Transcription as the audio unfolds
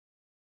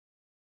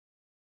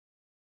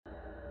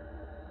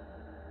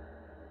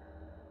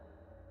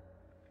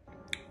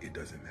It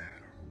doesn't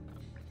matter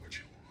what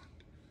you want.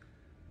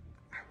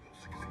 I will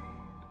succeed,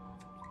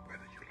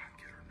 whether you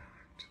like it or not.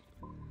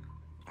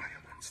 I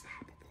am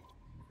unstoppable.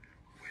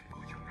 When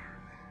will you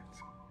learn that?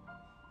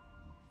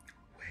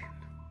 When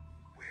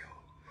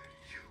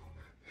will you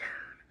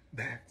learn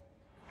that?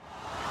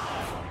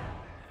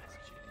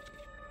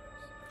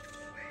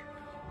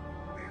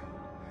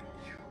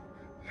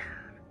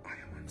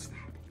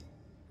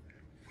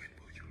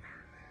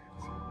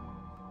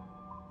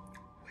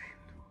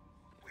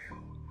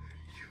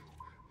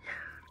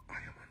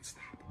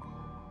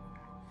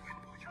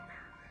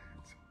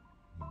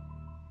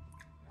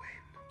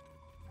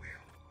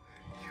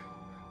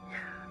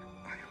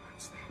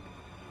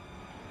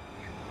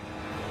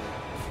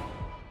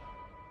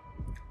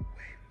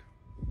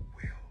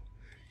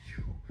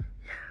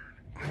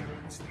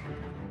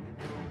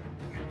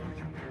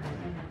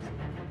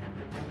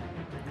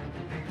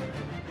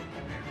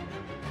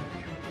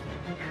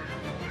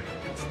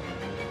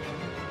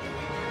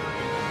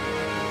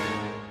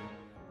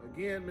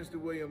 Again, Mr.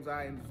 Williams,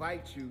 I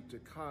invite you to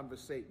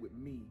conversate with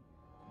me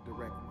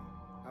directly.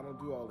 I don't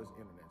do all this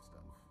internet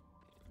stuff.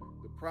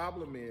 The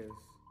problem is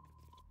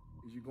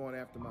you're going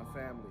after my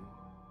family,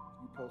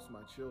 you post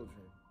my children,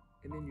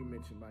 and then you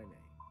mention my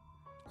name.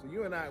 So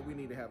you and I, we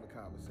need to have a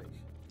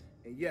conversation.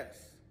 And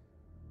yes,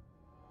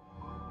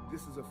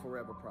 this is a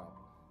forever problem.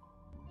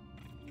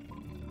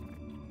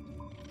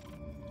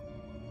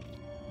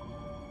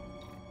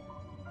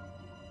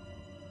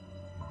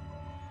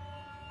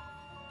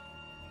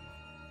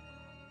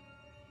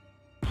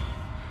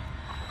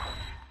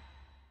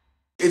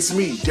 It's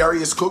me,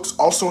 Darius Cooks,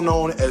 also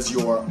known as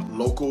your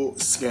local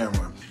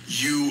scammer.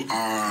 You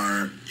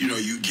are,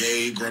 you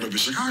gay, growing up in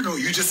Chicago,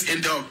 you just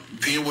end up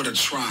being with a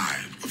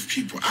tribe of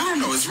people. I don't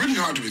know, it's really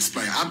hard to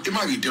explain. It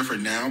might be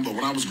different now, but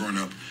when I was growing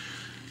up,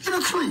 there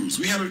were crews.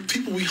 We had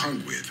people we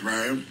hung with,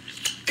 right?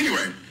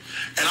 Anyway, and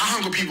I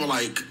hung with people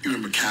like, you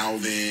remember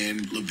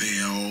Calvin,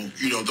 LaBelle,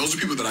 those are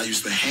people that I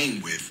used to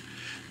hang with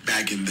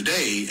back in the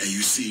day, and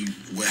you see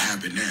what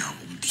happened now,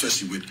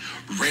 especially with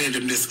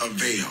randomness of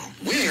veil.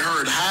 We ain't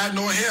heard hide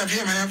nor have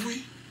him, have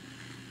we?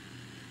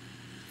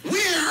 We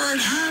ain't heard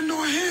hide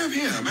nor have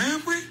him,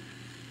 have we?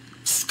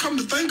 Come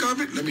to think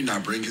of it, let me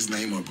not bring his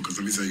name up, because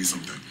let me tell you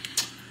something.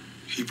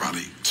 He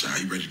probably,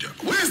 he ready to.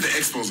 Where's the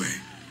expose?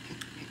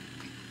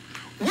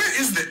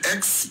 Where is the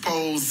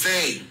expose?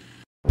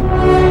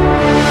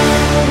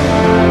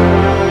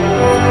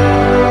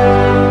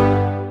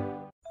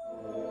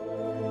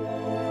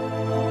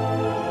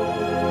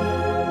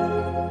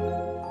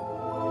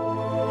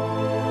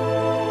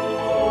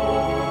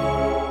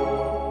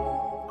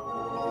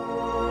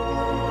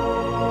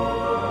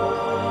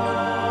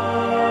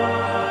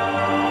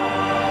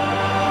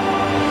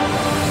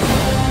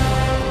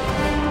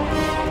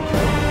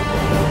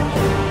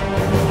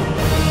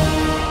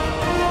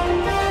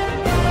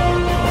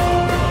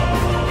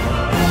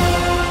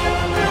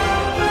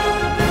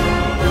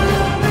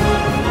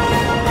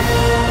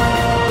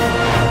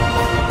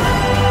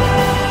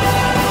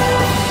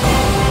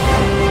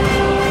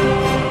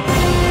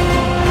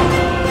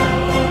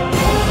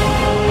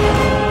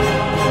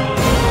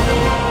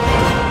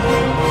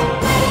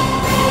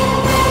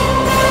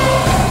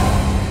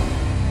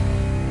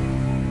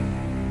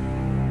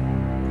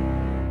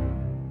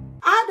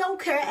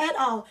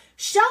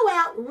 Show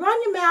out,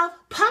 run your mouth,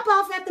 pop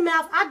off at the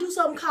mouth. I do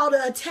something called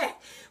an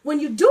attack. When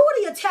you do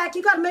the attack,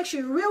 you got to make sure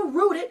you're real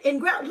rooted and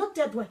grounded. Look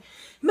that way.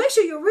 Make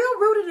sure you're real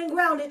rooted and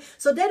grounded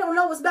so they don't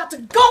know what's about to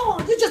go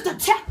on. You just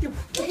attack them.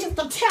 You just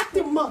attack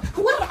them. What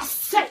did I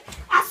say?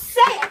 I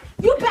said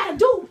you better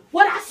do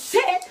what I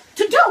said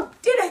to do.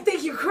 Did they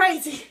think you're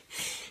crazy?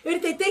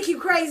 If they think you're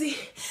crazy,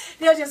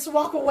 they'll just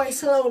walk away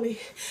slowly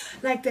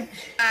like that.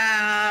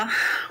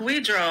 We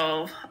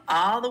drove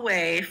all the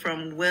way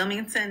from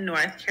Wilmington,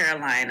 North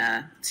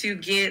Carolina to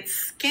get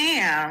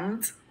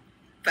scammed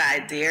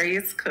by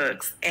Darius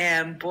Cooks.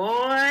 And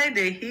boy,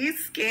 did he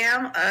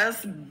scam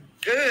us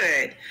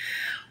good.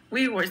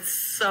 We were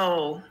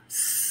so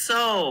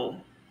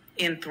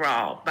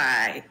enthralled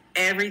by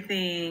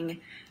everything.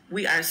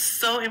 We are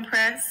so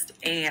impressed,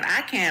 and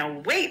I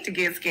can't wait to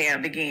get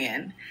scammed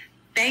again.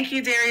 Thank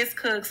you, Darius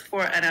Cooks,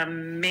 for an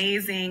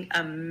amazing,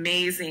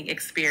 amazing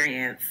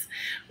experience.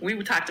 We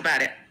talked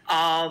about it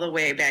all the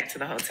way back to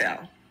the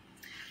hotel.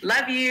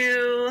 Love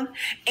you.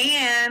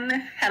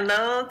 And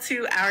hello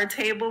to our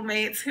table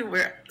mates who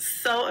were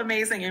so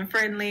amazing and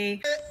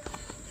friendly.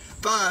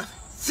 5,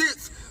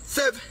 6,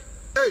 7,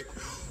 8.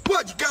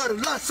 Why you gotta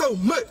lie so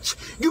much?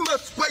 You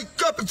must wake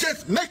up and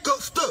just make up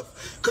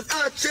stuff. Cause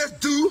I just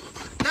do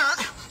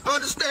not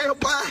understand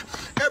why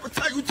every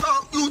time you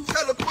talk, you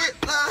tell a quick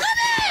lie.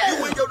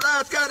 You and your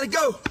lies gotta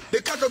go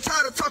because I'm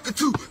tired of talking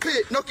to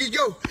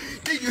Pinocchio.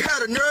 Then you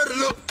had a nerve to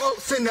look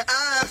folks in the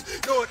eyes,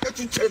 knowing that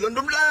you telling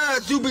them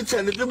lies. You been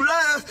telling them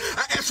lies.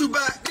 I asked you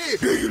about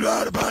this. Yeah, you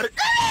lied about it.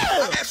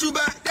 I asked you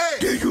about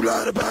that. Yeah, you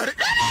lied about it.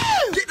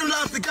 Get them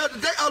lies together,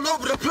 they all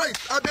over the place.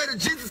 I bet if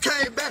Jesus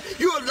came back,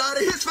 you a lie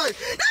to his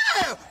face.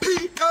 Damn,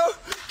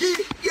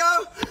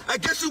 Pinocchio. I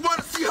guess you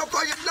wanna see how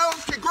far your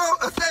nose can grow.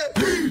 I said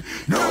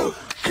Pinocchio.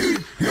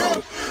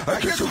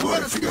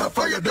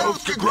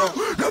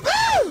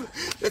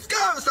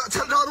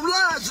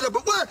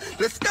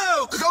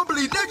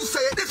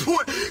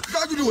 point. Cause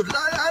all you do is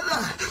lie, lie,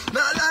 lie,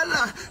 lie, lie,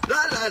 lie,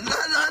 lie, lie,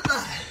 lie, lie,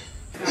 lie.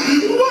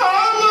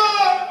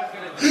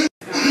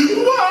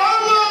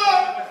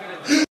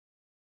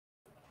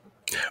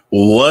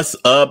 What's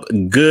up,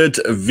 good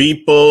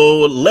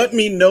people? Let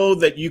me know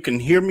that you can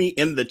hear me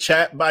in the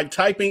chat by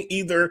typing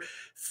either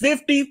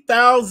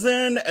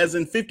 50,000 as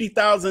in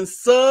 50,000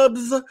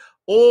 subs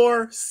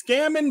or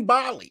scamming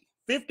Bali.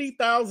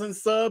 50,000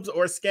 subs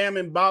or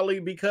scamming Bali,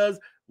 because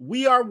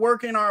we are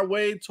working our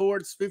way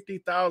towards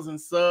 50,000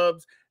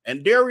 subs,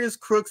 and Darius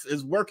Cooks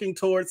is working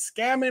towards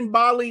scamming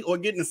Bali or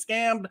getting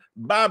scammed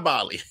by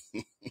Bali.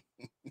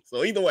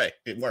 So either way,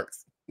 it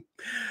works.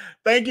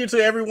 Thank you to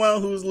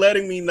everyone who's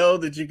letting me know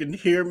that you can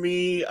hear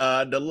me.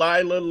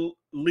 Delilah,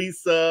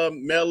 Lisa,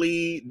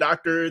 Melly,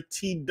 Dr.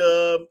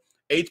 T-Dub,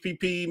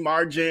 HPP,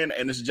 Margin,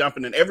 and it's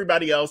jumping, and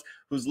everybody else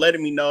who's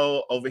letting me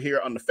know over here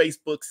on the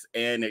Facebooks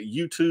and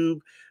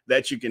YouTube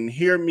that you can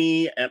hear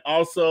me. And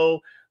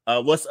also,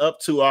 what's up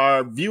to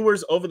our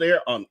viewers over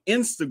there on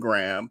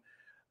Instagram.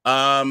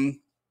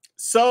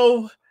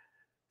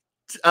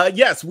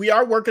 Yes, we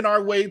are working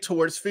our way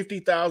towards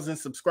 50,000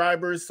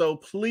 subscribers. So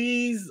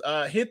please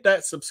hit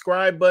that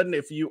subscribe button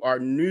if you are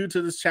new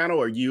to this channel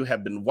or you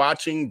have been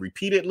watching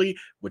repeatedly,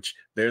 which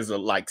there's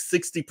like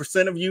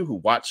 60% of you who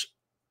watch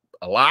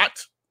a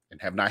lot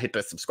and have not hit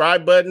that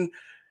subscribe button.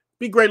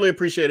 Be greatly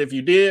appreciated if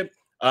you did.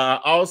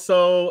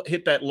 Also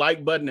hit that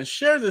like button and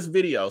share this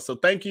video. So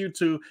thank you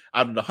to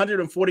out of the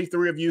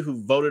 143 of you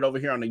who voted over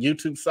here on the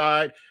YouTube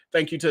side.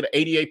 Thank you to the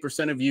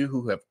 88% of you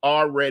who have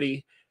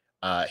already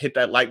hit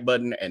that like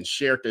button and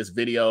shared this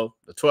video.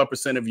 The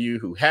 12% of you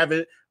who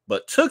haven't,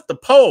 but took the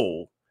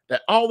poll.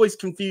 That always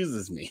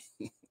confuses me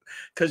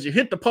because you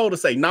hit the poll to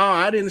say, no,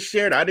 I didn't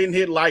share it. I didn't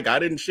hit like, I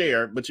didn't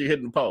share, but you're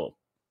hitting the poll.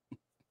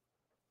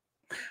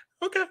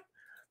 Okay.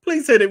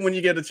 Please hit it when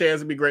you get a chance.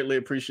 It'd be greatly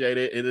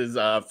appreciated. It is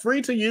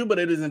free to you, but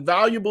it is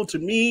invaluable to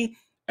me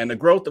and the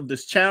growth of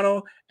this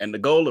channel and the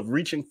goal of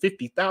reaching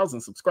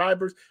 50,000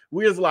 subscribers.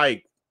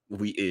 I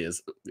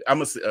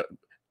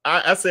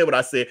said what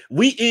I said.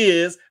 We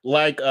is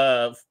like,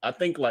 I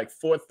think like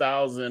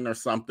 4,000 or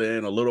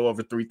something, a little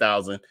over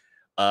 3,000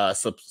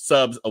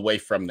 subs away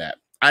from that.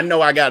 I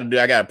know I got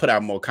to put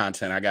out more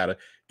content. I got to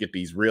get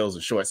these reels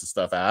and shorts and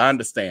stuff out. I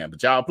understand,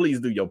 but y'all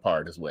please do your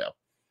part as well.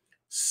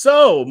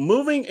 So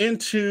moving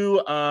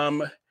into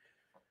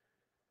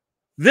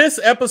this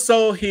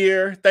episode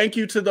here, thank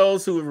you to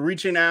those who are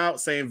reaching out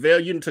saying,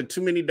 Vail, you took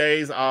too many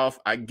days off.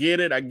 I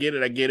get it,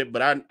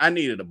 but I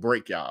needed a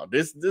break, y'all.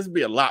 This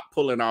be a lot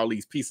pulling all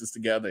these pieces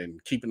together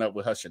and keeping up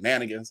with her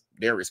shenanigans,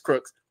 Darius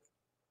Cooks.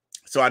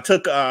 So I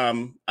took,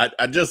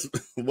 I just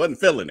wasn't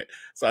feeling it.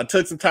 So I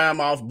took some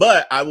time off,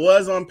 but I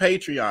was on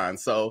Patreon.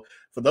 So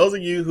for those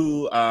of you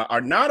who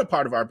are not a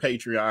part of our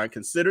Patreon,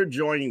 consider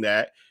joining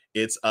that.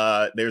 It's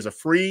there's a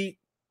free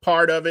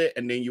part of it,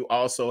 and then you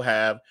also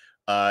have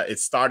it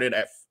started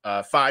at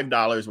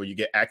 $5 where you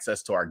get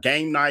access to our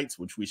game nights,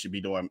 which we should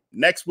be doing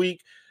next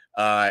week,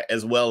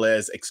 as well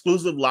as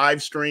exclusive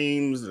live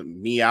streams,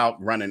 me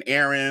out running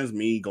errands,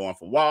 me going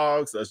for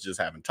walks, us just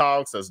having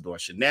talks, us doing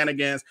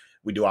shenanigans.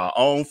 We do our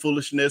own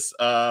foolishness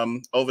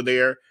over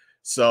there.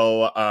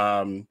 So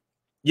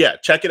yeah,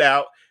 check it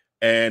out.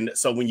 And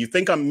so when you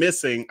think I'm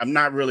missing, I'm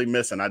not really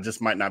missing. I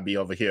just might not be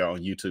over here on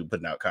YouTube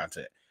putting out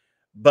content.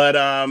 But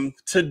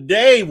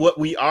today, what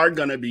we are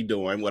going to be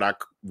doing,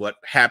 what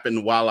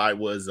happened while I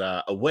was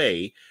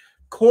away,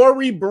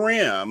 Corey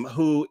Brim,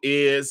 who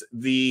is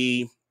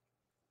the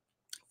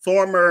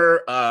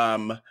former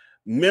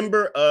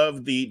member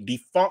of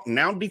the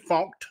now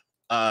defunct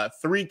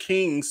Three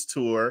Kings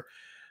tour,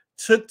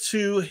 took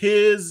to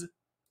his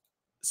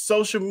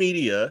social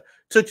media,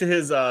 took to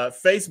his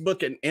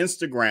Facebook and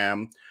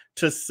Instagram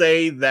to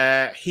say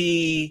that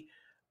he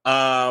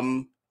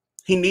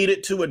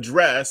needed to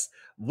address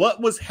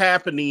what was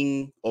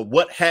happening or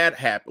what had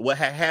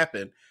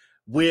happened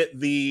with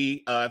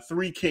the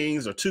Three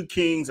Kings or Two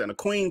Kings and a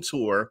Queen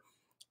tour.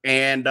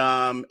 And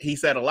he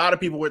said a lot of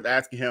people were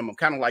asking him, I'm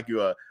kind of like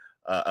you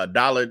a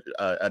dollar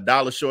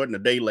short and a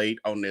day late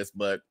on this,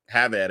 but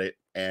have at it.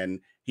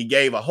 And he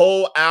gave a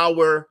whole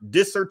hour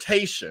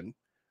dissertation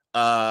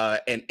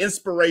and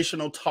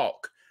inspirational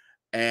talk.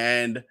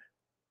 And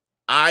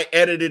I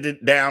edited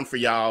it down for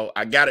y'all.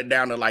 I got it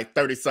down to like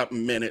 30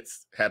 something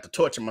minutes. Had to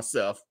torture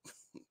myself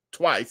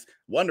twice,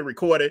 one to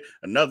record it,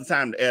 another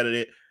time to edit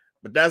it.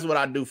 But that's what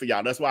I do for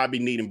y'all. That's why I be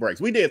needing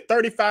breaks. We did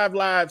 35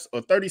 lives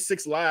or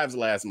 36 lives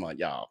last month,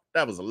 y'all.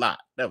 That was a lot.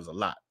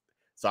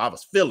 So I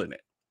was feeling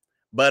it.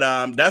 But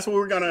that's what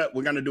we're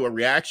gonna do, a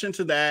reaction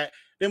to that.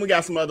 Then we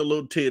got some other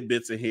little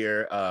tidbits in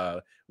here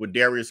with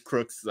Darius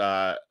Cooks,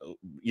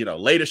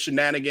 latest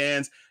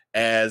shenanigans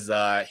as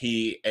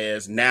he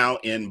is now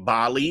in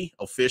Bali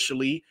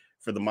officially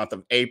for the month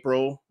of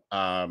April.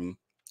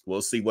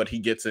 We'll see what he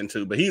gets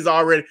into, but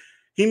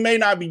he may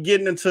not be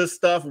getting into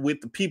stuff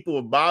with the people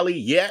of Bali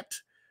yet,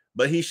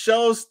 but he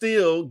shows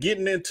still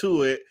getting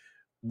into it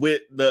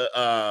with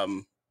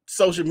the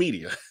social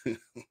media.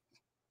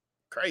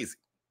 Crazy.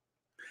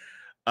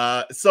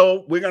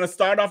 So we're going to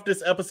start off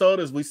this episode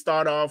as we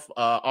start off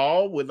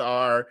all with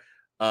our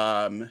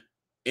in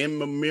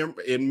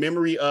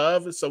memory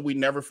of, so we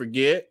never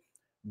forget,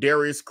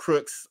 Darius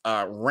Cooks'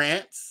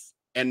 rants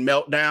and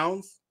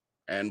meltdowns.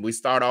 And we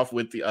start off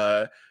with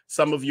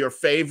some of your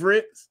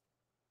favorites.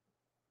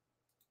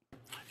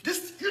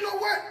 This, you know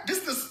what?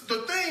 This is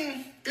the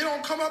thing. It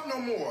don't come up no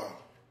more.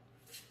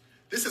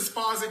 This is as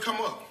far as it come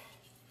up.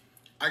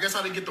 I guess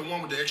I didn't get the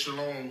one with the extra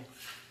long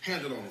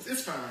handle on it.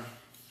 It's fine.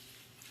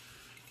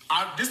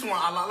 This one,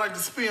 I like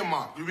the spin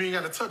mop. You ain't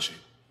got to touch it.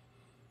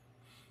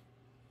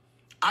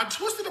 I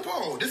twisted the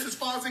pole. This is as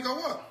far as it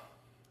go up.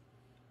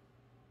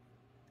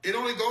 It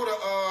only go to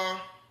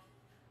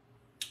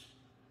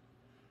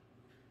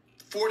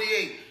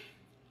 48.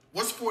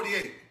 What's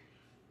 48?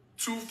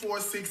 2, 4,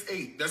 6,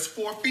 8. That's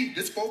 4 feet.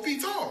 This 4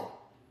 feet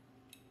tall.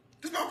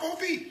 This about 4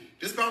 feet.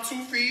 This about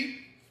 2 feet.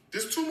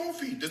 This 2 more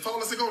feet. This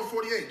tallest it go to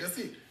 48. That's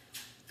it.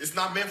 It's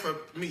not meant for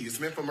me. It's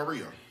meant for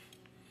Maria.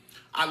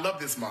 I love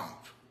this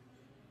mop.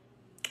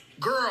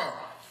 Girl,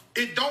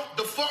 it don't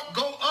the fuck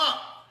go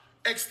up.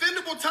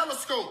 Extendable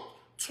telescope,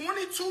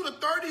 22 to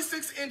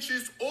 36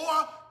 inches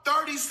or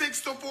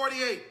 36 to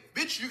 48.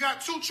 Bitch, you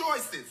got 2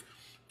 choices.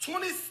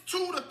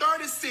 22 to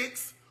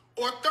 36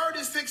 or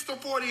 36 to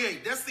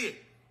 48. That's it.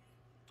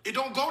 It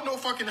don't go no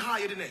fucking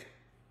higher than that.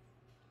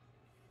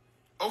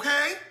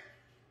 Okay?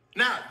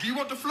 Now, do you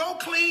want the flow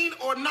clean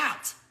or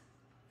not?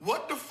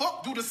 What the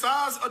fuck do the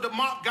size of the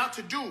mop got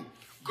to do?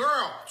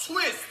 Girl,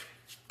 twist.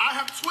 I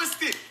have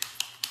twisted.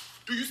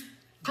 Do you,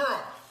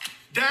 girl,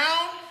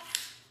 down,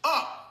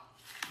 up,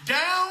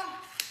 down,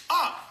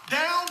 up,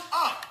 down,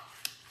 up.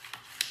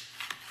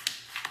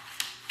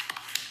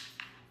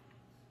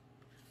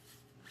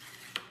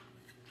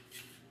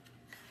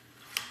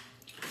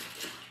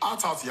 I'll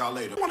talk to y'all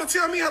later. You want to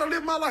tell me how to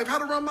live my life, how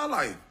to run my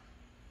life?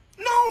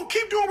 No,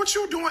 keep doing what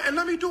you're doing and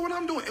let me do what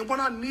I'm doing. And when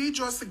I need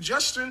your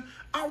suggestion,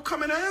 I'll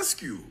come and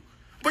ask you.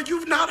 But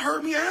you've not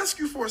heard me ask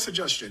you for a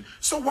suggestion.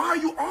 So why are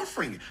you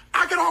offering?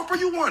 I can offer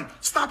you one.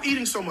 Stop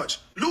eating so much.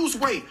 Lose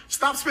weight.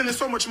 Stop spending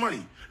so much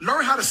money.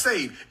 Learn how to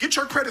save. Get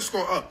your credit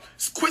score up.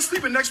 Quit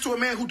sleeping next to a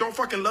man who don't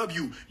fucking love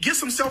you. Get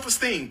some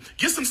self-esteem.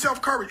 Get some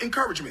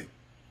encouragement.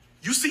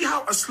 You see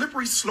how a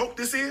slippery slope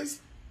this is?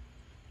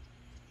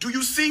 Do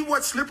you see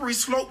what slippery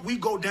slope we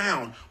go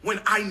down when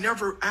I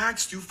never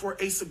asked you for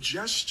a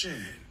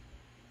suggestion?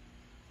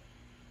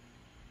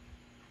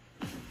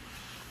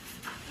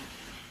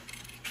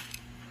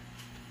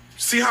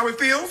 See how it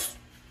feels?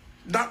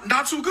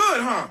 Not too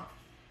good, huh?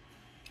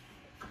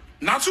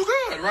 Not too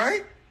good,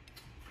 right?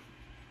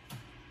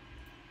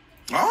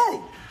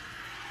 Oh.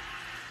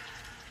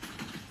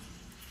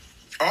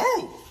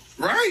 Oh,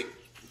 right.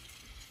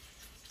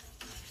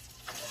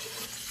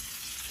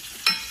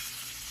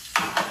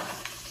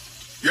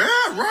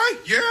 Yeah, right.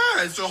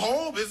 Yeah, it's a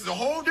whole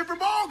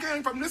different ball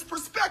game from this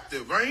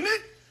perspective, ain't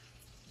it?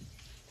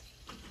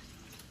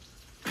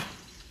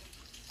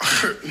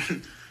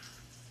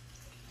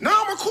 No,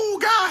 I'm a cool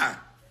guy.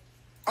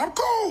 I'm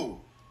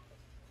cool.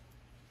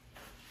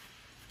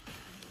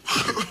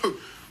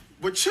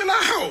 But chill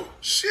out.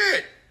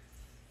 Shit.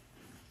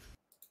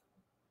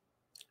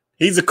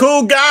 He's a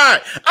cool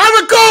guy.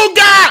 I'm a cool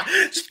guy.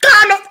 Just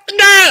calm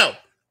down.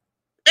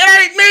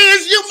 It ain't me,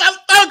 it's you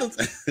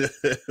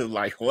motherfuckers.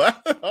 Like,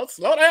 what? Oh,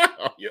 slow down.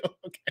 You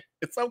okay?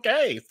 It's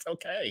okay. It's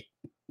okay.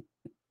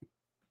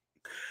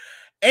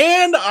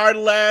 And our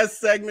last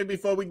segment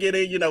before we get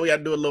in, you know, we got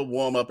to do a little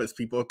warm up as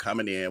people are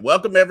coming in.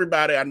 Welcome,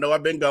 everybody. I know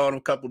I've been gone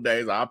a couple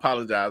days. I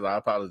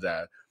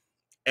apologize.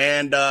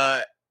 And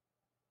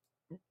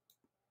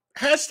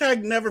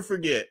hashtag never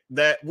forget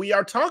that we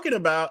are talking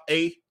about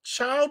a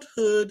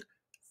childhood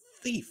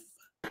thief.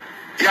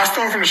 Yeah, I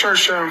stole from the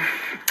church.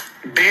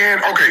 Then,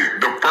 okay,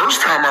 the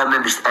first time I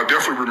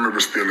definitely remember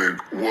stealing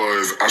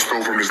was I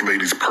stole from this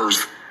lady's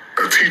purse,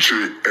 a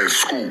teacher at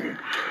school.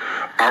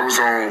 I was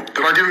on,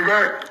 did I give it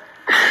back?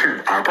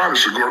 I probably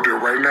should go up there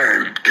right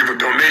now and give a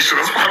donation.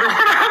 That's probably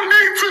what I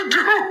need to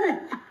do.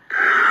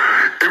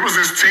 It was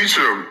this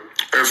teacher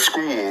at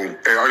school,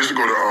 and I used to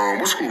go to,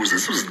 what school was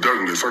this? It was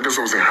Douglas. I guess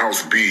I was in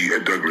House B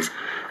at Douglas.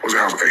 I was in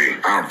House A.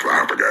 I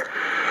forgot.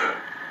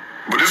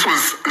 But this would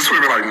have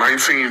been like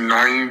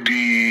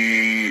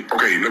 1990.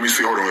 Okay, let me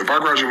see. Hold on. If I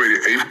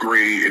graduated 8th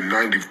grade in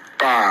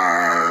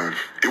 95,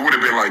 it would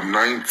have been like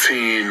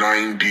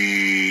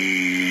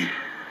 1993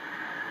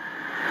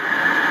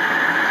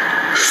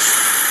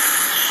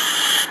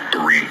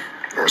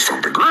 or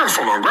something. Girl, that's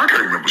so long ago. I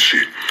can't remember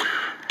shit.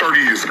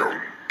 30 years ago.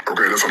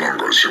 Okay, that's how long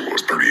ago this shit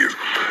was. 30 years.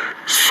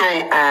 So,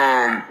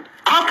 I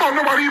thought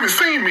nobody even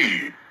seen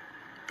me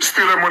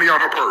steal that money out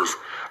of her purse.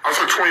 I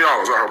took $20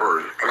 out of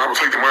her, and I would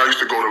take the money. I used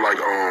to go to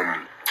like,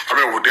 I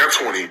remember with that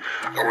 20,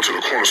 I went to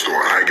the corner store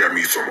and I got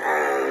me some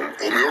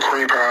oatmeal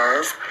cream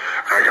pies.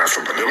 I got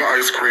some vanilla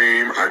ice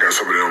cream. I got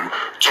some of them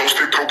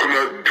toasted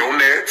coconut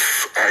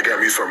donuts. I got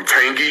me some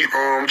tangy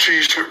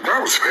cheese chips. I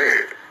was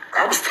fat.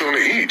 I was still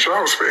to eat. I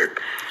was fat.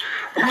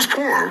 We was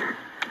poor,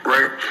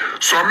 right?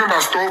 So I remember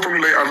I stole from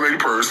the lady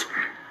purse,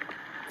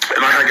 and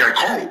I had got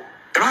caught.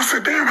 And And I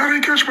said, damn, how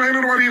they catch me? Ain't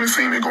nobody even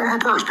seen me go in her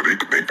purse. But they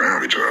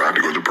found me. I had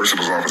to go to the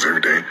principal's office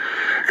every day.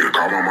 And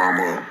call my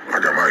mama. I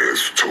got my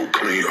ass towed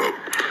clean up.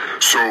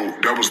 So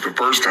that was the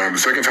first time. The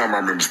second time I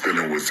remember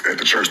stealing was at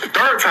the church. The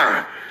third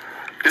time,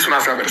 this when I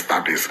said I better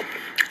stop this.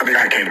 I think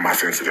I came to my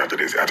senses after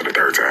this, after the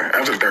third time.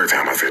 After the third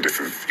time, I said, this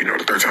is, the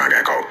third time I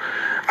got caught.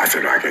 I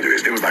said, no, I can't do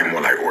this. It was more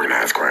like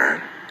organized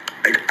crime.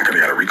 I could have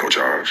got a RICO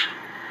charge.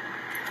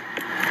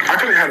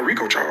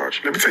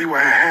 Let me tell you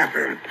what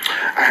happened.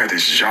 I had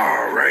this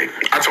job, right?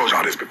 I told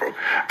y'all this before.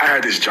 I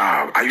had this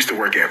job. I used to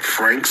work at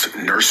Frank's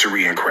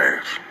Nursery and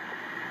Craft.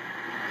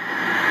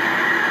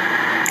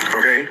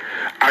 Okay?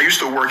 I used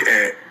to work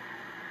at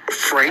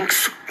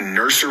Frank's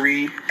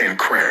Nursery and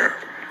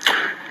Craft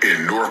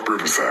in North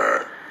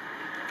Riverside.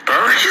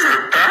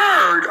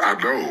 Third? I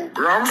know.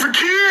 Girl, I was a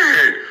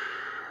kid.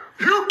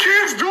 You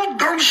kids do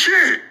dumb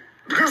shit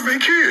because they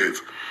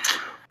kids.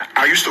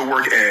 I used to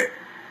work at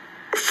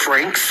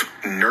Frank's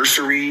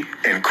Nursery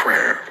and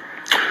Craft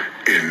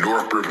in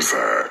North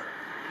Riverside.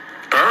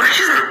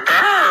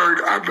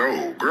 Third? I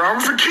know. Girl, I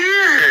was a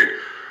kid.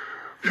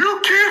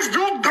 You kids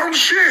do dumb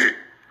shit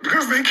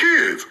because they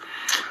kids.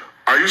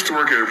 I used to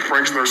work at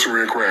Frank's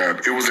Nursery and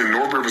Craft. It was in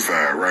North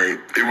Riverside, right?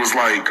 It was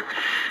like,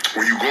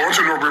 when you go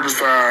into North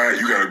Riverside,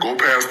 you got to go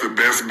past the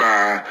Best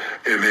Buy,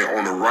 and then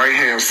on the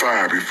right-hand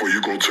side, before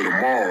you go to the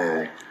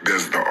mall,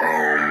 there's the,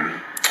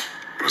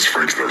 it was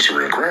Frank's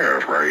Nursery and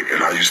Craft, right?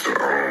 And I used to,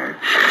 I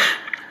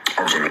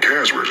was on the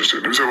cash register.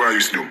 Let me tell you what I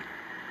used to do.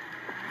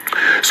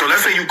 So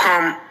let's say you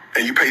come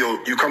and you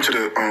come to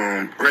the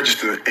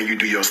register and you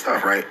do your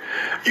stuff, right?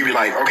 You be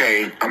like,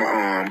 okay, I'm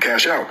gonna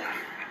cash out.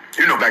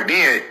 Back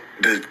then,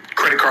 the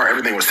credit card,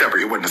 everything was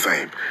separate. It wasn't the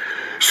same.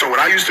 So what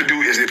I used to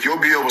do is if your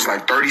bill was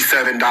like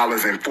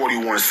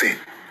 $37.41,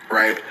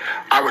 right?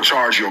 I would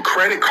charge your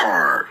credit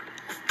card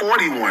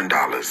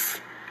 $41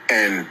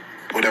 and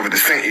whatever the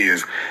cent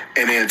is,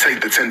 and then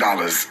take the $10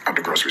 out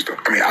the grocery store.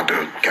 Out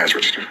the cash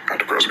register. Out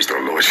the grocery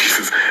store, Lord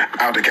Jesus.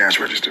 Out the cash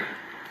register,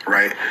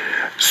 right?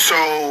 So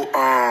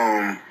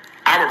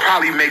I would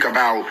probably make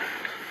about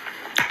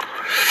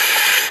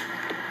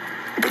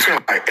between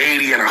like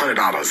 $80 and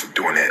 $100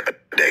 doing that a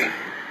day.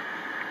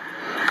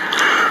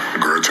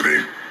 Girl,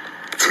 today,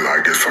 till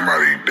I get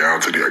somebody down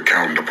to the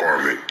accounting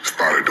department,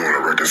 started doing a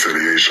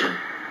reconciliation.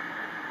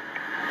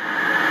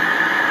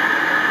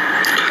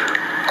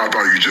 I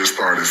thought you just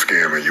started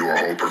scamming. You a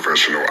whole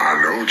professional.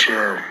 I know,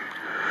 child.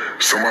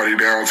 Somebody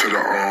down to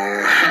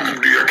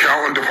the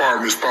accounting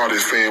department started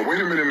saying,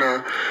 "Wait a minute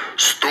now,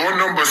 store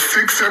number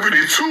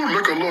 672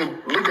 look a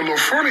little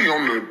funny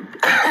on the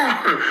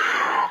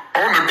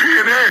on the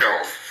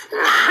P&L."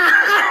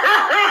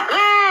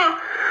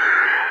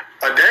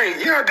 A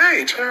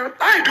day, child.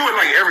 I didn't do it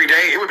like every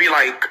day. It would be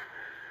like,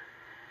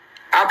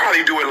 I'd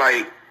probably do it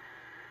like,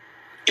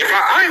 if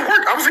I ain't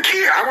work, I was a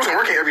kid. I wasn't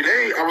working every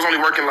day. I was only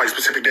working like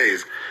specific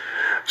days.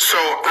 So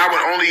I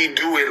would only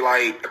do it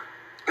like,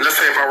 let's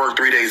say if I work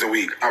 3 days a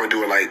week, I would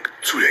do it like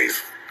 2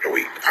 days a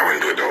week. I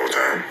wouldn't do it the whole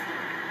time.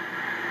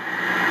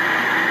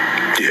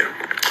 Yeah.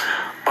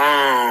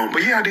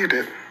 But yeah, I did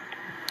that.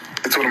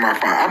 It's one of my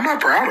fun. I'm not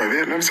proud of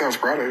it. Never say I was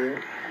proud of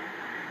it.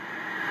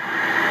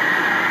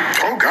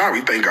 Oh God, we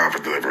thank God for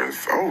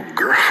deliverance. Oh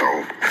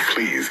girl,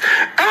 please.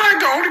 I ain't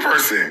the only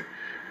person.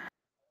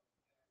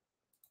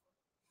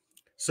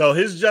 So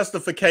his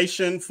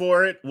justification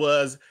for it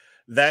was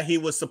that he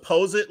was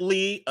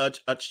supposedly a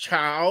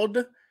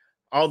child,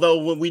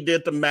 although when we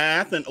did the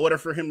math, in order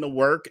for him to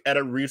work at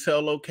a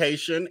retail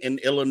location in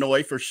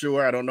Illinois, for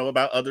sure, I don't know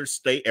about other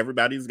states,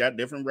 everybody's got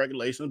different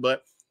regulations,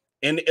 but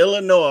in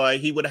Illinois,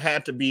 he would have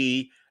had to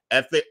be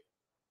at the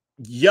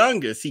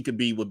youngest he could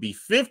be would be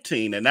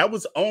 15, and that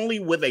was only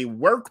with a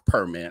work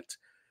permit.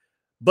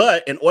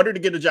 But in order to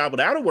get a job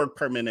without a work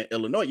permit in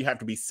Illinois, you have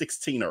to be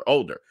 16 or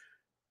older.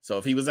 So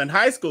if he was in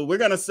high school, we're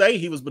going to say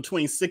he was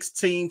between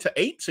 16 to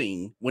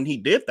 18 when he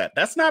did that.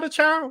 That's not a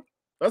child.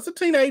 That's a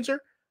teenager.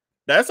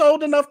 That's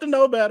old enough to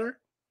know better.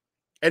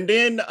 And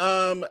then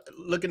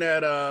looking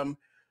at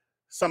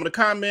some of the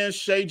comments,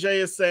 Shay J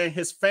is saying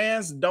his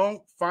fans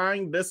don't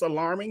find this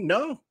alarming.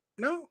 No.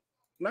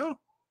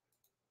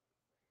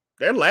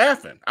 They're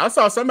laughing. I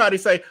saw somebody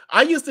say,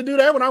 I used to do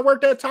that when I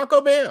worked at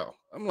Taco Bell.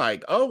 I'm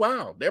like, oh,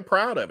 wow. They're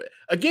proud of it.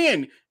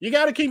 Again, you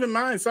got to keep in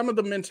mind some of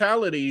the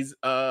mentalities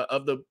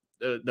of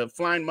the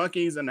flying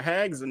monkeys and the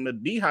hags and the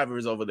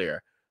beehivers over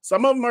there.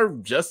 Some of them are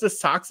just as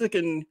toxic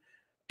and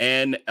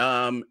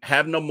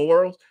have no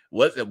morals.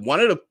 One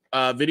of the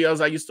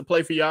videos I used to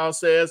play for y'all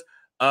says,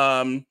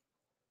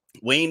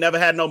 we ain't never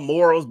had no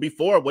morals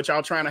before. What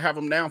y'all trying to have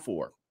them now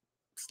for?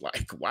 It's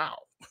like, wow.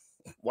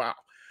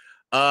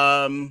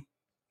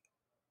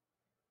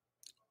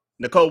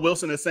 Nicole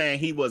Wilson is saying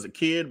he was a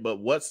kid, but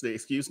what's the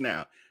excuse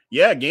now?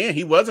 Yeah, again,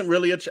 he wasn't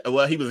really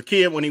he was a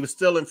kid when he was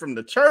stealing from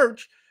the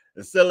church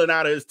and stealing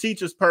out of his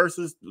teachers'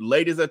 purses,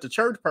 ladies at the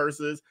church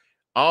purses,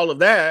 all of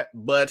that.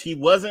 But he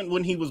wasn't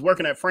when he was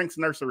working at Frank's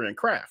Nursery and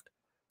Craft.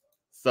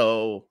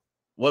 So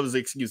what was the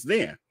excuse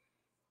then?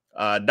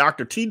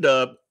 Dr.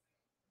 T-Dub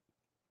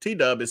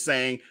is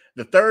saying,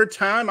 the third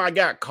time I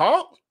got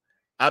caught,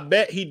 I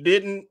bet he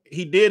didn't.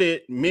 He did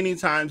it many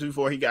times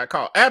before he got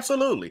caught.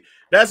 Absolutely.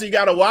 That's, you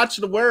got to watch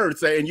the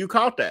words, and you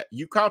caught that.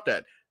 You caught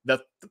that.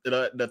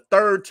 The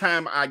third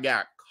time I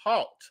got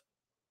caught,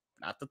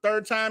 not the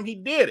third time he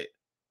did it,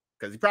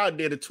 because he probably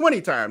did it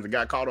 20 times and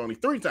got caught only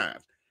 3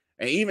 times.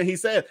 And even he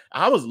said,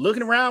 I was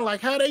looking around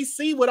like, how they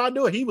see what I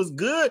do? He was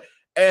good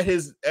at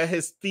his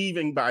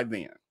thieving by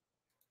then.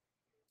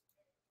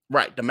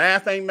 Right. The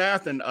math ain't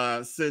math. And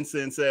Sin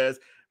says,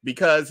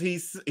 because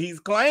he's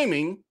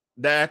claiming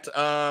that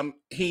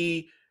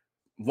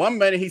one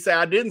minute he said,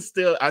 I didn't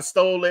steal,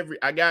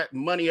 I got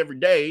money every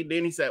day.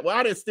 Then he said, well,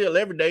 I didn't steal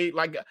every day.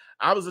 Like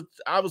I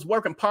was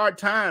working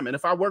part-time, and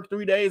if I worked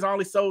 3 days, I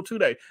only sold 2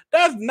 days.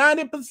 That's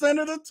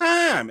 90% of the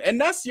time. And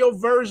that's your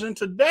version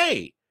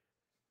today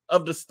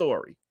of the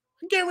story.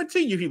 I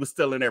guarantee you he was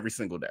stealing every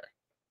single day.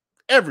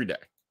 Every day.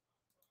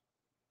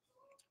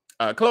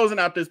 Closing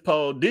out this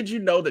poll, did you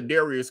know that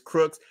Darius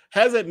Cooks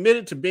has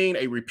admitted to being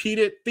a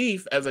repeated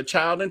thief as a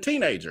child and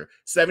teenager?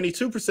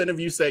 72%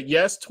 of you said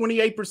yes.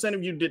 28%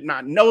 of you did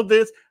not know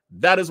this.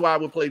 That is why I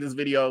will play this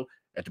video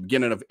at the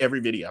beginning of every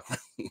video.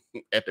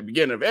 At the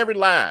beginning of every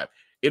live,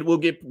 it will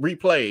get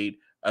replayed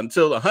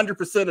until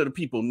 100% of the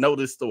people know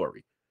this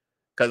story.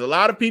 Because a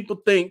lot of people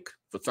think,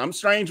 for some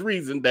strange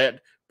reason,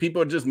 that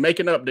people are just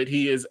making up that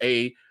he is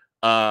a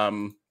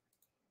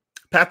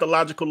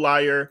pathological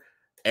liar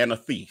and a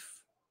thief.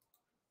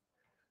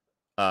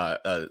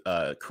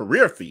 A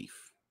career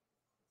thief.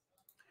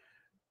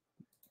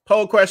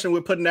 Poll question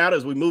we're putting out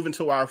as we move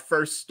into our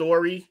first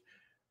story.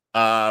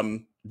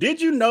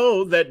 Did you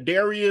know that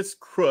Darius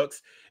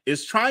Cooks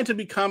is trying to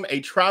become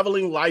a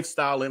traveling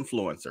lifestyle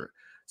influencer?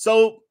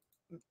 So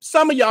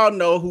some of y'all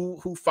know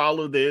who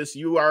follow this.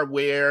 You are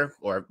aware,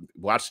 or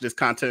watch this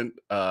content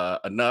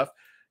enough.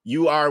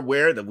 You are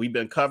aware that we've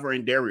been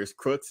covering Darius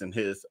Cooks and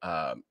his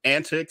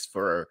antics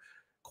for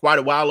quite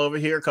a while over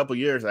here, a couple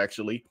years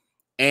actually.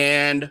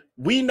 And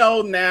we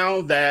know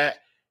now that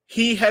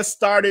he has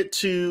started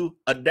to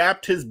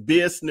adapt his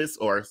business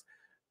or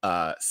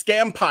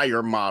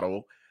scampire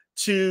model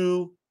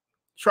to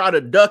try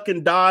to duck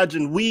and dodge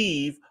and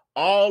weave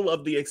all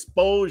of the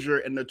exposure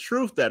and the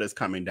truth that is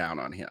coming down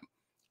on him.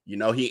 You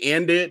know, he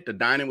ended the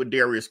Dining with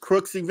Darius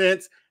Cooks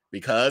events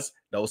because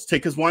those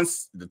tickets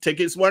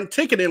weren't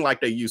ticketing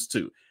like they used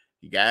to.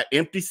 He got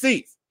empty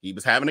seats. He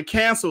was having to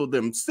cancel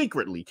them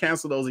secretly,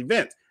 cancel those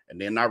events, and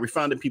then not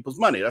refunding people's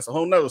money. That's a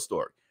whole nother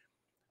story.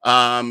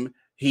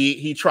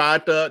 He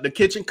tried the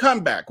kitchen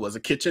comeback, was a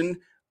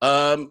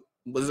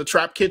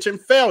trap kitchen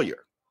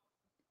failure.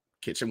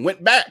 Kitchen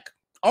went back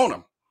on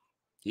him.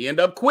 He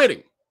ended up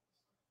quitting.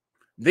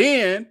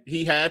 Then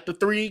he had the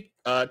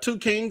Two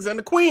Kings and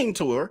the Queen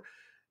tour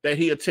that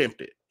he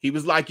attempted. He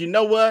was like, you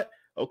know what?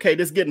 Okay,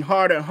 this is getting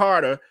harder and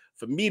harder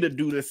for me to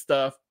do this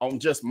stuff on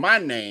just my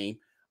name.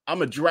 I'm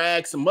going to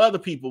drag some other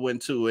people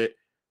into it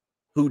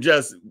who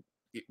just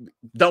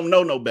don't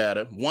know no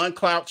better. One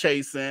clout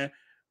chasing,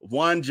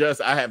 one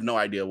just, I have no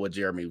idea what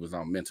Jeremy was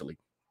on mentally.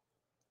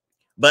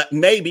 But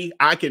maybe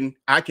I can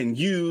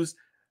use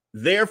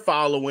their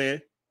following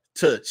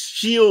to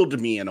shield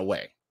me in a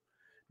way.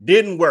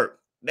 Didn't work.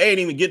 They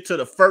didn't even get to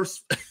the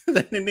first,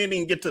 they didn't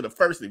even get to the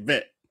first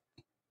event.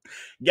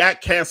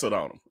 Got canceled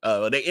on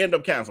them. They end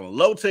up canceling.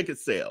 Low ticket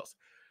sales.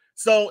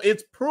 So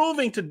it's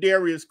proving to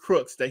Darius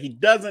Cooks that he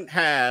doesn't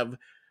have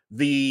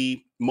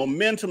the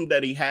momentum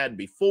that he had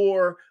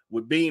before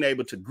with being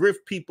able to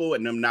grift people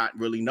and them not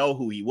really know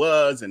who he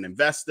was and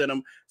invest in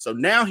them. So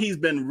now he's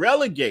been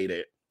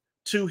relegated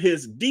to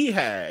his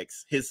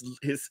DHAGs,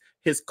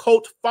 his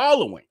cult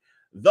following.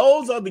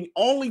 Those are the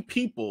only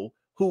people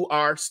who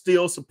are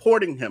still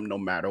supporting him no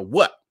matter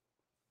what.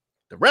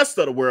 The rest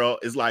of the world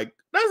is like,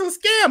 that's a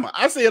scammer.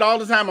 I see it all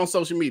the time on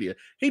social media.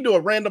 He do a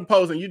random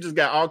post and you just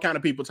got all kind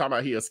of people talking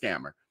about he a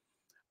scammer.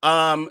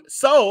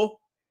 So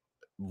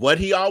what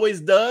he always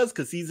does,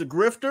 because he's a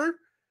grifter,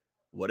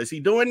 what is he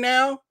doing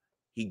now?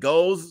 He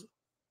goes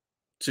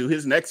to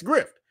his next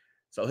grift.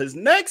 So his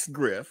next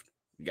grift,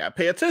 you got to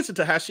pay attention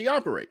to how she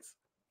operates,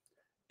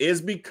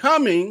 is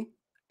becoming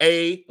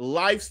a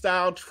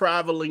lifestyle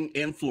traveling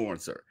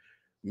influencer,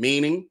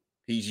 meaning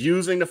he's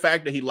using the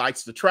fact that he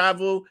likes to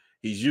travel.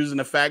 He's using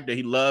the fact that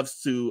he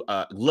loves to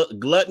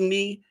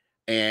gluttony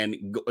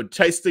and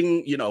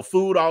tasting,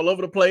 food all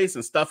over the place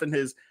and stuffing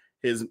his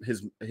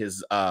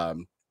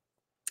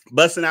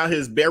busting out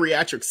his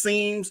bariatric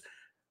seams,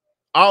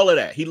 all of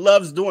that. He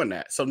loves doing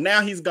that. So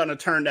now he's going to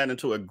turn that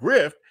into a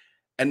grift.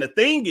 And the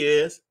thing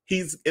is,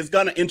 it's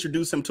going to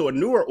introduce him to a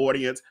newer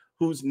audience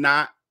who's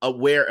not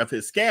aware of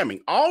his scamming.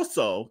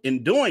 Also,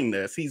 in doing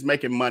this, he's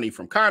making money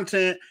from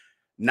content,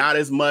 not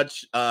as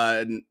much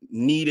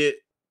needed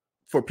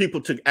for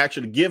people to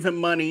actually give him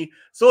money.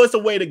 So it's a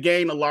way to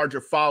gain a larger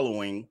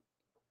following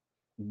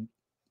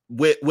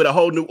with a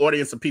whole new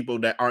audience of people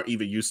that aren't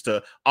even used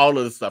to all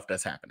of the stuff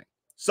that's happening.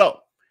 So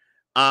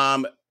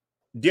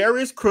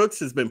Darius Cooks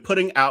has been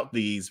putting out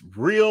these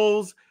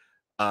reels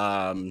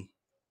of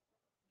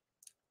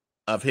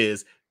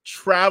his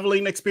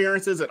traveling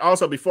experiences. And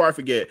also, before I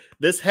forget,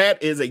 this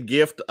hat is a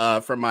gift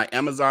from my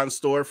Amazon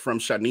store from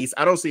Shanice.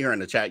 I don't see her in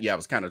the chat. Yeah, I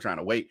was kind of trying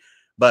to wait.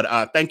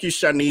 But thank you,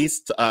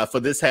 Shanice, for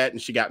this hat.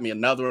 And she got me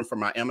another one from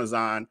my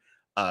Amazon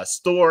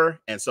store.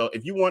 And so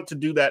if you want to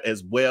do that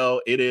as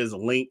well, it is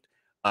linked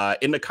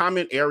in the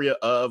comment area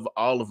of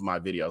all of my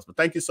videos. But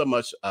thank you so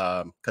much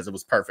because it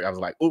was perfect. I was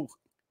like, ooh,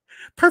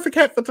 perfect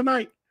hat for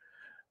tonight.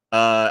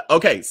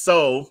 Okay,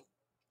 so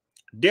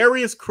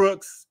Darius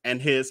Cooks and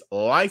his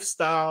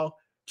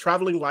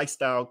traveling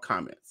lifestyle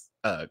content.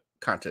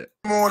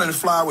 Come on and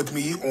fly with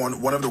me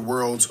on one of the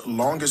world's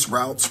longest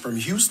routes from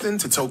Houston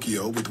to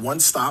Tokyo with one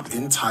stop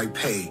in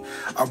Taipei.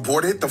 I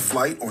boarded the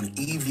flight on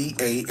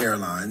EVA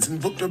Airlines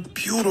and booked a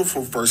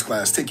beautiful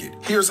first-class ticket.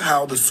 Here's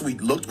how the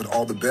suite looked with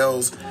all the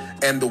bells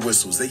and the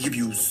whistles. They give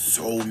you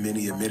so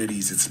many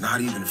amenities, it's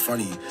not even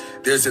funny.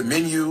 There's a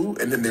menu,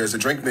 and then there's a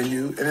drink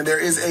menu, and then there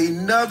is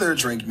another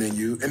drink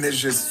menu, and there's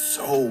just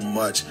so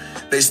much.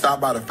 They stop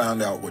by to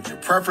find out what your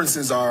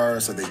preferences are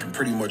so they can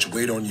pretty much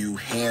wait on you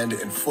hand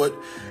and foot.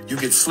 You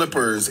get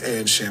slippers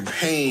and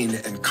champagne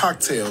and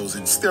cocktails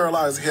and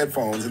sterilized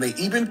headphones, and they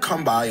even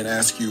come by and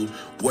ask you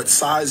what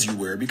size you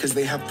wear because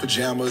they have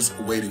pajamas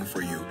waiting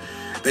for you.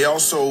 They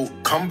also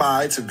come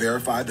by to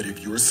verify that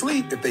if you're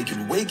asleep, if they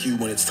can wake you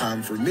when it's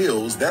time for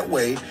meals. That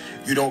way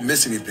you don't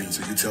miss anything.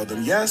 So you tell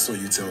them yes or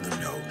you tell them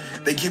no.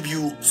 They give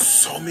you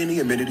so many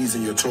amenities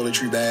in your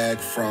toiletry bag,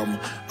 from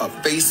a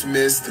face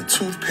mist to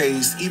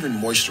toothpaste, even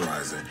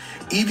moisturizer.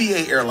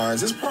 EVA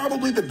Airlines is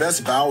probably the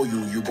best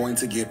value you're going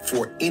to get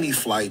for any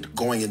flight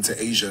going into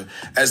Asia,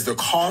 as the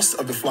cost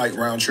of the flight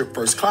round trip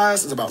first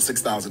class is about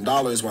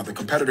 $6,000, while the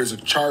competitors are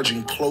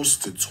charging close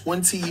to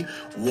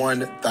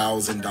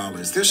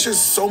 $21,000. There's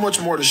just so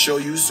much more to show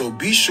you, so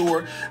be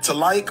sure to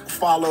like,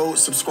 follow,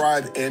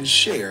 subscribe, and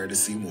share to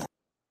see more.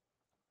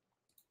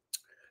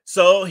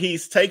 So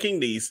he's taking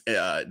these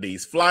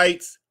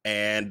flights,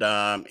 and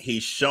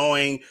he's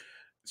showing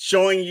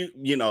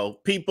you,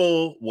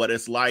 people what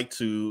it's like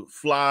to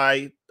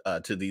fly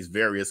to these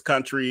various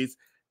countries.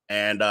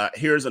 And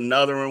here's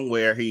another one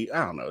where I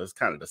don't know, it's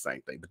kind of the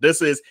same thing, but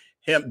this is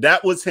him.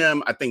 That was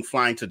him, I think,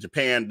 flying to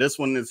Japan. This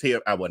one is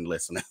here. I wasn't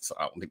listening, so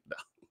I don't even know.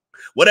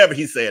 Whatever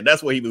he said,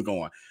 that's where he was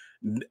going.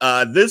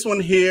 This one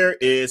here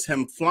is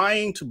him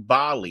flying to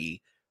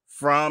Bali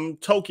from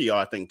Tokyo,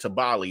 I think, to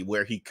Bali,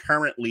 where he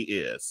currently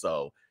is.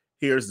 So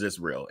here's this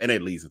reel, and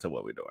it leads into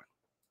what we're doing.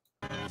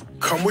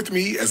 Come with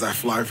me as I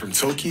fly from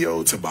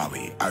Tokyo to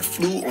Bali. I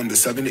flew on the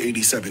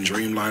 787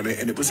 Dreamliner,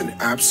 and it was an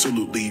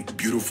absolutely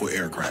beautiful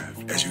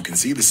aircraft. As you can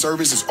see, the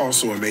service is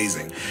also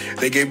amazing.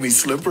 They gave me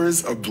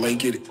slippers, a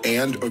blanket,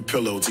 and a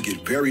pillow to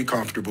get very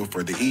comfortable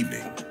for the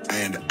evening.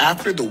 And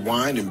after the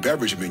wine and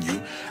beverage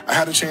menu, I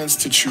had a chance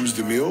to choose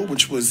the meal,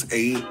 which was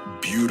a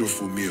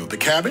beautiful meal. The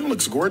cabin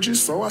looks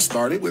gorgeous, so I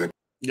started with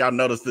Y'all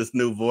notice this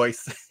new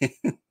voice? He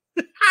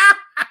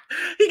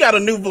got a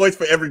new voice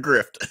for every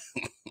grift.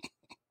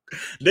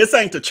 This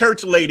ain't the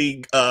church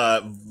lady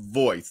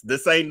voice.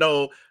 This ain't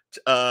no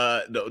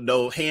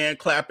hand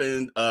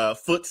clapping,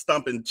 foot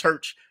stumping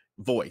church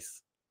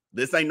voice.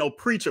 This ain't no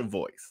preacher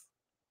voice.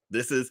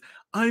 This is,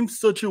 I'm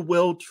such a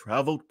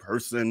well-traveled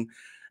person,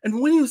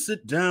 and when you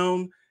sit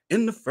down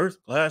in the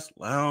first class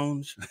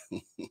lounge.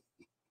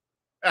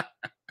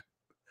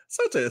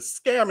 Such a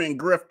scamming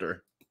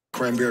grifter.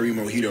 Cranberry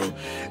mojito.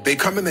 They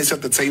come and they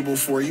set the table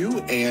for you,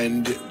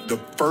 and the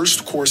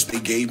first course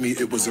they gave me,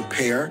 it was a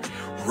pear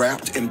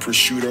wrapped in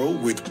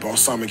prosciutto with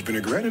balsamic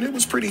vinaigrette, and it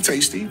was pretty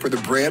tasty. For the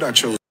bread, I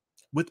chose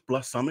with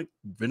balsamic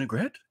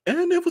vinaigrette,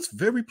 and it was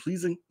very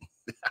pleasing.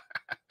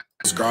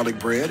 Garlic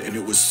bread, and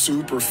it was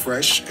super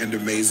fresh and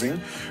amazing.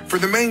 For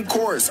the main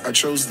course, I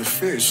chose the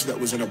fish that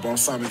was in a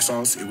balsamic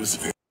sauce. It was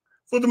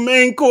for the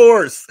main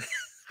course.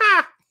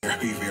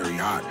 Very, very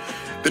hot.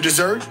 The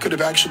dessert could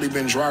have actually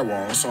been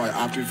drywall, so I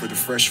opted for the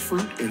fresh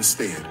fruit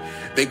instead.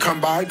 They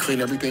come by, clean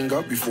everything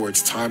up before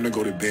it's time to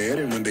go to bed,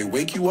 and when they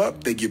wake you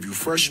up, they give you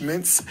fresh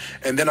mints,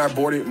 and then I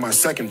boarded my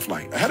second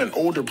flight. I had an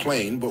older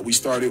plane, but we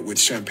started with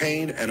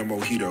champagne and a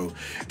mojito.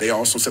 They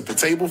also set the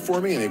table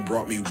for me, and they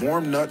brought me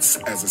warm nuts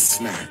as a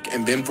snack.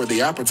 And then for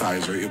the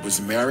appetizer, it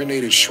was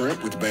marinated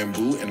shrimp with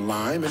bamboo and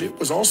lime, and it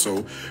was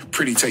also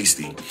pretty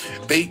tasty.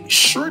 They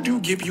sure do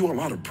give you a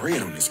lot of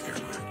bread on this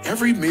airline.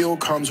 Every meal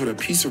comes with a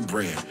piece of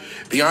bread.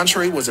 The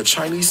entree was a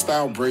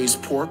Chinese-style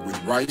braised pork with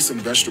rice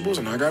and vegetables,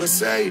 and I gotta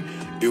say,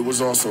 it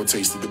was also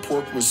tasty. The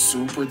pork was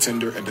super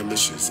tender and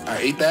delicious. I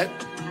ate that,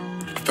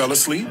 fell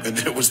asleep, and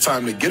then it was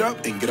time to get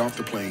up and get off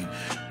the plane.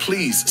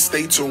 Please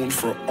stay tuned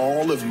for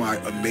all of my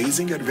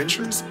amazing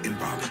adventures in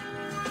Bali.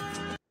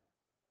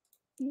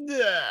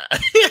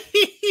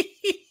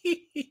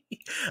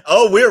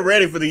 Oh, we're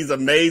ready for these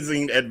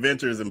amazing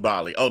adventures in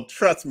Bali. Oh,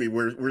 trust me,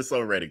 we're so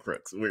ready,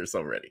 Crooks. We're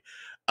so ready.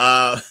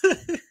 The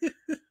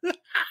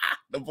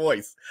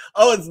voice.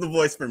 Oh, it's the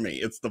voice for me.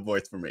 It's the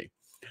voice for me.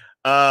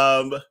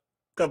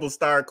 Couple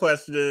star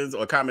questions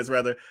or comments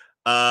rather.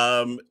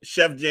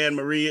 Chef Jan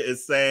Maria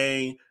is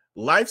saying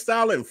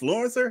lifestyle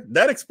influencer.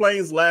 That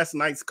explains last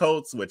night's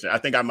code switching. I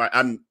think I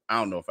don't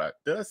know if I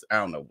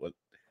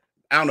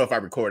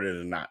recorded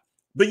it or not.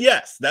 But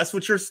yes, that's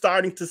what you're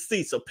starting to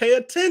see. So pay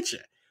attention.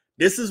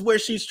 This is where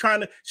she's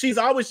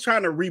always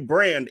trying to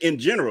rebrand in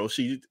general.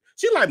 She's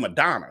like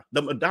Madonna,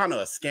 the Madonna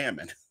of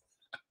scamming.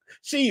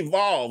 She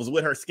evolves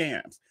with her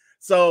scams.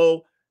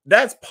 So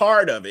that's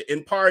part of it.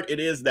 In part, it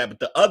is that, but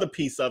the other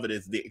piece of it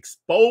is the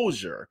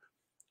exposure.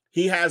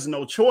 He has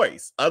no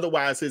choice.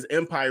 Otherwise, his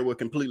empire will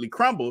completely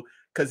crumble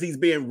because he's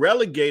being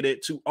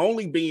relegated to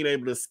only being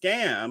able to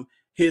scam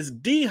his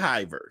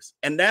D-hivers.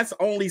 And that's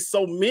only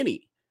so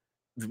many.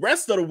 The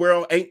rest of the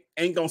world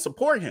ain't gonna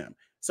support him.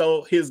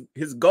 So his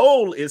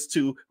goal is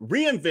to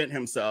reinvent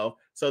himself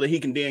so that he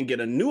can then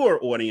get a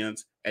newer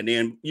audience and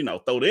then, you know,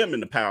 throw them in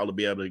the pile to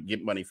be able to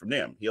get money from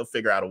them. He'll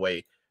figure out a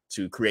way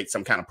to create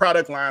some kind of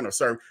product line or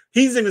service.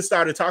 He's even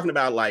started talking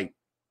about like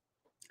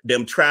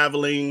them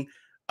traveling,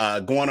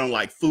 going on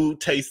like food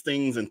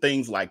tastings and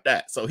things like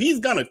that. So he's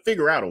gonna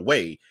figure out a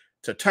way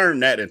to turn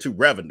that into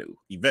revenue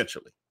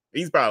eventually.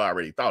 He's probably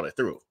already thought it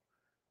through.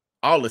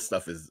 All this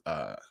stuff is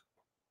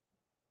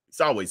it's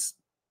always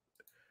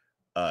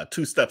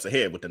 2 steps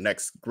ahead with the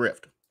next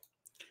grift.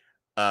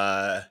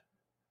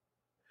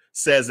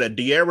 Says that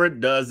De'Ara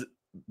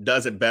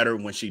does it better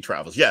when she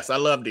travels. Yes, I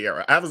love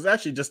De'Ara. I was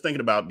actually just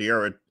thinking about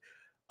De'Ara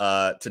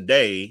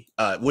today,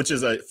 which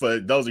is for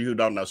those of you who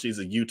don't know, she's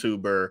a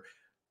YouTuber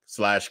 /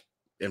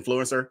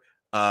 influencer.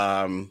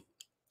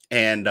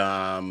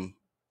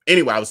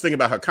 Anyway, I was thinking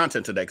about her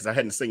content today because I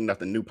hadn't seen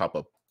nothing new pop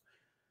up.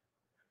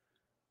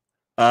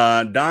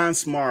 Don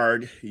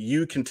Smart,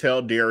 you can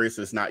tell Darius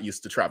is not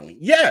used to traveling.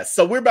 Yes,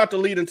 so we're about to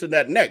lead into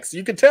that next.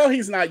 You can tell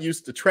he's not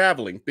used to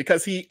traveling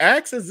because he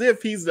acts as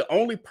if he's the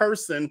only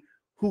person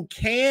who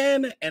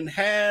can and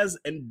has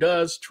and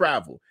does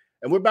travel.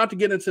 And we're about to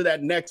get into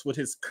that next with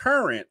his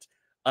current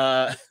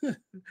videos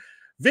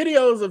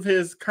of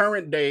his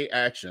current day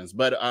actions.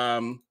 But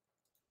I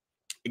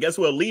guess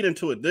we'll lead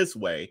into it this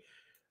way.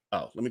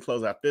 Oh, let me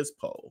close out this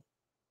poll.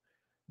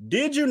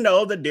 Did you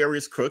know that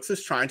Darius Cooks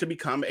is trying to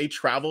become a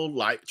traveling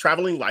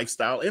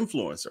lifestyle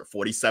influencer?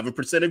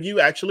 47% of you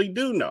actually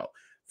do know.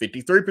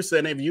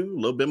 53% of you, a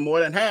little bit more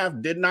than half,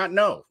 did not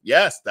know.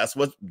 Yes, that's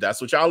what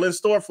y'all in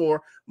store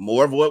for.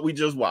 More of what we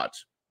just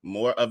watched.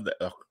 More of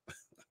the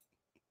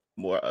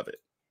more of it.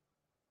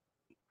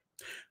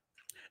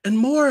 And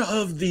more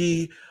of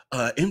the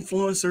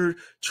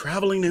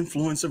traveling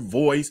influencer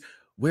voice,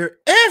 where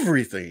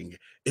everything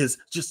is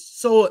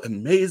just so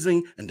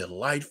amazing and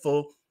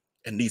delightful.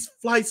 And these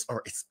flights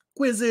are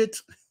exquisite.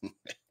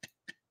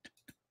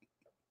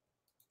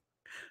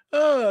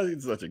 Oh,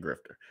 he's such a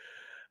grifter.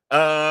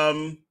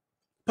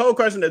 Poll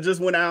question that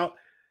just went out.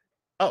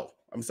 Oh,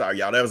 I'm sorry,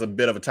 y'all. That was a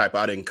bit of a typo.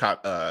 I didn't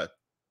cut the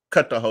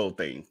whole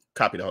thing,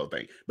 copy the whole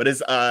thing. But it's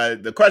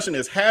the question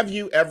is, have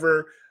you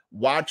ever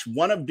watched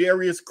one of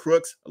Darius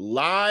Cooks'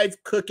 live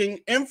cooking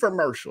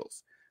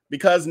infomercials?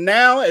 Because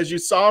now, as you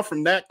saw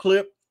from that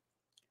clip,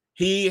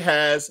 he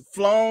has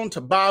flown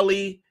to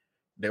Bali.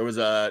 There was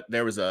a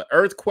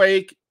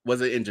earthquake.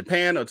 Was it in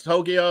Japan or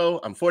Tokyo?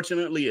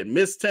 Unfortunately, it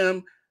missed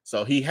him.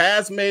 So he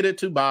has made it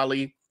to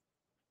Bali.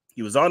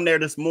 He was on there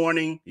this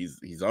morning.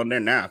 He's on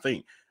there now, I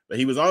think. But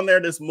he was on there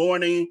this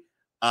morning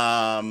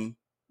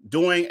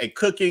doing a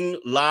cooking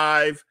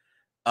live.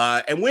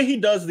 And when he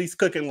does these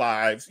cooking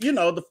lives, you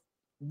know, the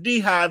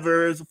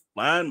D-hivers,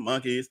 flying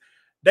monkeys,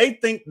 they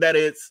think that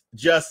it's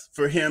just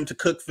for him to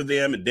cook for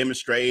them and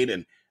demonstrate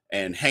and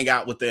hang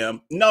out with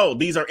them. No,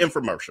 these are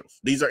infomercials.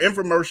 These are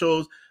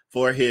infomercials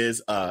for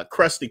his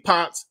crusty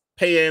pots,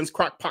 pans,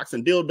 crock pots,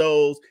 and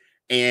dildos,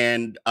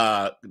 and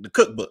the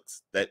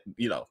cookbooks that,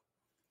 you know.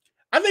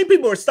 I think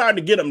people are starting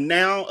to get them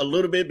now a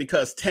little bit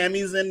because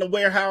Tammy's in the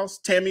warehouse.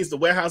 Tammy's the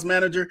warehouse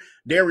manager.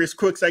 Darius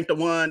Cooks ain't the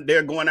one.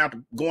 They're going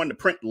to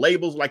print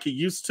labels like he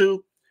used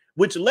to,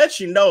 which lets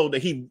you know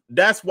that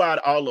that's why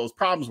all those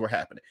problems were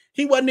happening.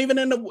 He wasn't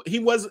even he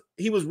was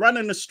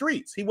running the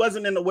streets. He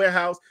wasn't in the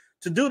warehouse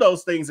to do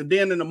those things. And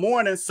then in the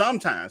morning,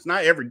 sometimes,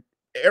 not every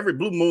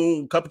blue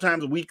moon, a couple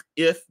times a week,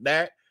 if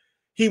that,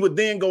 he would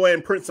then go in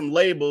and print some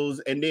labels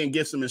and then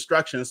give some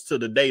instructions to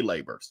the day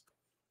laborers.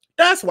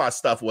 That's why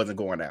stuff wasn't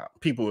going out.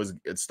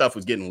 Stuff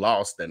was getting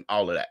lost and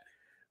all of that.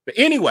 But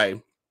anyway,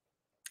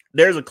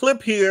 there's a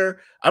clip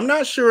here. I'm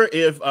not sure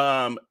if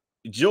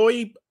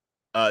Joy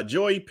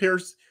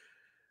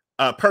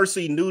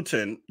Percy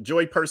Newton,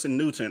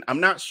 I'm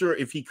not sure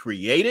if he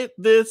created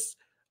this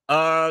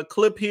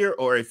clip here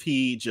or if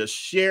he just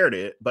shared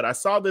it, but I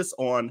saw this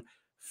on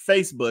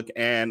Facebook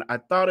and I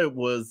thought it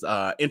was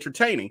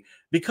entertaining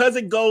because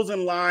it goes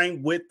in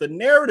line with the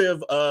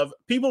narrative of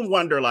people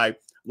wonder, like,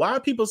 why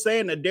are people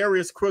saying that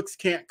Darius Cooks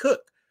can't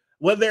cook?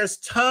 Well, there's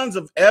tons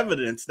of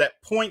evidence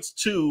that points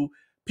to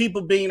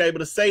people being able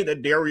to say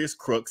that Darius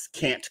Cooks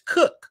can't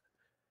cook.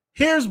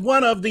 Here's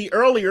one of the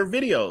earlier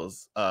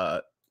videos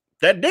that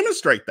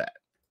demonstrate that.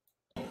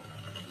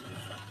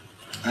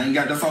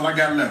 That's all I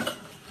got left.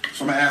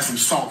 So I'm gonna add some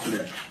salt to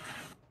that.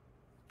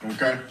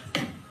 Okay?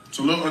 It's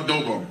a little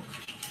adobo.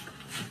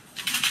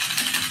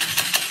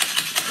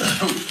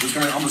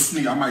 I'm gonna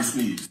sneeze. I might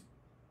sneeze.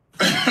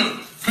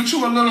 Put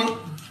you a little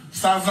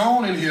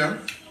sazon in here.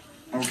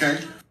 Okay?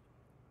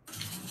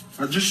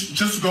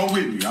 Just go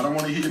with me. I don't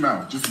want to hear your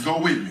mouth. Just go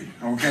with me,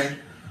 okay?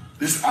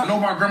 This, I know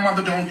my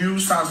grandmother don't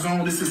use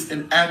sazon. This is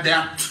an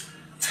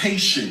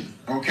adaptation,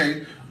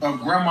 okay,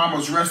 of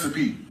grandmama's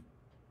recipe.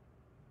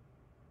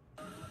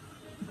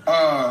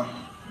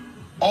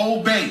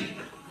 Old Bay.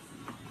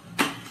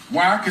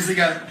 Why? Because they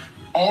got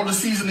all the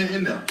seasoning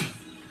in there.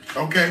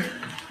 Okay?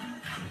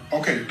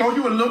 Okay, throw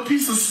you a little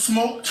piece of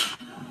smoked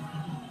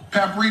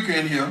paprika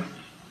in here.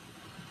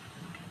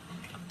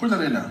 Put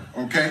that in there,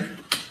 okay?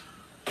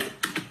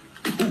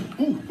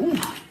 Ooh.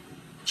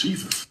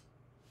 Jesus.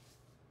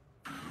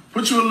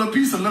 Put you a little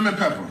piece of lemon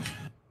pepper.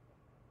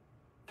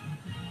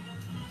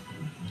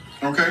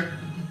 Okay?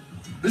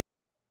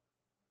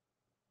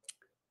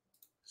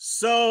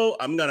 So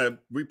I'm gonna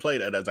replay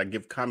that as I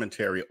give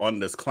commentary on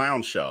this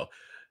clown show.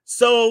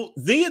 So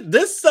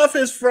this stuff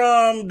is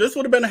from, this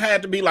would have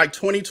had to be like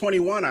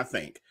 2021, I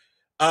think.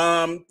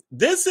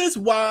 This is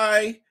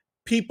why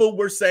people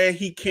were saying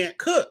he can't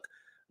cook.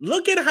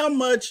 Look at how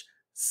much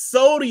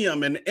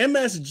sodium and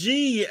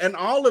MSG and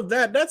all of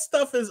that. That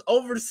stuff is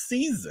over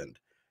seasoned.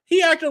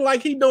 He acting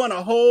like he doing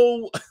a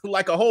whole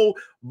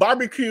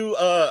barbecue,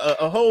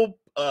 a whole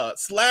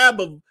slab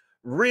of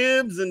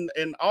ribs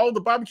and all the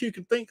barbecue you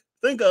can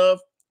think of,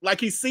 like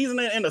he's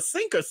seasoning in a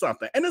sink or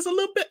something. And it's a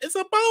little bit, it's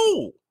a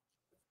bowl.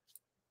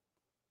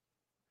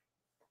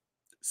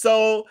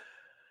 So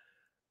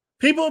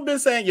people have been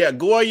saying, yeah,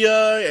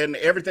 Goya and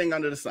everything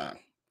under the sun.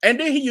 And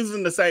then he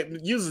uses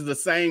the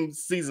same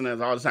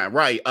seasonings all the time.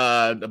 Right.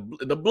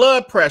 The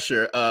blood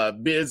pressure,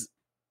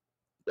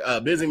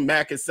 Busy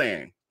Mac is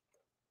saying.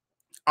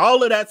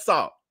 All of that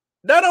salt.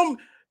 That don't,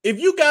 if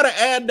you gotta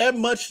add that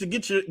much to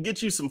get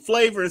you some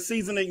flavor and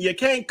seasoning, you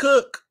can't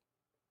cook.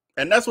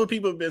 And that's what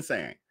people have been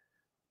saying.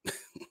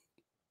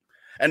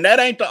 And that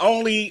ain't the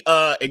only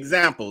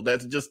example.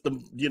 That's just the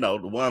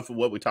one for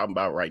what we're talking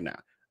about right now.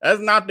 That's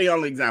not the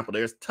only example.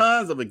 There's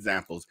tons of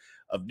examples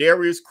of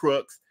Darius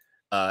Cooks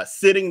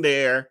sitting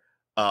there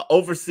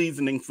over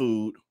seasoning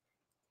food.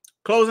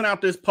 Closing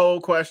out this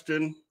poll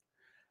question.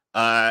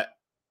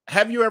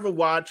 Have you ever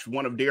watched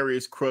one of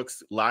Darius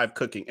Cooks' live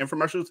cooking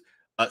infomercials?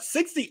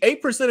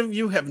 68% of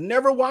you have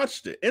never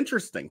watched it.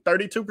 Interesting.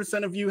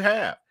 32% of you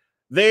have.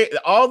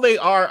 All they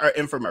are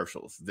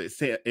infomercials.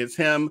 It's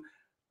him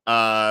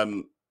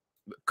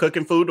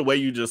cooking food the way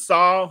you just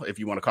saw, if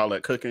you want to call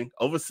it cooking,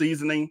 over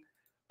seasoning.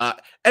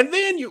 And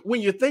then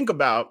when you think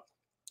about,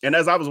 and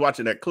as I was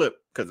watching that clip,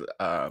 because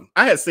I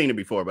had seen it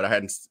before, but I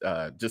hadn't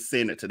just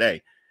seen it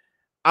today.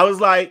 I was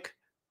like,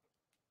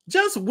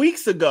 just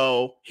weeks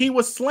ago, he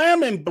was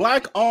slamming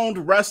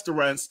Black-owned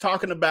restaurants,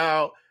 talking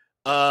about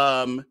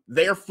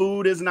their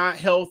food is not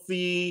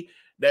healthy,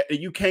 that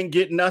you can't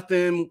get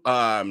nothing,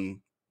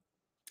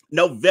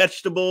 no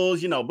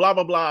vegetables, blah,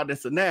 blah, blah,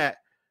 this and that.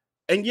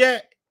 And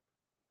yet,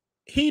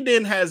 he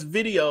then has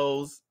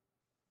videos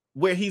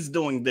where he's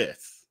doing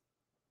this.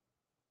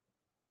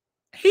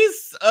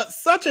 He's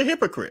such a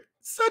hypocrite.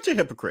 Such a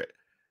hypocrite.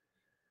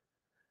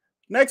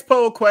 Next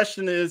poll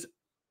question is,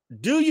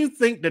 do you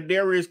think that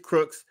Darius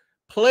Cooks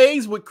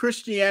plays with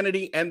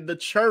Christianity and the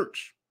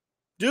church?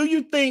 Do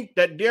you think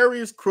that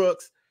Darius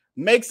Cooks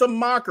makes a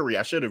mockery?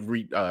 I should have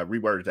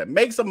reworded that.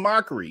 Makes a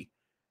mockery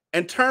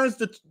and turns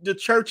the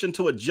church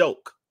into a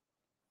joke.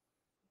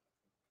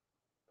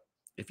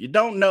 If you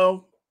don't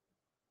know,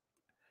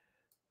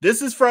 is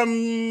this from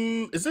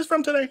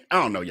today?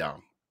 I don't know,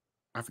 y'all.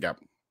 I forgot.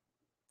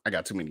 I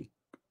got too many.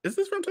 Is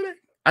this from today?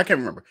 I can't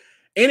remember.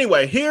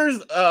 Anyway,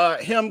 here's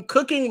him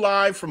cooking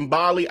live from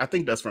Bali. I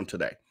think that's from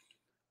today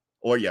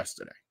or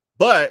yesterday.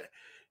 But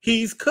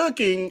he's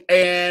cooking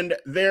and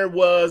there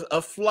was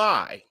a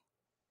fly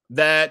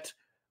that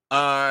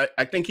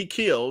I think he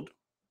killed.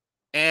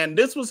 And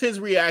this was his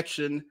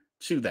reaction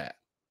to that.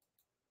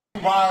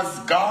 Wise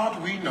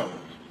God we know.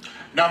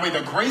 Now may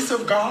the grace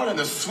of God and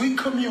the sweet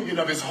communion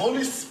of his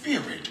Holy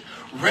Spirit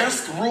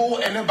rest, rule,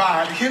 and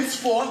abide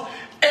henceforth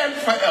and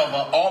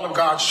forever. All of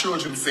God's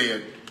children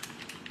said,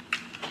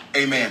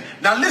 amen.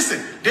 Now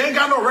listen, they ain't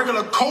got no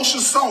regular kosher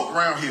salt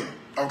around here,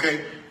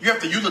 okay? You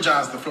have to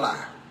eulogize the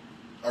fly,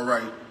 all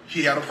right?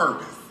 He had a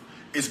purpose.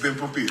 It's been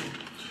fulfilled.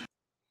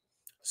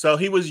 So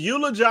he was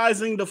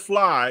eulogizing the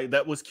fly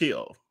that was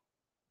killed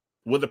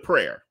with a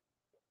prayer.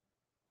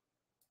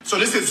 So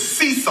this is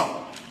sea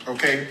salt,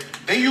 okay?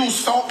 They use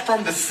salt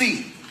from the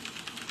sea.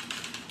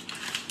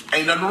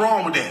 Ain't nothing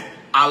wrong with that.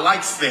 I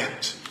likes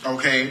that,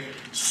 okay?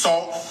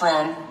 Salt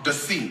from the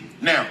sea.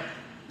 Now,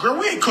 girl,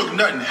 we ain't cooked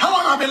nothing. How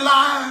long I been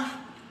live?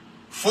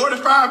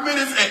 45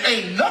 minutes and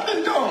ain't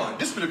nothing done.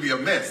 This gonna be a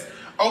mess.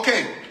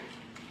 Okay.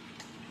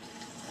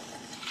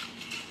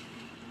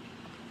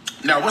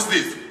 Now, what's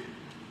this?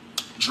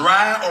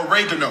 Dry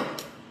oregano.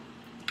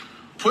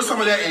 Put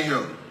some of that in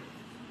here.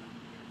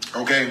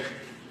 Okay.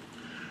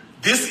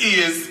 This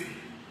is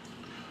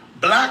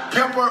black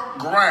pepper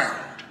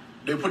ground.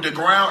 They put the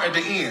ground at the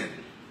end.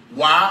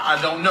 Why?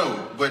 I don't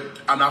know, but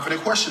I'm not going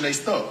to question their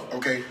stuff,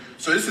 okay?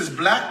 So this is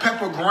black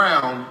pepper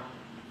ground.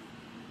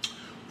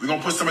 We're going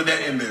to put some of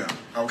that in there,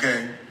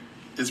 okay?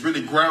 It's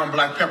really ground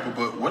black pepper,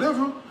 but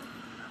whatever.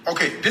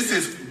 Okay, this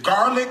is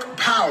garlic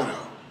powder.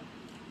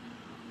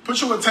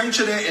 Put your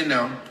attention in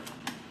there.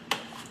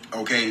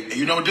 Okay, and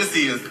you know what this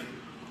is?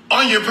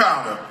 Onion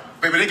powder.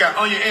 Baby, they got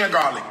onion and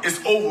garlic.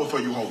 It's over for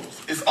you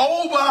hoes. It's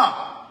over.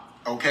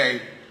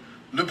 Okay,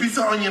 little piece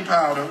of onion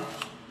powder.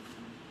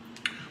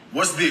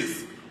 What's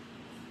this?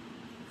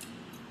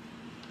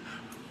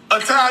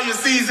 Italian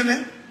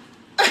seasoning.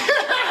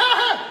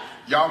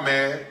 Y'all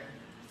mad?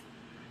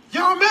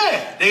 Y'all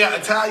mad? They got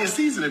Italian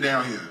seasoning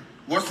down here.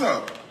 What's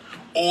up?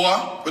 Or,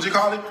 what you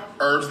call it?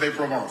 Herbs de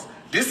Provence.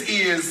 This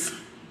is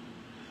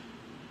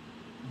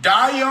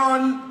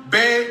Dion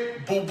Bay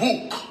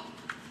Boubouk.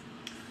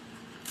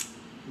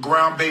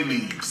 Ground bay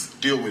leaves.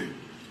 Deal with it.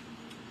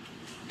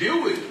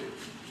 Deal with it.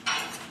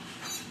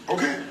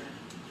 Okay?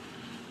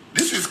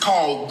 This is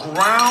called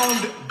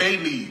ground bay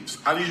leaves.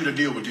 I need you to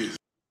deal with this.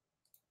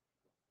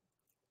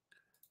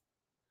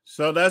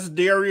 So that's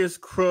Darius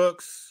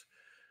Cooks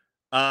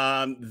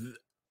on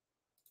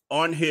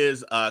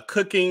his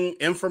cooking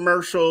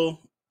infomercial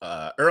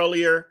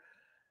earlier.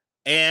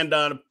 And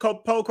the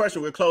poll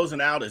question we're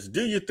closing out is,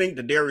 do you think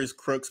that Darius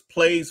Cooks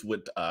plays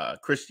with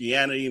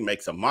Christianity,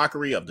 makes a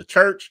mockery of the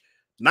church?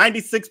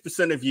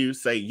 96% of you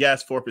say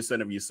yes,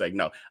 4% of you say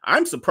no.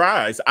 I'm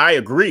surprised. I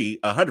agree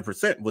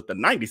 100% with the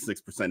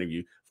 96% of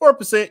you.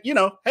 4%, you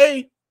know,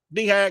 hey,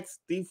 D-hacks,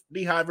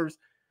 D-hivers,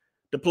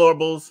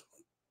 deplorables,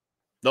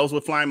 those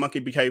with flying monkey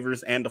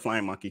behaviors and the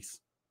flying monkeys.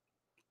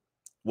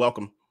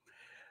 Welcome.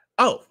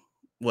 Oh,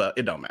 well,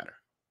 it don't matter.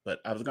 But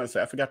I was going to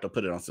say, I forgot to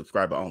put it on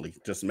subscriber only.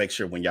 Just make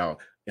sure when y'all,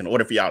 in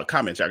order for y'all to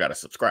comment, y'all got to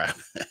subscribe.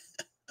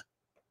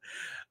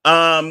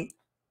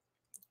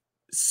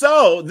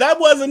 So that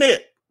wasn't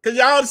it. Because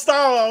y'all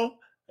saw,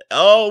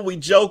 oh, we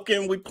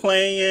joking, we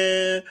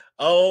playing.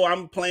 Oh,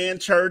 I'm playing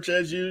church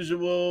as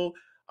usual.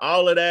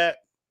 All of that.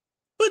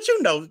 But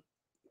you know,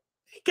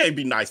 he can't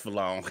be nice for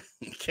long.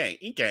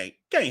 He can't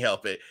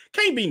help it.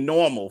 Can't be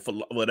normal for,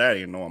 well, that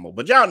ain't normal.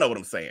 But y'all know what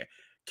I'm saying.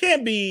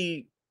 Can't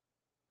be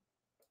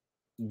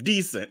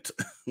decent.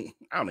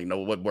 I don't even know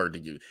what word to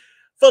use.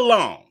 For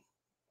long.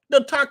 The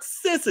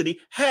toxicity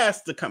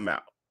has to come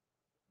out.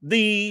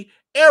 The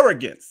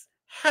arrogance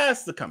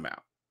has to come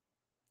out.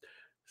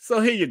 So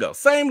here you go.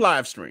 Same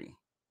live stream.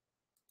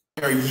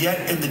 They're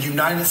yet in the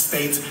United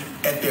States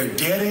at their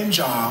dead-end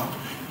job.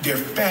 They're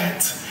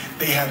fat.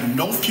 They have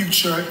no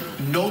future,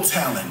 no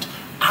talent.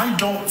 I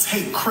don't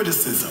take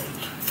criticism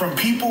from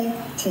people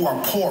who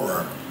are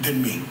poorer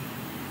than me.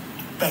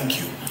 Thank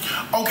you.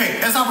 Okay,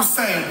 as I was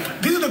saying,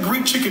 these are the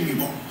Greek chicken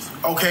meatballs,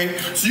 okay?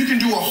 So you can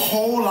do a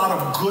whole lot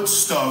of good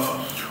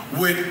stuff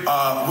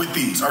with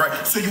these, all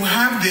right? So you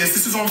have this.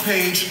 This is on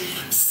page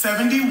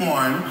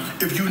 71.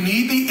 If you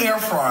need the air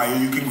fryer,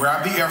 you can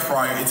grab the air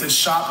fryer. It's at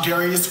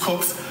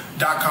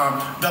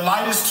shopdariuscooks.com. The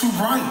light is too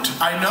bright.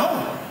 I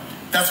know.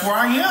 That's where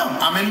I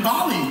am. I'm in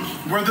Bali,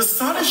 where the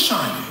sun is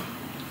shining,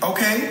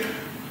 okay?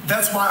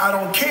 That's why I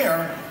don't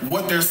care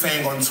what they're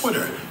saying on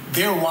Twitter.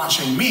 They're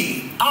watching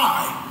me.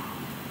 I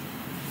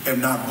am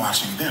not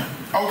watching them.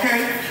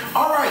 Okay?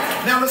 All right.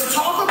 Now let's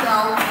talk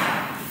about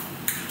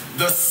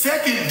the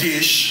second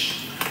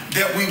dish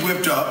that we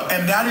whipped up,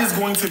 and that is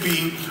going to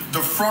be the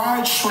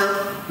fried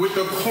shrimp with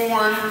the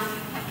corn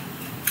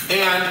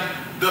and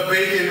the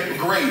bacon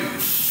gravy.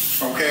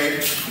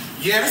 Okay?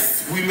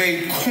 Yes, we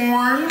made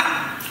corn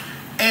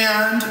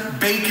and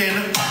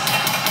bacon.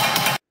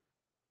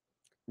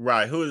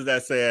 Right. Who is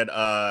that said?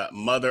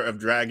 Mother of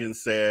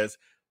Dragons says,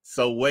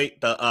 so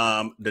wait,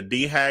 the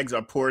D-hags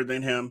are poorer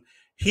than him.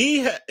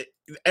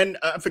 And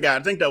I forgot,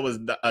 I think that was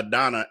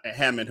Donna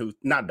Hammond, who,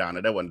 not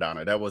Donna, that wasn't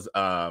Donna. That was,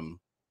 oh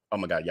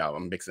my God, y'all,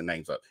 I'm mixing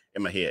names up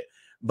in my head.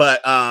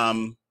 But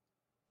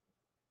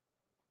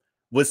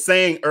was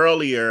saying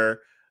earlier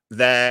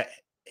that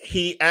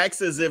he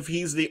acts as if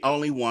he's the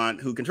only one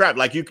who can drive.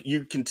 Like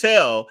you can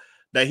tell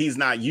that he's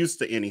not used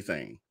to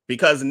anything,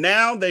 because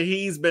now that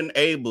he's been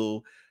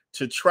able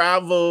to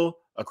travel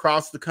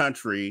across the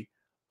country,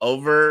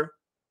 across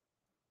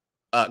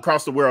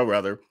the world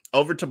rather,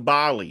 over to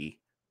Bali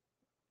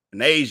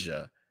in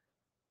Asia,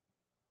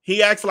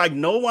 he acts like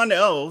no one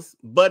else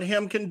but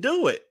him can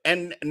do it.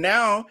 And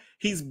now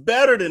he's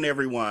better than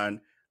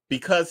everyone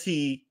because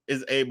he's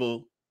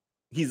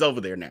over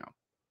there now.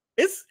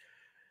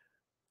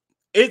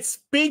 It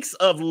speaks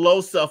of low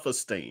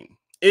self-esteem.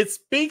 It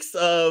speaks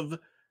of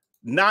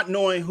not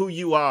knowing who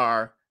you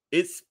are.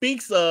 It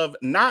speaks of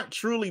not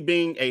truly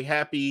being a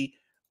happy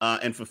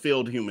and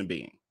fulfilled human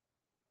being.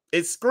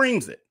 It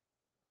screams it.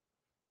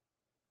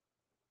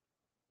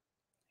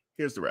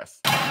 Here's the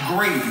rest.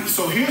 Gravy.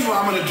 So here's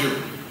what I'm going to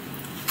do.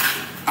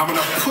 I'm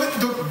going to put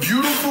the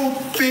beautiful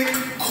thick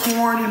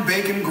corn and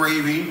bacon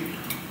gravy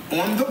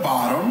on the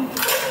bottom.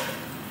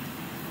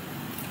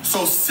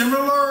 So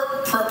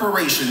similar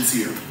preparations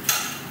here.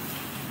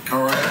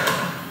 All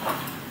right.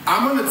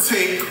 I'm going to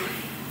take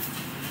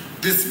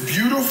this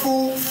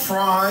beautiful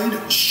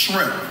fried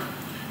shrimp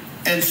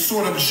and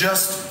sort of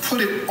just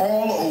put it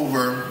all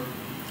over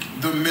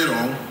the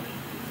middle.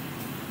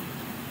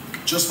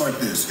 Just like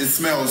this. It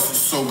smells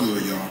so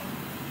good, y'all.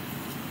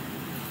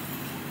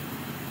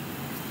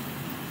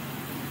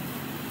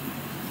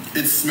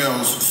 It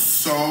smells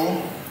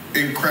so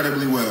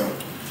incredibly well.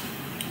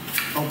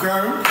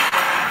 Okay?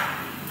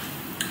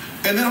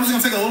 And then I'm just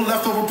gonna take a little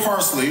leftover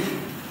parsley,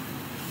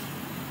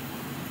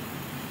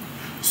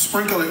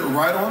 sprinkle it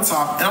right on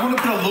top, and I'm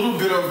gonna put a little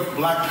bit of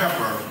black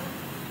pepper,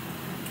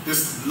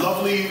 this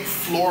lovely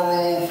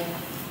floral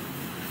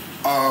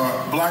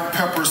black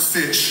pepper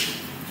stitch,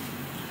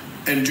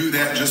 and do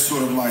that just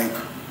sort of like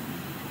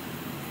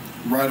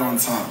right on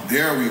top.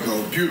 There we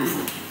go,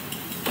 beautiful.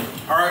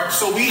 All right,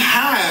 so we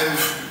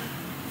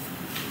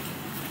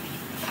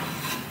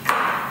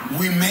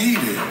made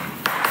it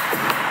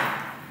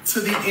to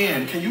the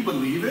end. Can you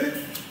believe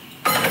it?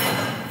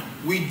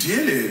 We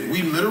did it.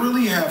 We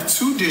literally have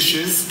 2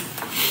 dishes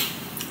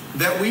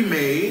that we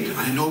made.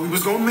 I didn't know we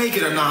was gonna make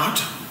it or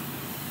not.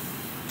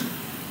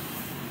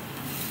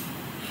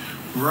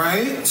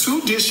 Right?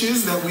 2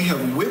 dishes that we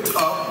have whipped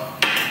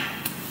up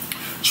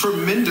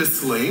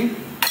tremendously.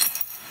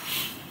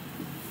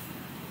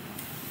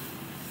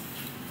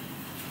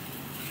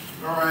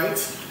 All right.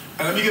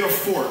 And let me get a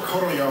fork.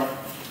 Hold on, y'all.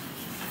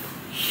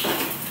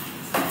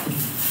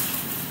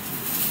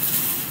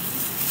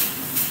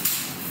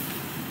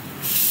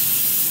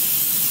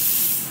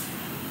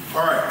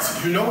 All right,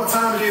 you know what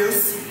time it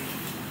is.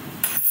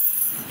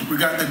 We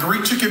got the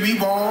Greek chicken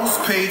meatballs,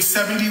 page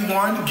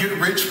 71, get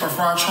rich or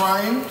fry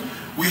trying.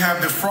 We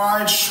have the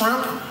fried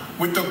shrimp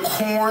with the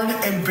corn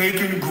and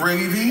bacon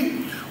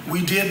gravy.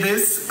 We did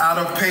this out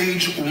of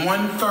page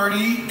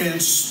 130 in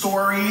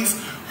Stories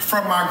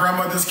from My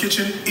Grandmother's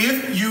Kitchen.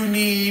 If you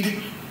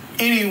need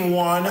any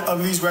one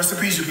of these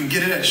recipes, you can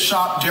get it at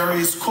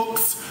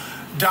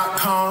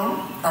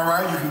shopdariuscooks.com. All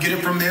right, you can get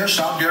it from there,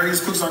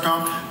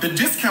 shopdariuscooks.com. The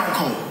discount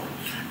code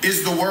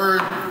is the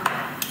word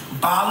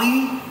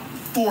Bali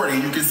 40.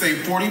 You can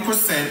save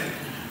 40%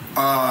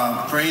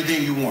 for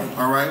anything you want,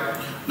 all right?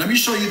 Let me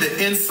show you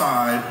the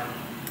inside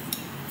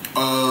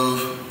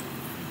of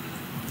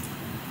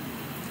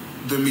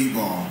the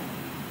meatball.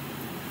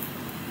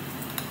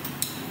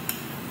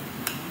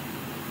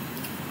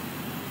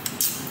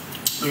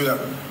 Look at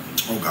that.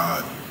 Oh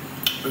God,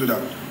 look at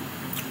that.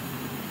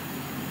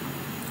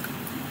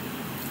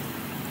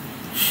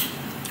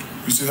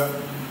 You see that?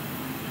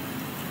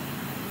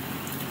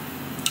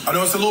 I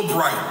know it's a little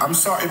bright. I'm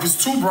sorry. If it's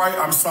too bright,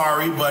 I'm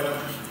sorry, but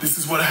this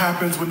is what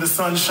happens when the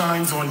sun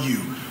shines on you.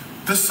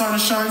 The sun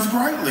shines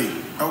brightly,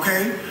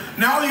 okay?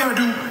 Now all you gotta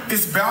do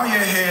is bow your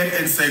head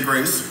and say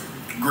grace.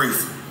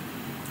 Grace.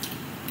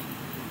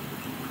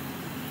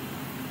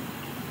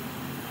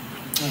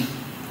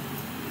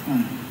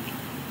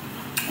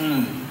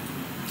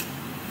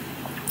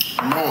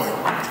 Lord,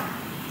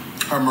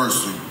 have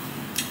mercy.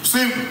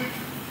 See,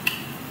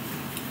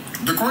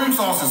 the cream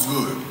sauce is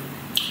good.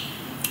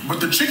 But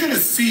the chicken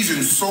is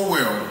seasoned so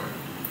well,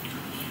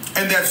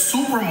 and that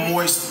super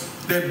moist,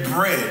 that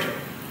bread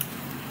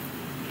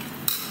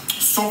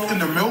soaked in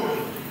the milk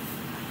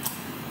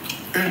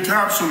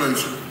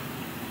encapsulates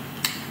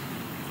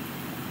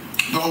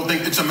the whole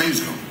thing. It's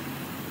amazing.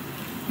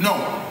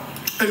 No,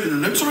 it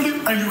literally,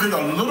 and you get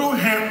a little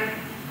hint.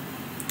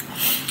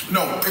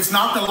 No, it's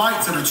not the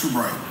lights that are too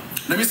bright.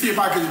 Let me see if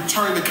I can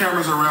turn the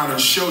cameras around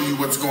and show you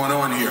what's going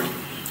on here.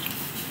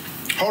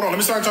 Hold on, let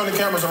me start turning the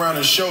cameras around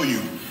and show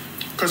you.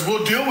 Because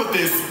we'll deal with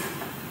this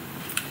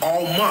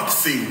all month,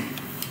 see.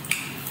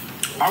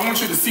 I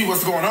want you to see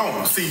what's going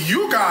on. See,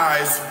 you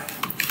guys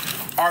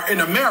are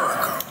in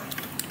America.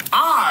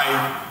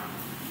 I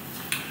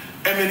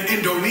am in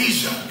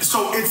Indonesia.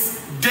 So it's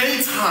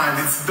daytime.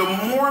 It's the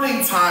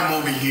morning time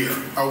over here,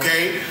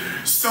 okay?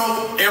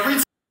 So every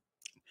time.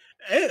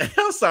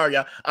 I'm sorry,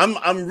 y'all.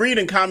 I'm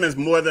reading comments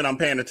more than I'm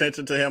paying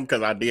attention to him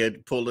because I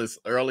did pull this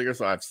earlier,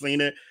 so I've seen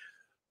it.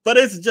 But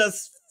it's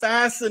just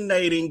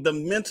fascinating the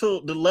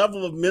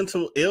level of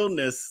mental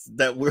illness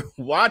that we're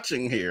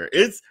watching here.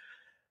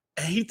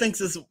 He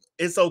thinks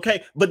it's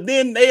okay, but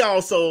then they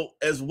also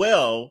as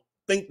well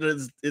think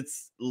that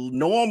it's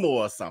normal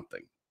or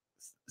something.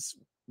 It's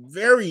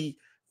very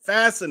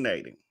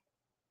fascinating.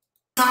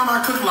 Time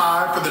I cook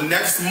live for the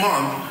next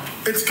month,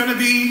 it's gonna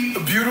be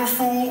a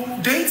beautiful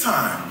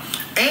daytime.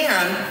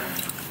 And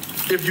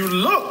if you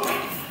look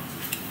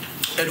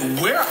at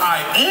where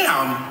I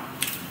am,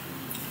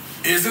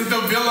 isn't the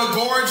villa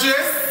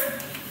gorgeous?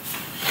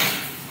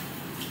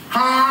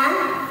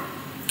 Huh?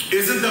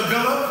 Isn't the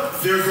villa?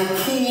 There's a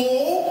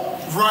pool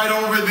right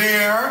over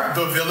there.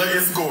 The villa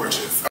is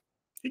gorgeous.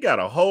 He got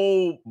a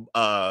whole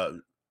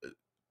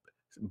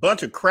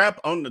bunch of crap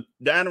on the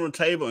dining room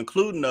table,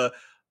 including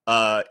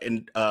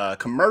a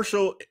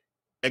commercial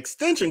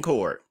extension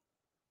cord.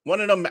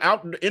 One of them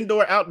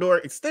indoor-outdoor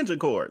extension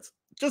cords.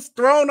 Just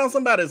thrown on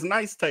somebody's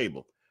nice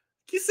table.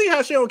 You see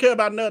how she don't care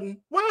about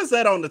nothing? Why is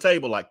that on the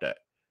table like that?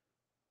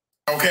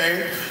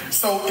 Okay,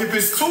 so if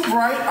it's too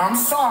bright, I'm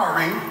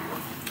sorry.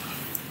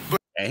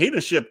 And he done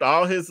shipped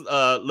all his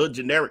little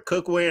generic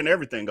cookware and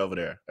everything over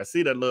there. I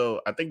see that little,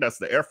 I think that's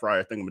the air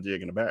fryer thingamajig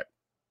in the back.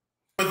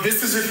 But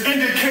this is an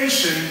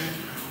indication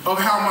of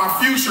how my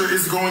future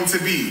is going to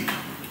be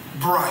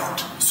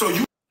bright. So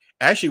you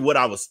actually, what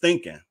I was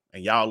thinking,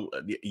 and y'all,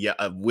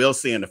 we'll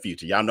see in the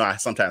future. Y'all know I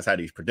sometimes have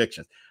these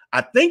predictions.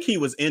 I think he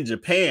was in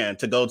Japan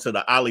to go to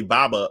the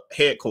Alibaba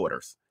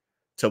headquarters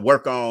to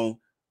work on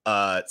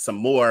some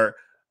more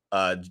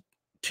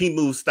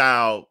Temu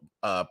style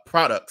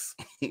products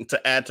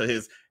to add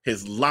to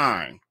his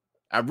line.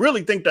 I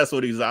really think that's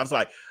what he's. I was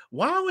like,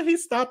 why would he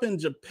stop in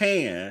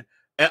Japan?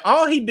 And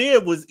all he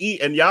did was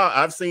eat. And y'all,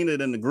 I've seen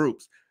it in the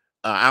groups.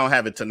 I don't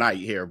have it tonight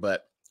here,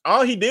 but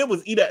all he did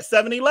was eat at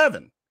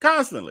 7-Eleven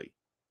constantly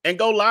and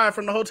go live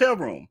from the hotel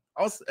room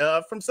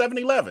from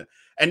 7-Eleven.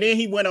 And then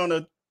he went on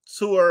a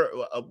tour.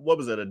 What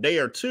was it? A day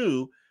or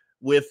two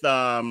with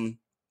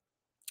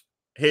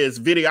his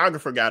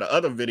videographer guy, the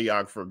other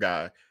videographer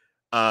guy,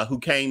 who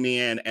came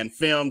in and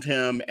filmed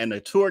him and the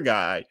tour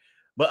guide.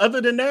 But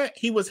other than that,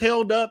 he was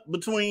held up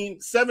between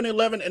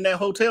 7-Eleven and that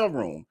hotel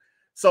room.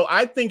 So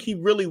I think he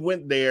really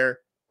went there.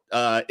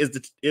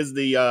 Is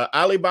the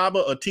Alibaba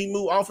or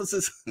Temu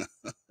offices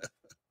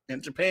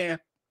in Japan?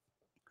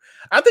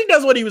 I think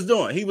that's what he was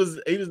doing. He was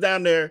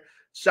down there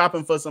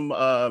shopping for some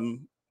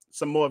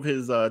more of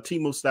his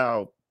Temu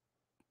style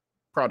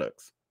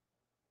products.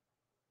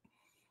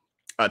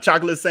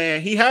 Chocolate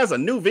saying he has a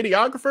new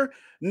videographer.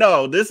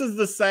 No, this is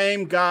the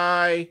same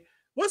guy.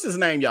 What's his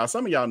name, y'all?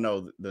 Some of y'all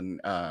know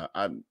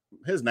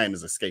his name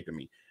is escaping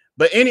me.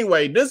 But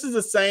anyway, this is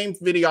the same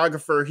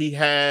videographer he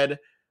had.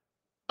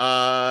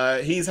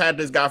 He's had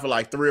this guy for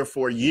like 3 or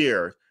 4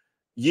 years.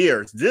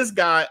 This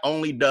guy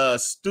only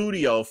does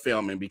studio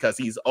filming because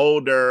he's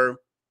older.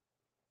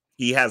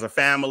 He has a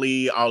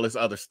family, all this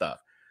other stuff.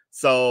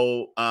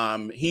 So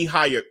he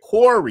hired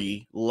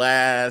Corey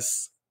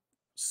last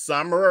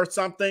summer or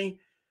something,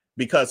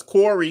 because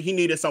Corey, he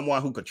needed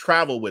someone who could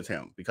travel with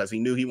him because he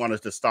knew he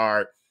wanted to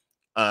start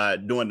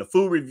doing the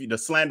food review, the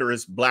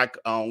slanderous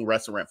Black-owned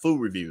restaurant food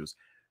reviews.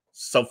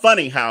 So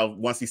funny how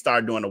once he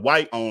started doing the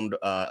white-owned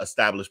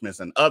establishments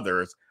and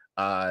others,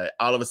 all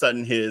of a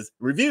sudden his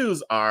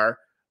reviews are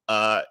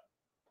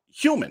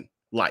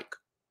human-like.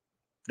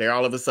 They're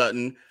all of a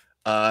sudden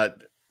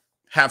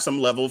have some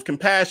level of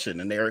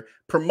compassion, and they're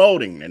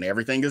promoting, and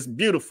everything is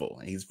beautiful.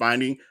 And he's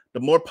finding the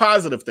more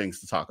positive things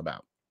to talk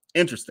about.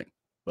 Interesting.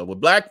 But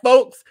with Black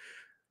folks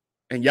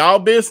and y'all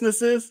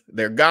businesses,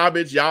 they're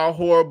garbage. Y'all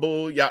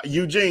horrible. Y'all,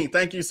 Eugene,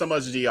 thank you so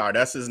much, GR.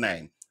 That's his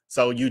name.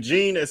 So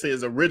Eugene is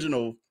his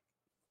original.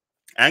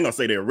 I ain't gonna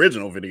say the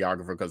original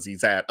videographer because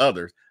he's had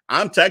others.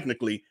 I'm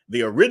technically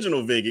the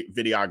original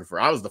videographer.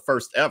 I was the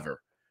first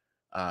ever.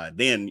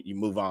 Then you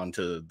move on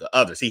to the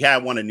others. He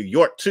had one in New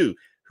York too,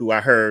 who I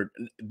heard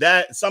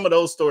that some of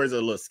those stories are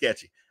a little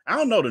sketchy. I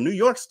don't know. The New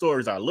York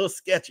stories are a little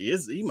sketchy.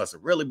 He must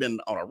have really been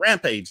on a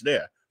rampage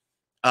there.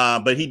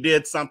 But he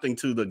did something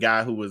to the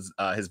guy who was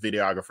his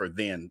videographer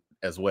then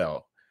as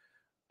well.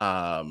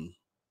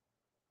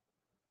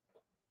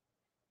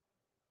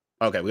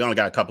 Okay, we only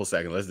got a couple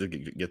seconds. Let's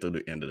get through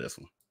the end of this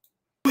one.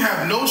 You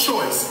have no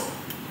choice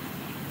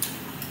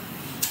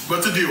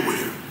but to deal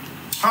with it.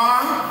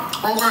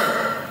 Huh?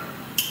 Okay.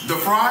 The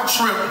fried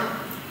shrimp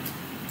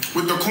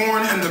with the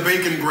corn and the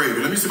bacon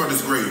gravy. Let me see about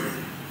this gravy.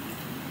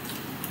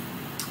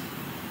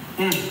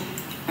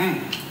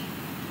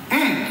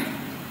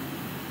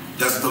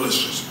 That's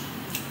delicious.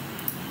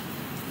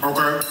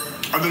 Okay.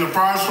 And then the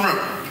fried shrimp.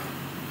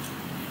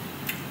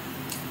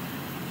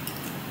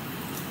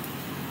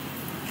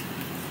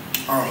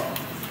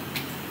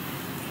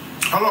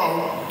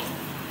 Hello.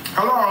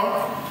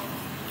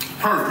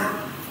 Perfect.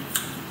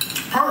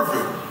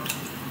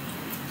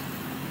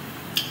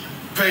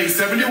 Page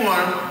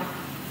 71.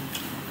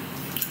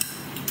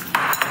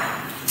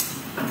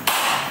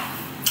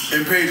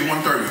 And page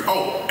 130.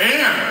 Oh,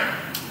 and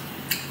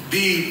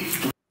the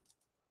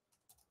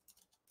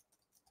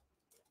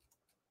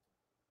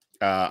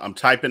I'm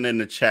typing in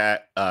the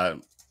chat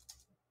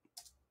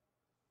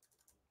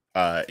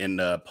in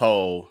the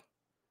poll.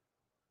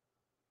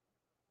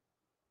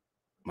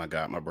 My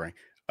God, my brain.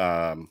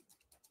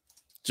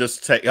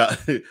 Just take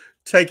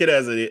take it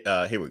as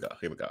a here we go.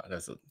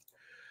 That's a.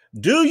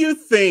 Do you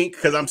think,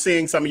 because I'm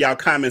seeing some of y'all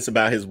comments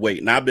about his weight,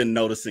 and I've been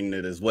noticing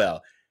it as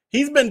well.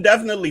 He's been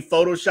definitely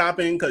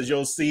photoshopping, because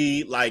you'll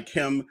see like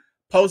him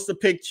post a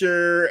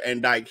picture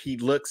and like he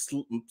looks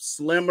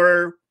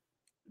slimmer.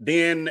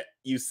 Then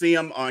you see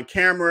him on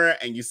camera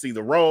and you see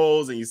the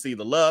rolls and you see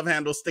the love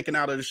handle sticking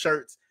out of the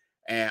shirts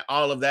and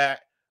all of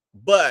that.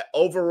 But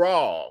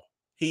overall,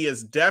 he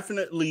is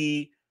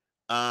definitely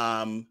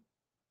losing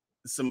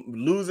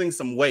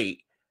some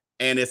weight,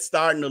 and it's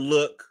starting to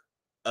look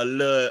a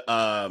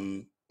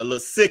little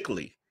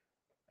sickly.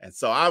 And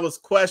so I was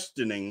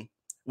questioning.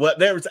 Well,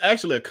 there was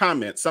actually a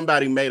comment.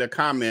 Somebody made a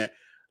comment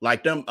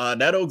like them.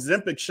 That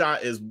Ozempic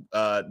shot is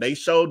they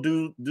show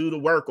do the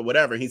work or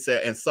whatever. He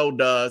said, and so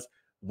does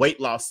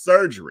weight loss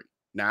surgery.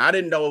 Now I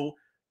didn't know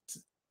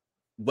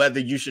whether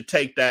you should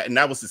take that, and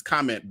that was his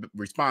comment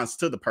response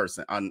to the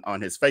person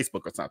on his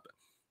Facebook or something.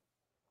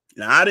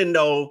 Now I didn't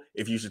know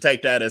if you should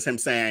take that as him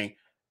saying,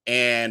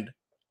 and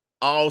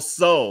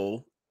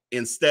also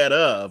instead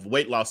of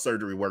weight loss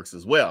surgery works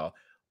as well,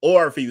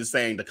 or if he was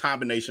saying the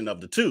combination of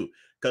the two,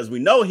 because we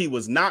know he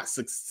was not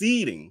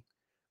succeeding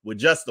with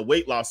just the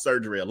weight loss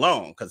surgery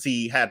alone, because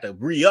he had to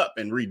re-up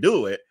and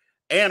redo it,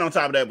 and on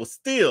top of that was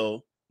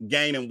still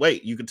gaining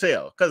weight. You could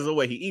tell because of the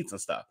way he eats and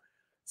stuff.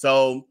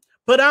 So,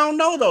 But I don't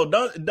know though.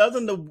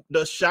 Doesn't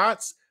the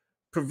shots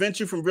prevent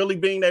you from really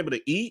being able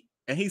to eat?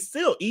 And he's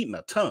still eating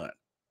a ton.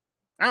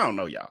 I don't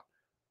know, y'all,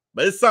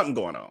 but it's something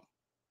going on.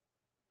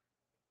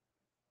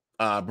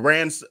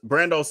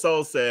 Brando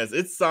Soul says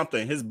it's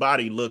something. His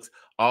body looks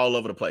all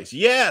over the place.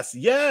 Yes.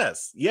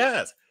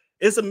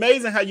 It's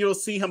amazing how you'll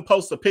see him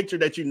post a picture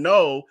that you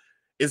know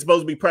is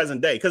supposed to be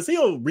present day, because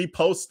he'll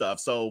repost stuff.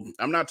 So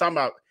I'm not talking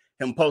about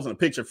him posting a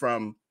picture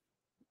from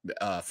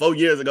 4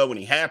 years ago when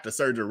he had the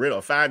surgery,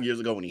 or 5 years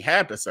ago when he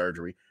had the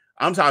surgery.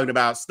 I'm talking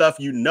about stuff,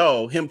 you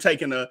know, him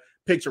taking a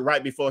picture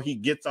right before he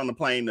gets on the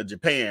plane to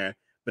Japan.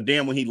 But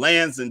then when he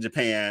lands in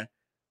Japan,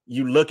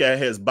 you look at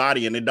his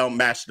body and it don't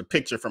match the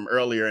picture from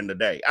earlier in the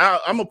day.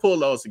 I'm gonna pull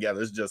those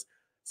together. It's just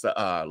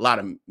a lot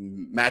of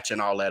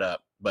matching all that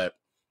up. But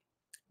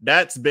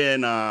that's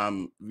been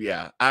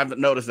yeah, I've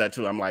noticed that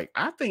too. I'm like,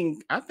 I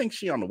think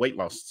she on the weight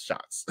loss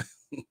shots.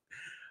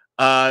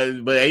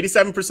 But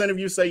 87% of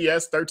you say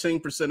yes,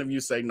 13% of you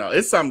say no.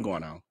 It's something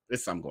going on.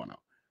 It's something going on.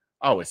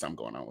 Always something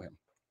going on with him.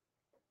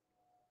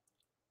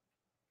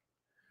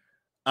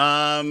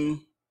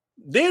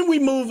 Then we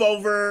move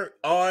over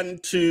on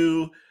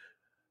to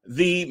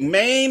the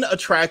main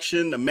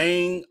attraction, the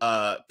main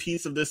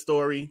piece of this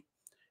story.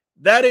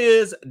 That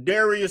is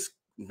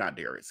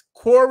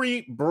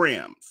Corey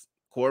Brims.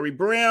 Corey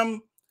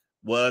Brim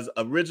was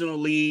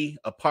originally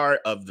a part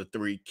of the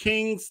Three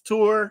Kings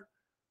tour,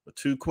 the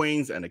Two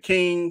Queens and a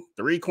King,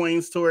 Three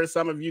Queens tour,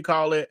 some of you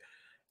call it.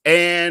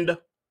 And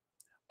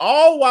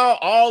all while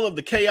all of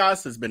the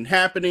chaos has been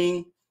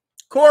happening,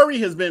 Corey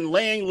has been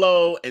laying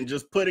low and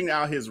just putting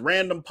out his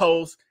random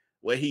posts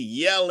where he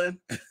yelling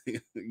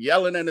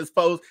in his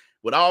post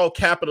with all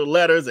capital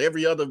letters,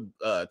 every other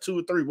 2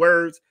 or 3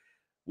 words.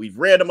 We've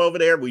read them over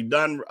there. We've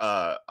done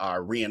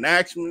our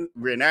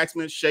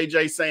reenactments. Shay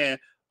J saying,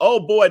 "Oh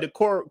boy, the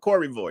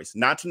Corey voice.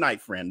 Not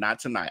tonight, friend. Not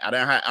tonight. I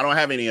don't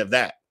have any of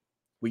that."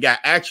 We got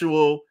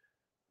actual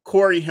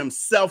Corey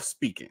himself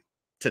speaking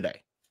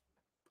today.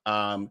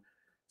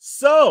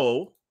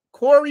 So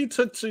Corey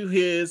took to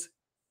his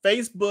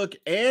Facebook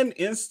and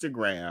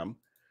Instagram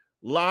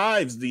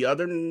lives the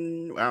other, I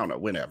don't know,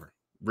 whenever,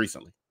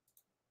 recently.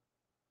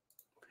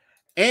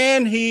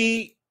 And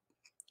he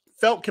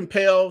felt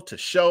compelled to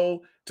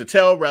tell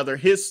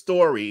his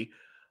story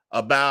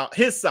about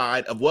his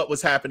side of what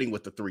was happening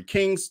with the Three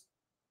Kings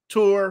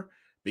tour,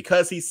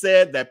 because he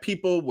said that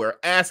people were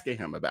asking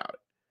him about it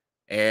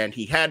and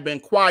he had been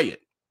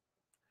quiet.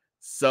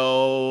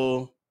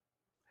 So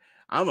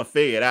I'm gonna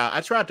figure it out.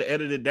 I tried to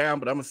edit it down,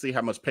 but I'm gonna see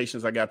how much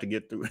patience I got to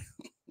get through it.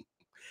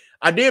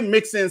 I did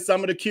mix in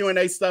some of the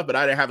Q&A stuff, but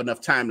I didn't have enough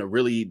time to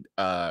really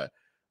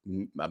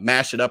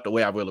mash it up the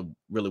way I really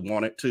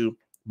wanted to.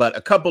 But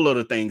a couple of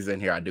the things in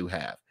here I do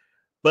have.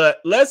 But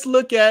let's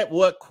look at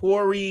what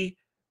Corey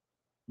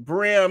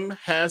Brim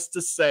has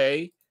to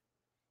say.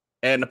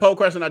 And the poll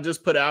question I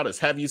just put out is,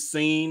 have you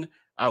seen,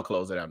 I'll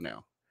close it out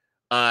now.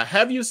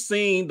 Have you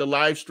seen the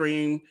live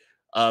stream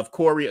of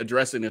Corey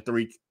addressing the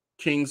Three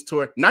Kings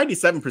tour?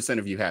 97%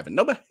 of you haven't.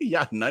 None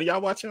of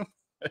y'all watch him?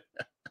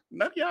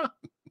 None of y'all?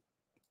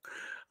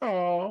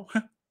 Oh,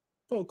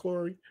 poor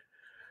Corey.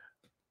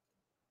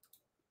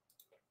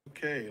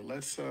 Okay,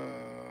 let's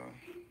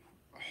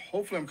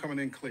hopefully I'm coming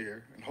in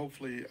clear, and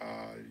hopefully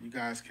you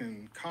guys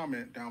can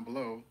comment down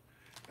below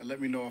and let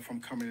me know if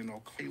I'm coming in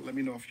okay. Let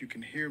me know if you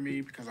can hear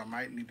me, because I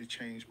might need to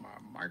change my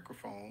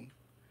microphone,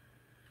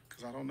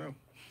 because I don't know.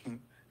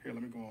 Here,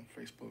 let me go on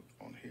Facebook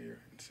on here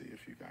and see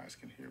if you guys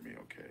can hear me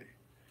okay.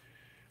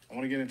 I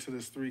want to get into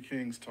this Three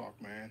Kings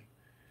talk, man,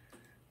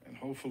 and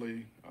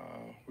hopefully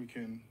we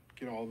can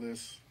get all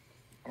this.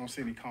 I don't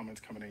see any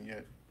comments coming in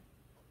yet,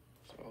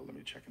 so let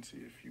me check and see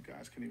if you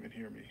guys can even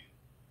hear me.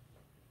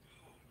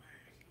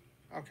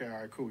 Oh, man. Okay,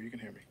 all right, cool. You can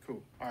hear me.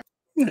 Cool. All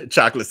right.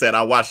 Chocolate said,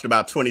 I watched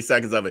about 20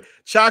 seconds of it.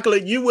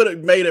 Chocolate, you would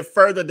have made it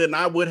further than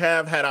I would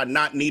have had I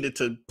not needed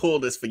to pull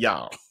this for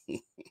y'all.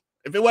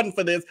 If it wasn't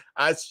for this,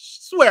 I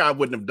swear I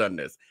wouldn't have done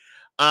this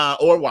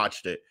or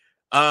watched it.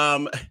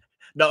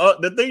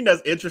 The thing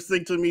that's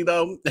interesting to me,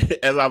 though,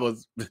 as I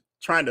was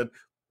trying to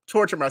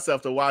torture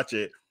myself to watch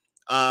it,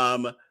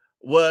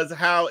 was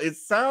how it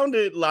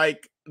sounded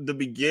like the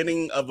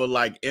beginning of a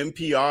like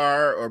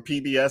NPR or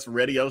PBS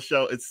radio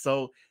show. It's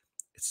so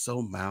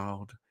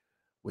mild.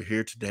 We're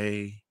here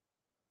today.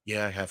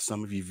 Yeah, I have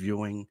some of you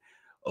viewing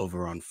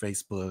over on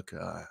Facebook.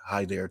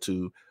 Hi there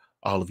to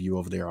all of you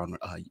over there on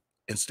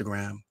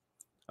Instagram.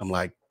 I'm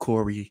like,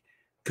 Corey,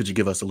 could you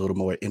give us a little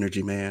more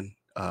energy, man?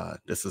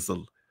 It's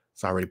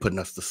already putting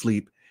us to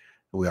sleep.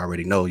 We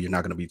already know you're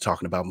not going to be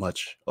talking about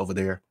much over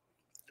there.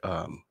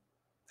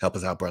 Help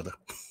us out, brother.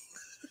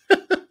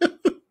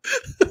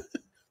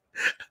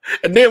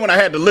 And then when I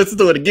had to listen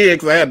to it again,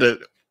 because I had to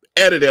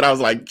edit it, I was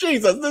like,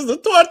 Jesus, this is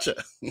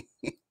torture. All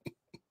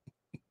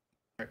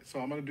right, so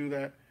I'm going to do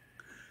that,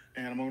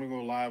 and I'm going to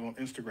go live on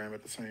Instagram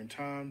at the same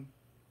time.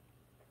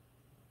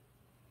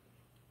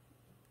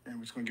 And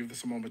we're just going to give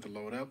this a moment to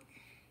load up.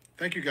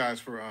 Thank you guys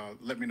for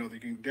letting me know that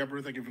you can.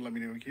 Deborah, thank you for letting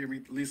me know you can hear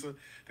me. Lisa,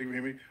 thank you for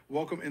hearing me.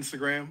 Welcome,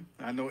 Instagram.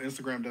 I know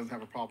Instagram doesn't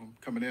have a problem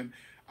coming in.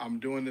 I'm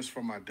doing this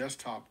from my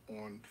desktop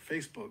on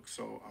Facebook,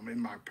 so I'm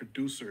in my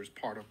producer's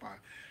part of my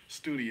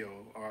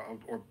studio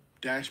or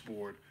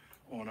dashboard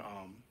on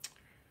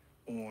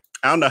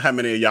I don't know how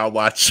many of y'all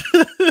watch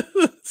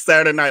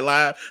Saturday Night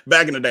Live.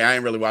 Back in the day, I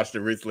ain't really watched it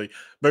recently,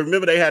 but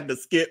remember they had the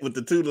skit with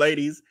the two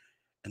ladies,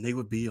 and they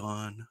would be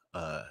on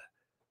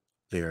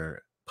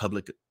their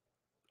public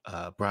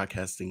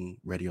broadcasting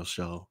radio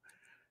show.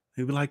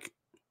 They'd be like,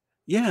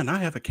 "Yeah, and I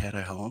have a cat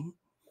at home.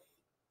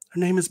 Her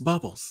name is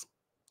Bubbles,"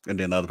 and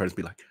then the other person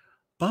be like,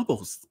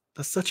 "Bubbles,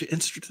 that's such an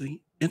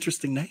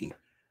interesting name.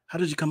 How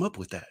did you come up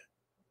with that?"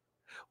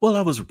 "Well,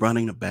 I was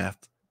running a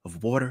bath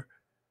of water,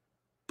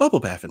 bubble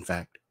bath, in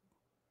fact.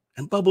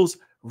 And Bubbles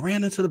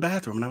ran into the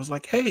bathroom, and I was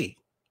like, hey,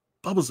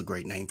 Bubbles is a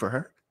great name for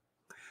her."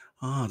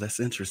 "Oh, that's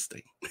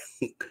interesting.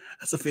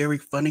 That's a very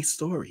funny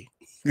story."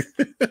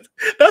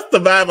 That's the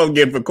vibe I'm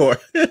getting for Corey.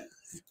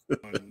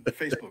 on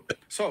Facebook.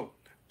 So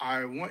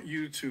I want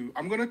you to,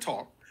 I'm going to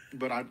talk,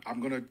 but I'm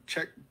going to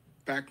check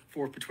back and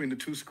forth between the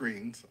two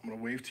screens. I'm going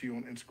to wave to you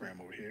on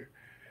Instagram over here.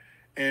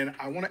 And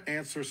I want to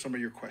answer some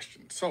of your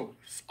questions. So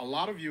a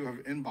lot of you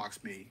have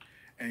inboxed me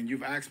and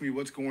you've asked me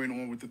what's going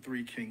on with the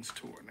Three Kings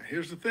tour. Now,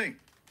 here's the thing.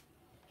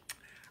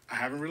 I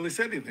haven't really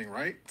said anything,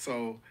 right?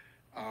 So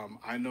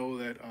I know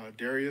that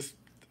Darius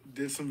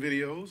did some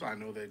videos. I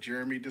know that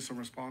Jeremy did some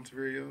response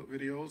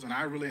videos. And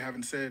I really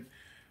haven't said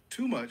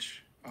too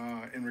much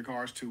in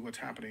regards to what's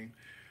happening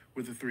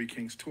with the Three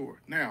Kings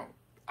tour. Now,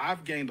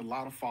 I've gained a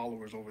lot of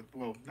followers over,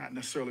 well, not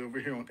necessarily over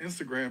here on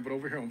Instagram, but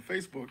over here on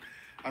Facebook.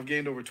 I've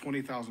gained over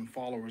 20,000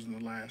 followers in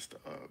the last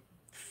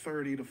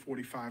 30 to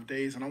 45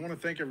 days. And I want to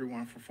thank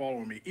everyone for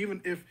following me.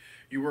 Even if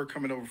you were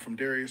coming over from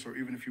Darius or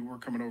even if you were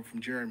coming over from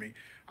Jeremy,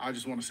 I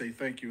just want to say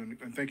thank you.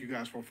 And thank you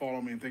guys for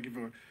following me. And thank you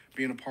for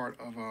being a part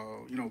of,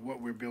 you know,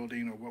 what we're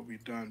building or what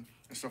we've done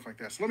and stuff like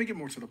that. So let me get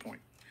more to the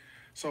point.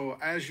 So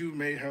as you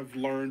may have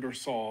learned or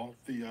saw,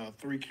 the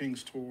Three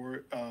Kings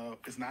tour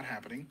is not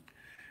happening.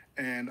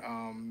 And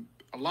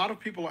a lot of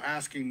people are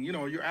asking, you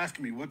know, you're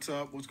asking me, what's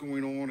up? What's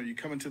going on? Are you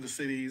coming to the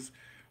cities?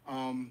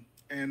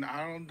 And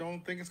I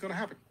don't think it's going to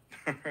happen.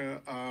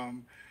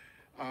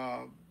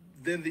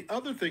 Then the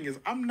other thing is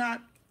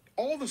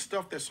all the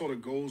stuff that sort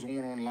of goes on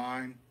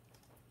online,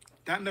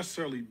 not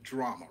necessarily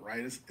drama,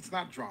 right? It's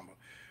not drama,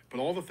 but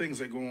all the things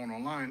that go on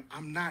online,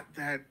 I'm not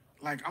that,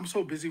 like, I'm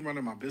so busy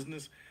running my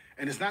business.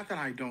 And it's not that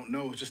I don't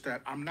know, it's just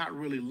that I'm not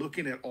really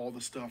looking at all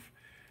the stuff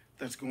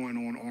that's going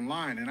on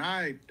online. And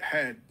I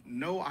had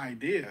no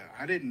idea.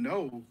 I didn't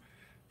know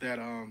that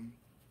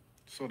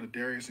sort of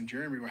Darius and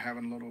Jeremy were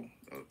having a little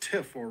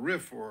tiff or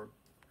riff or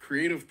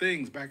creative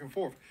things back and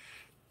forth.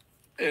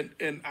 And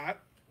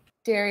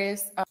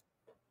Darius.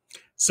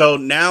 So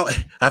now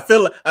I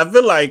feel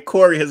like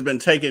Corey has been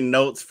taking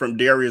notes from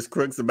Darius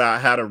Cooks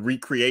about how to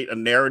recreate a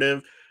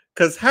narrative.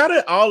 Because how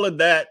did all of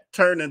that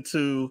turn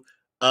into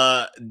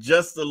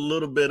just a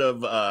little bit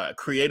of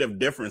creative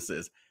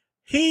differences?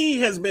 He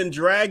has been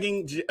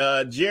dragging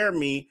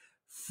Jeremy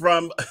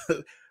from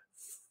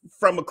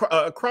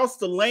across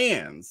the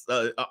lands,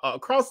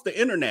 across the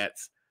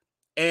internets,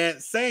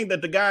 and saying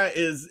that the guy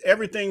is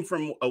everything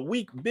from a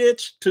weak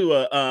bitch to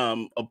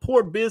a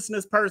poor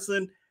business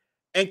person.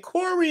 And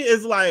Corey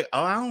is like,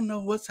 oh, I don't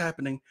know what's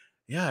happening.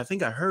 Yeah, I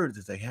think I heard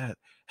that they had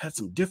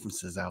some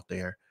differences out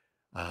there.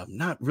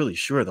 Not really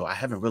sure, though. I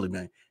haven't really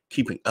been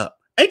keeping up.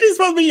 Ain't these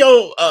supposed to be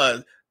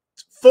your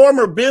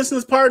former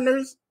business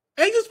partners?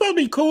 Ain't you supposed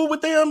to be cool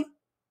with them?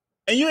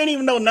 And you ain't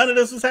even know none of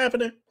this was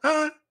happening?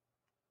 Huh?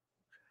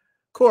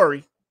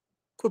 Corey,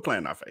 quit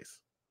playing our face.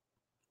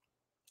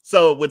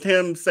 So with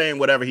him saying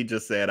whatever he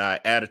just said, I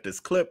added this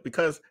clip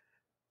because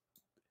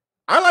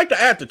I like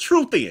to add the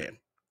truth in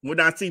when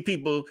I see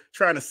people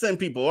trying to send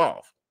people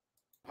off.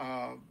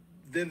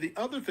 Then the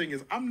other thing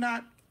is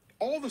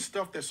all the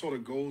stuff that sort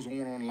of goes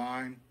on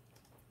online,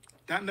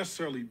 not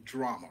necessarily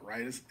drama,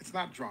 right? It's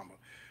not drama,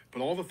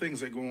 but all the things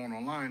that go on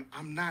online,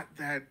 I'm not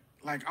that,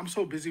 like, I'm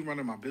so busy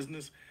running my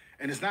business.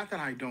 And it's not that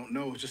I don't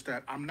know, it's just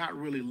that I'm not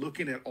really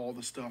looking at all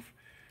the stuff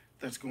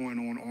that's going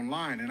on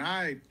online. And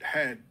I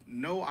had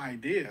no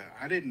idea.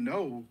 I didn't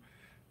know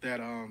that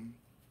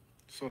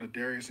sort of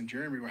Darius and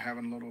Jeremy were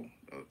having a little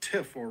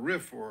tiff or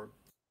riff or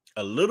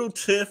a little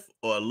tiff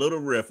or a little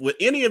riff. Would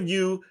any of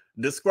you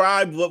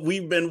describe what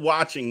we've been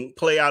watching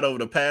play out over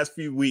the past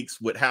few weeks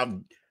with how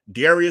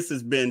Darius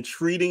has been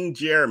treating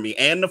Jeremy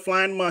and the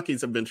Flying Monkeys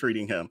have been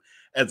treating him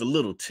as a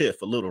little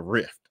tiff, a little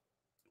rift?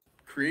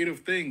 Creative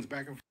things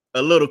back and forth.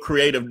 A little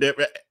creative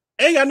difference.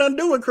 Ain't got nothing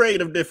to do with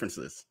creative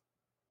differences.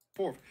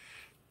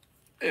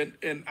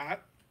 And I,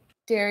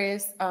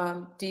 Darius,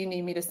 do you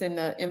need me to send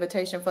the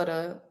invitation for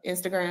the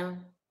Instagram?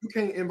 You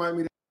can't invite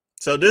me.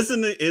 So this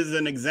is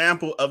an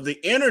example of the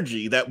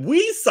energy that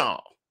we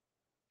saw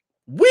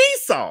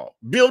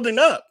building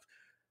up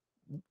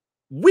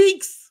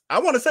weeks. I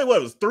want to say what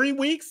it was 3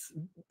 weeks,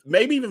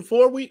 maybe even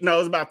 4 weeks. No, it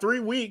was about 3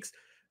 weeks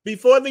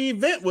before the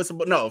event was,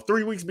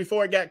 3 weeks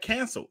before it got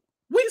canceled.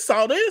 We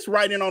saw this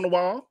writing on the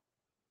wall.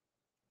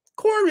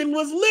 Corey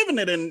was living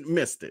it and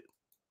missed it.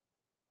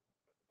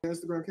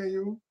 Instagram, can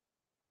you?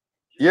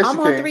 Yes, I'm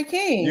you on can. Three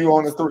Kings. You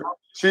on the three?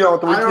 She on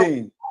Three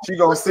Kings. She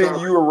gonna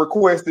send you a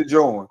request to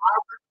join.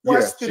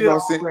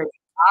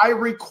 I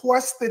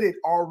requested it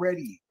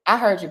already. I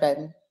heard you,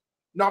 baby.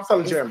 No, I'm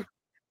telling Jeremy.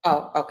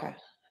 Oh, okay.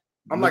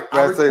 I'm like,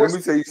 let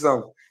me tell you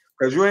something.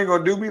 Because you ain't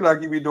gonna do me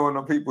like you be doing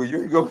on people.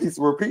 You ain't gonna be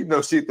repeating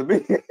no shit to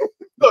me.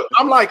 Look,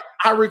 I'm like,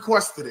 I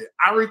requested it.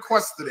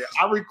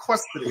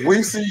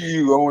 We see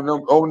you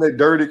on that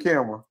dirty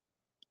camera.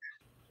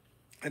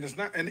 And it's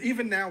not, and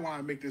even now while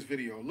I make this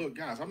video, look,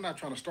 guys, I'm not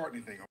trying to start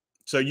anything.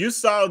 So you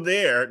saw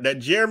there that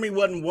Jeremy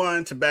wasn't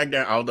one to back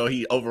down, although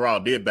he overall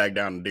did back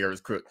down to Darius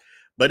Cooks.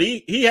 But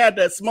he had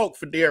that smoke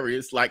for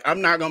Darius. Like, you're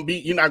not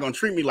gonna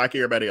treat me like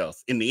everybody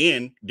else. In the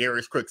end,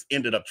 Darius Cooks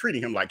ended up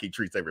treating him like he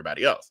treats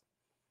everybody else.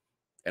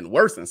 And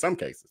worse in some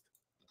cases.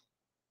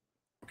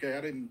 Okay,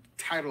 I didn't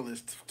title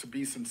this to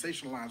be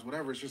sensationalized,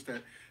 whatever. It's just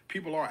that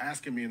people are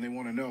asking me and they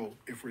want to know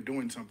if we're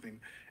doing something.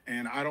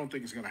 And I don't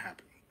think it's going to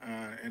happen.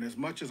 And as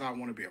much as I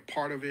want to be a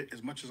part of it,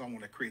 as much as I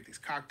want to create these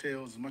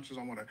cocktails, as much as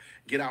I want to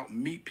get out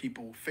and meet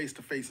people face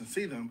to face and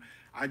see them,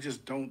 I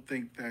just don't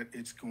think that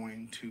it's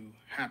going to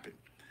happen.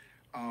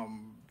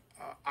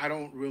 I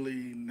don't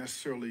really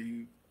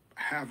necessarily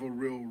have a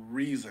real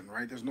reason,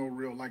 right? There's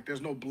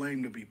no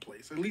blame to be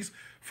placed. At least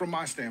from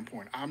my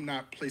standpoint, I'm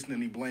not placing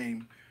any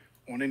blame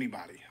on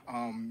anybody.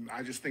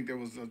 I just think there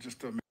was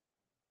just a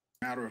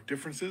matter of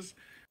differences.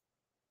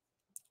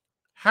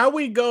 How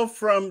we go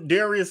from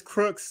Darius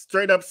Cooks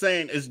straight up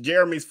saying it's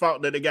Jeremy's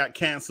fault that it got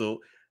canceled,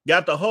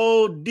 got the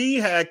whole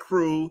DHAC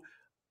crew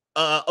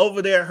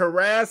over there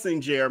harassing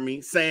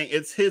Jeremy, saying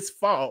it's his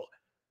fault.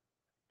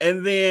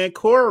 And then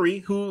Corey,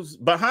 who's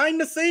behind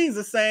the scenes,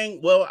 is saying,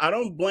 well, I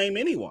don't blame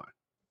anyone.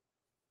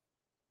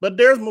 But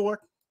there's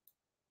more.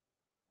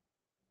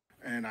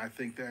 And I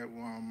think that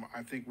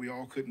we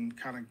all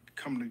couldn't kind of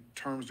come to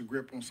terms to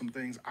grip on some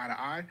things eye to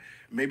eye.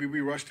 Maybe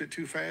we rushed it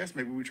too fast.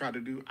 Maybe we tried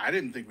to do. I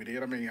didn't think we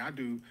did. I mean, I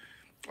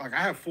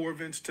have 4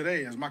 events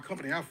today as my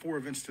company. I have 4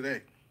 events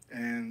today,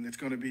 and it's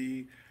going to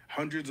be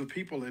hundreds of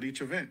people at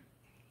each event.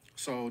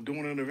 So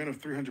doing an event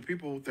of 300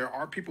 people, there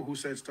are people who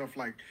said stuff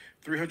like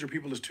 300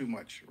 people is too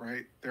much,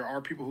 right? There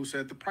are people who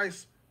said the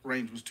price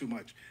range was too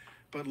much.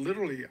 But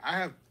literally,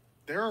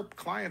 there are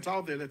clients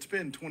out there that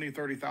spend $20,000,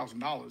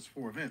 $30,000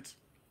 for events.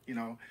 You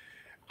know,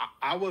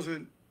 it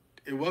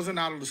wasn't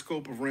out of the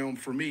scope of realm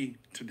for me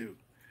to do.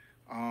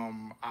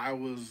 I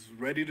was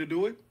ready to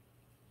do it.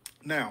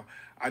 Now,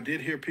 I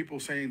did hear people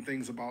saying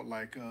things about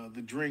like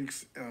the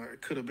drinks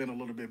could have been a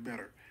little bit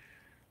better.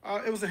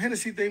 It was a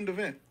Hennessy themed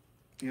event.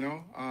 You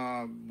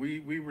know,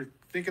 we were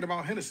thinking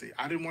about Hennessy.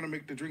 I didn't want to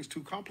make the drinks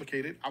too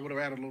complicated. I would have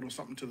added a little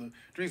something to the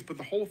drinks, but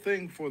the whole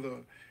thing for the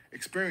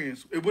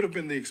experience, it would have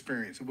been the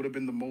experience. It would have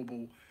been the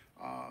mobile,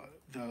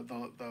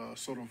 the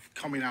sort of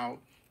coming out,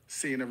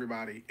 seeing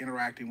everybody,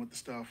 interacting with the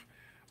stuff.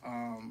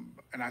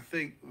 And I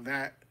think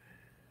that,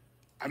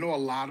 I know a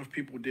lot of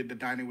people did the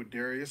dining with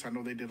Darius. I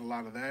know they did a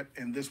lot of that,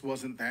 and this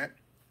wasn't that.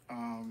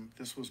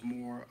 This was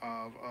more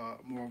of a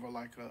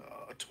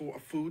tour, a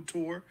food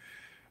tour.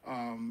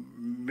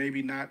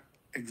 Maybe not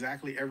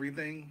exactly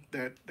everything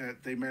that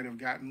they might have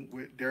gotten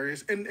with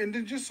Darius. And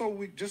then just so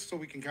we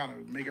can kind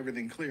of make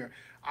everything clear,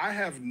 I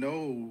have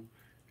no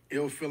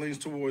ill feelings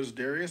towards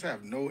Darius. I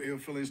have no ill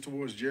feelings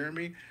towards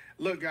Jeremy.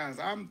 Look, guys,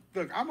 I'm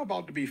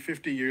about to be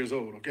 50 years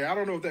old, okay? I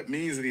don't know if that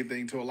means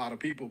anything to a lot of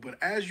people, but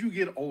as you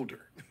get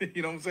older,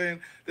 you know what I'm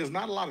saying? There's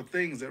not a lot of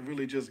things that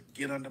really just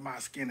get under my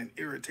skin and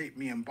irritate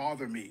me and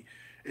bother me.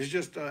 It's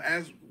just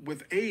as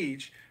with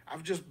age,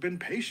 I've just been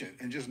patient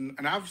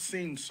and I've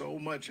seen so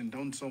much and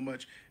done so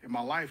much in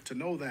my life to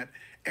know that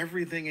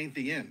everything ain't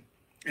the end.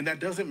 And that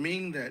doesn't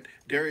mean that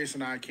Darius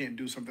and I can't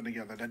do something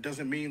together. That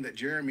doesn't mean that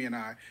Jeremy and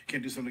I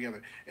can't do something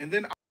together. And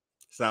then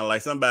sound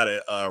like somebody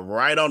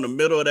right on the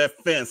middle of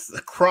that fence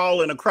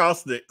crawling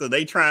across it because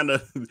they trying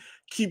to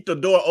keep the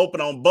door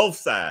open on both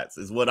sides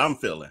is what I'm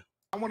feeling.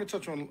 I want to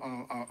touch on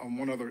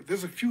one other.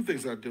 There's a few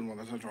things that I didn't want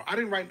to touch on. I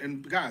didn't write,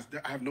 and guys,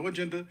 I have no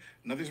agenda.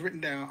 Nothing's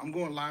written down. I'm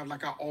going live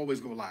like I always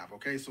go live,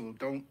 okay? So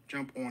don't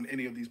jump on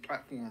any of these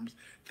platforms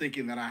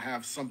thinking that I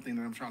have something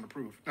that I'm trying to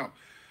prove. No.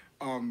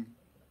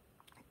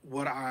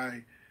 What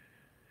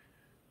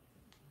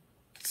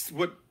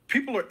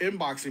people are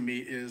inboxing me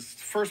is,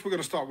 first we're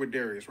going to start with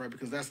Darius, right?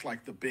 Because that's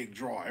like the big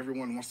draw.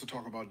 Everyone wants to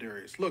talk about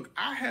Darius. Look,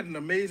 I had an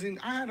amazing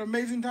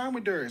time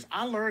with Darius.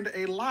 I learned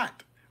a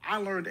lot.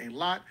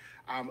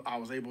 I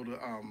was able to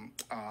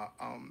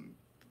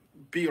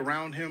be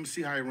around him,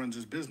 see how he runs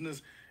his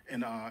business,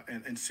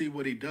 and see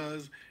what he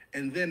does.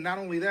 And then not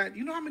only that,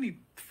 you know how many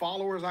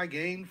followers I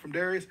gained from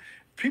Darius?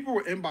 People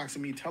were inboxing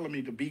me, telling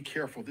me to be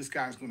careful. This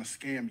guy's going to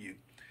scam you.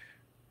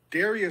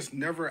 Darius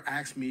never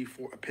asked me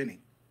for a penny.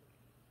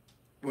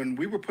 When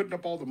we were putting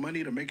up all the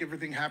money to make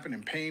everything happen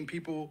and paying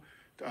people,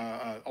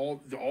 all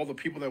the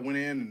people that went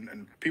in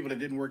and people that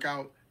didn't work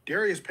out,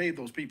 Darius paid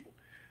those people.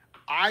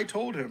 I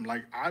told him,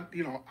 like, I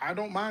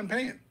don't mind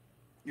paying.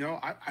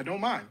 I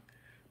don't mind.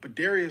 But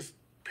Darius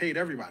paid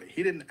everybody.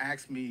 He didn't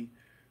ask me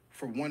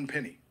for one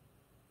penny,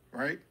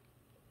 right?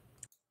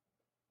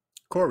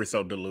 Corey's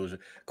so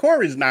delusional.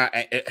 Corey's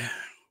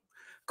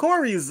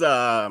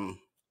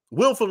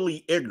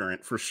willfully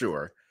ignorant for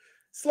sure.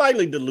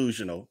 slightly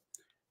delusional.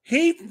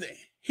 He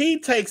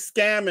takes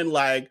scamming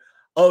like,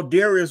 oh,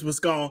 Darius was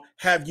gonna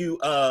have you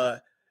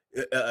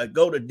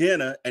go to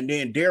dinner, and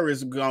then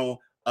Darius was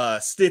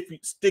gonna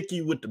stick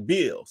you with the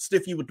bill.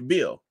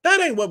 That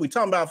ain't what we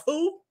talking about,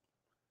 fool.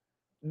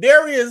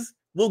 Darius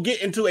will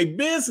get into a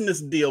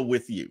business deal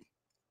with you.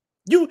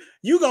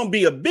 You gonna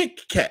be a big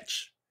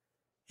catch.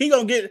 He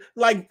gonna get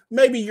like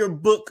maybe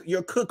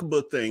your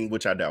cookbook thing,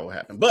 which I doubt will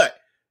happen. But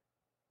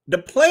the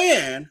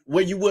plan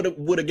where you would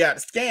have got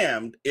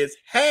scammed is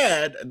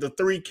had the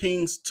Three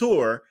Kings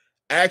tour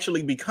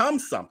actually become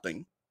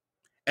something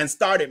and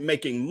started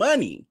making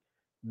money.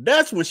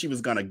 That's when she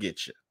was gonna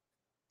get you.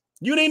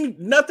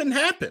 Nothing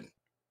happened.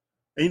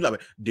 And he's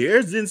like,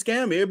 Darius didn't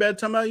scam me. Everybody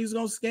talking about he's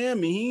gonna scam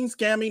me. He ain't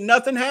scam me.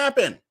 Nothing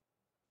happened.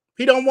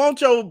 He don't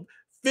want your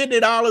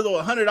 $50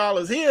 or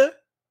 $100 here.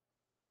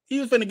 He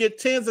was finna get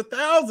tens of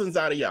thousands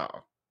out of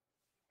y'all.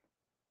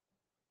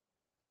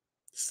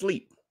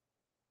 Sleep.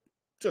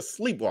 Just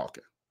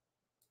sleepwalking.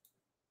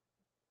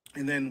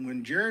 And then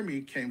when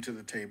Jeremy came to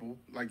the table,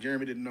 like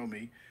Jeremy didn't know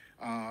me,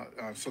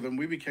 so then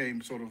we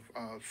became sort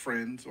of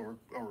friends or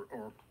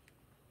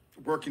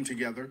working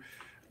together.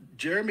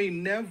 Jeremy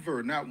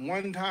never, not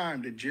one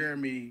time did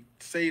Jeremy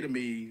say to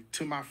me,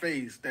 to my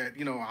face, that,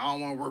 you know, I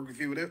don't want to work with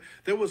you.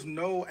 There was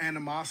no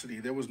animosity.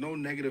 There was no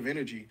negative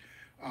energy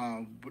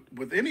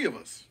with any of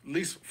us. At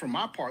least from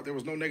my part, there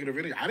was no negative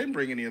energy. I didn't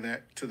bring any of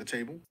that to the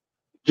table.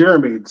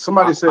 Jeremy,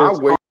 somebody says...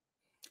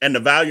 And the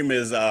volume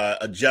is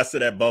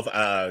adjusted at both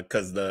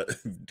because the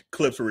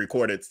clips were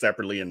recorded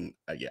separately. And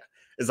yeah,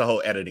 it's a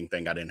whole editing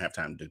thing I didn't have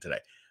time to do today.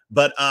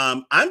 But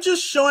I'm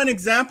just showing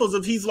examples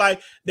of he's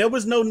like, there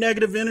was no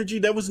negative energy.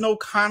 There was no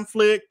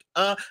conflict.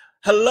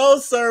 Hello,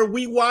 sir.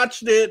 We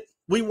watched it.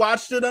 We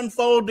watched it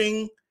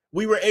unfolding.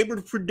 We were able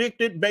to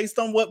predict it based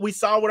on what we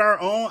saw with our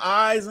own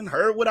eyes and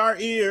heard with our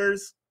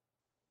ears.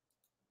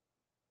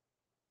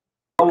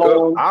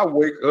 I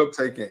wake up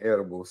taking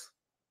edibles.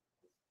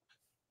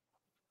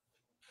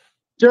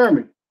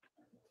 Jeremy,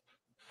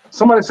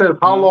 somebody said,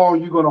 how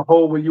long you going to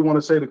hold when you want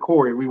to say to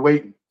Corey? We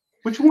waiting.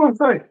 What you want to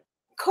say?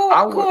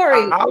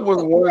 Corey. I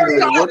was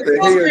wondering what the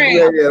hell you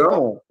had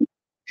on.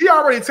 He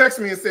already texted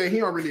me and said he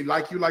don't really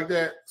like you like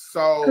that.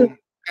 So,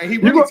 and he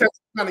really texted me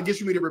trying to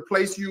get me to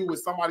replace you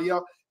with somebody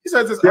else. He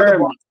says this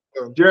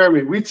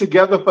Jeremy, we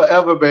together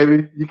forever,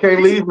 baby. You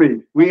can't leave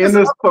me. We in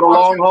this for the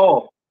long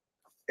haul.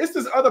 It's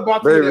this other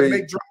bartender that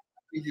make drugs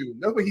for you.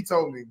 That's what he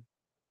told me.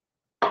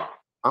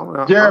 I'm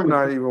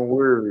not even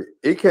worried.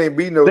 It can't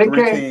be no Three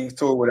Kings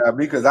tour without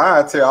me because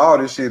I tear all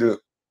this shit up.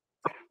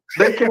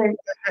 They can't,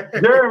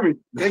 Jeremy.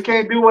 They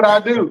can't do what I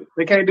do.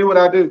 They can't do what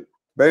I do.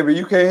 Baby,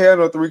 you can't have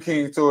no Three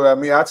Kings tour. I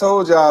mean, I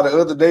told y'all the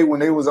other day when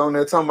they was on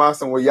there talking about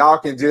something where y'all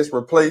can just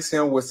replace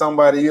him with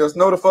somebody else.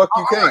 No, the fuck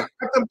you can't.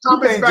 You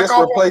can't just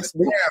replace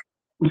me.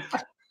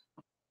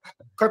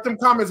 Cut them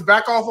comments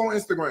back off on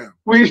Instagram.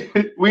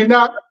 We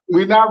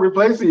not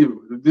replacing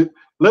you.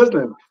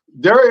 Listen,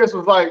 Darius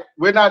was like,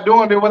 we're not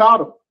doing it without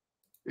him.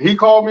 He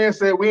called me and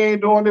said, we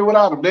ain't doing it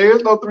without him. There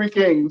is no Three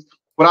Kings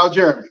without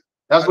Jeremy.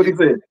 That's what he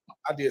said.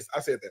 I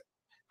said that.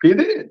 He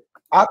did.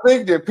 I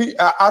think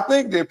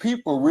that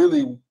people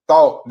really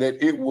thought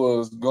that it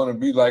was going to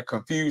be like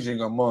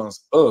confusion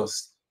amongst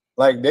us.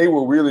 Like they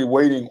were really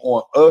waiting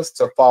on us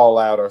to fall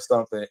out or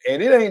something.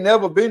 And it ain't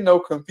never been no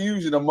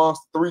confusion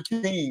amongst the Three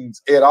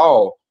Kings at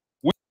all.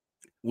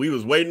 We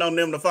was waiting on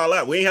them to fall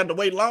out. We ain't had to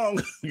wait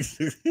long.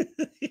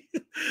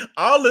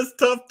 All this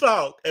tough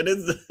talk. And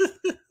it's,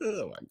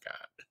 oh my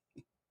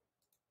God.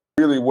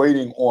 Really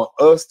waiting on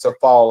us to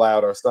fall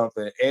out or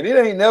something. And it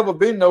ain't never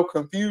been no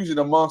confusion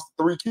amongst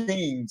the Three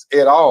Kings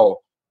at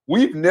all.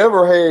 We've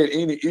never had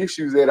any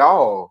issues at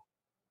all.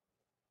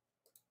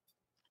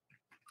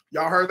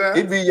 Y'all heard that?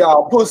 It be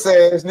y'all puss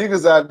ass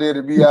niggas out there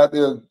to be out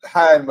there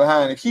hiding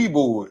behind the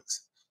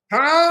keyboards.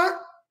 Huh?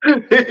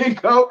 Here you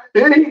go.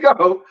 Here you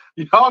go.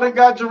 Y'all done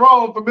got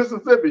Jerome from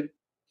Mississippi.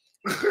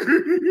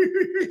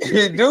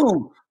 It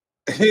do.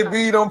 It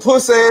be them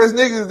puss ass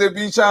niggas that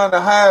be trying to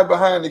hide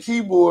behind the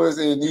keyboards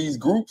in these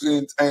groups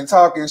and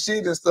talking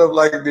shit and stuff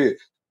like that.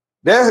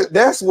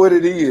 That's what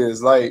it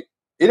is. Like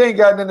it ain't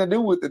got nothing to do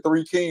with the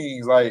Three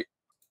Kings. Like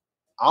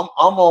I'm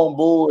on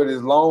board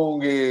as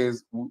long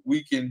as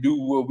we can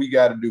do what we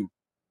got to do.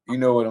 You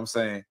know what I'm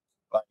saying?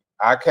 Like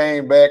I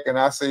came back and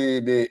I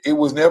said that it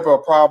was never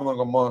a problem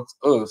amongst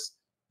us,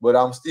 but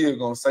I'm still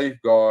gonna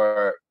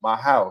safeguard my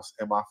house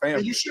and my family.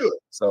 And you should.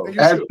 So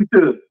as you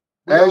should.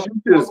 As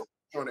you should.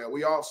 On that,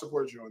 we all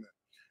support you on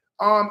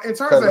that. In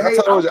terms of I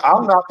told you,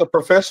 I'm not the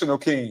professional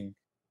king.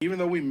 Even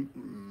though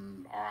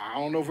I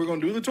don't know if we're gonna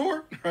do the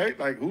tour, right?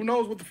 Like, who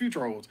knows what the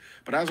future holds?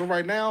 But as of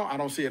right now, I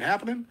don't see it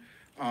happening.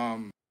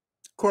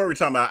 Corey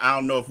talking about, I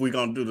don't know if we're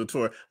gonna do the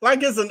tour.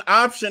 Like it's an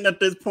option at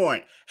this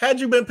point. Had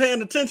you been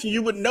paying attention,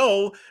 you would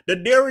know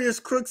that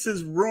Darius Cooks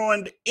has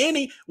ruined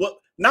well,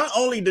 not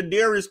only did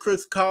Darius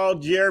Cooks call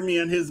Jeremy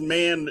and his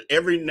man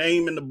every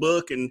name in the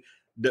book and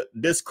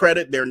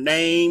discredit their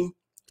name,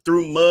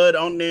 threw mud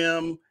on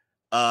them,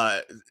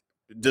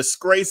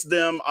 disgrace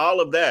them, all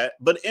of that.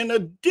 But in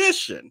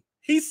addition,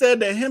 He said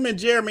that him and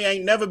Jeremy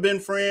ain't never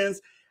been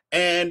friends,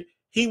 and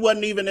he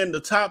wasn't even in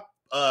the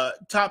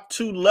top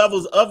 2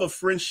 levels of a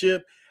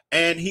friendship,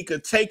 and he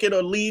could take it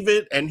or leave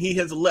it, and he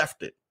has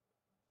left it.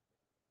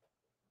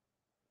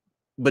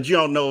 But you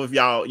don't know if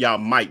y'all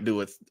might do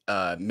it,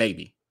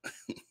 maybe.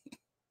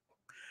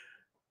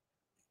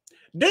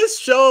 This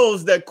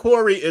shows that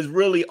Corey is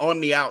really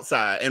on the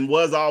outside and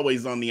was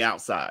always on the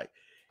outside.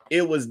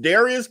 It was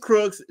Darius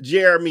Cooks,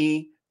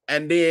 Jeremy,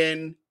 and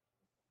then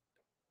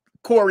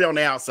Corey on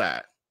the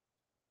outside.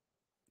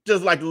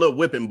 Just like a little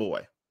whipping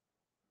boy.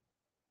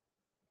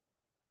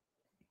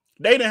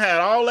 They done had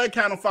all that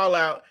kind of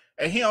fallout,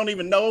 and he don't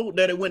even know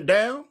that it went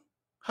down?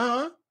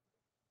 Huh?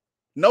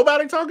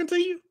 Nobody talking to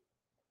you?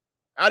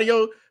 Out of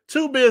your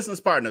 2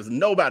 business partners,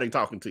 nobody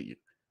talking to you.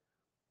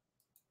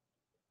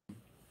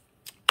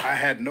 I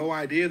had no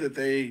idea that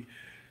they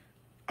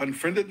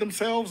unfriended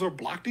themselves or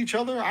blocked each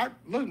other.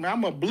 Look, man,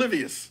 I'm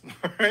oblivious,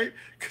 right?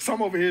 Because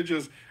I'm over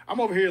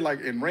here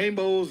like in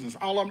rainbows, and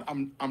all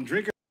I'm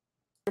drinking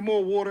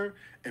more water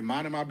and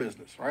minding my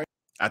business, right?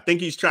 I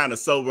think he's trying to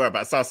sober up.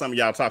 I saw some of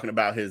y'all talking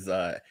about his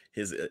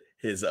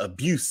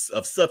abuse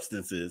of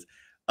substances.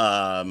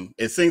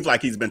 It seems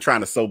like he's been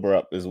trying to sober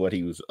up, is what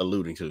he was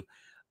alluding to.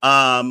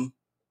 I'm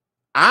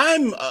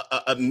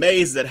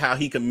amazed at how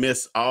he can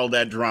miss all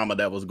that drama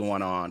that was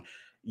going on,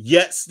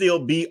 yet still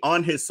be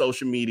on his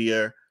social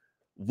media,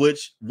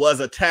 which was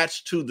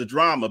attached to the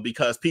drama,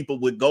 because people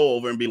would go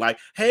over and be like,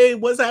 hey,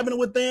 what's happening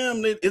with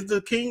them? Is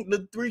the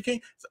 3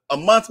 Kings? A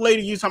month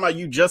later, you talking about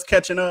you just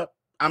catching up?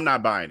 I'm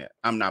not buying it.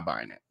 I'm not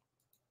buying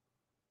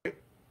it.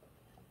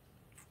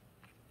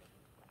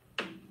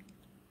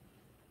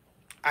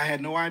 I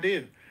had no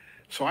idea.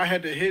 So I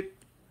had to hit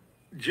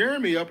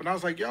Jeremy up, and I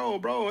was like, yo,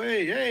 bro,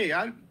 hey,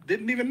 I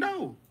didn't even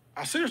know.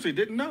 I seriously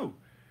didn't know.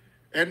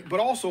 But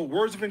also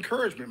words of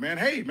encouragement, man.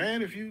 Hey,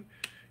 man, if you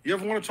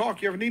ever want to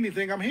talk, you ever need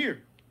anything, I'm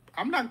here.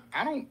 I'm not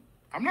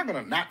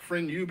gonna not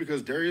friend you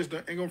because Darius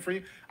ain't gonna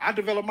friend you. I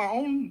developed my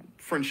own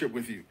friendship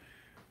with you.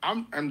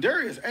 I'm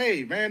Darius.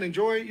 Hey, man,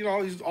 enjoy.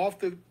 He's off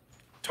to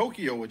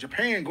Tokyo or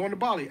Japan, going to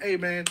Bali. Hey,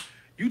 man,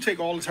 you take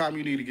all the time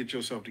you need to get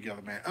yourself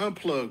together, man.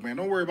 Unplug, man.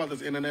 Don't worry about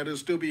this internet. It'll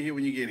still be here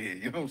when you get here.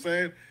 You know what I'm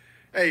saying?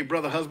 Hey,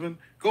 brother, husband,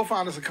 go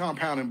find us a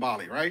compound in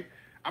Bali, right?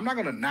 I'm not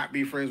gonna not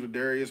be friends with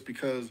Darius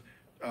because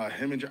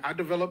I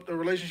developed a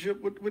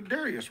relationship with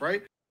Darius,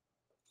 right?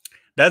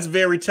 That's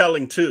very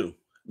telling too.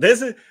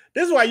 This is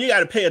why you got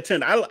to pay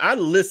attention. I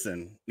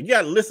listen. You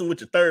got to listen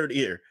with your third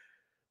ear.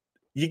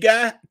 You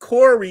got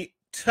Corey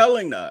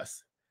telling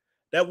us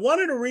that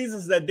one of the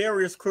reasons that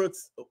Darius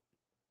Cooks,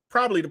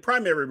 probably the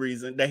primary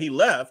reason that he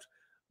left,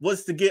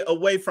 was to get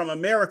away from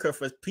America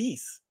for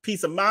peace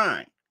of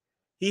mind.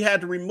 He had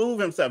to remove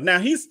himself. Now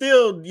he's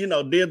still,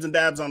 dibs and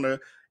dabs on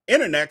the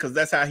internet because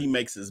that's how he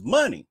makes his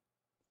money.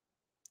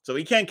 So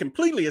he can't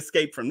completely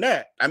escape from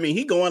that. I mean,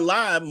 he going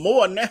live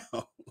more now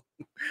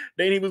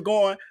than he was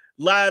going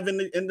live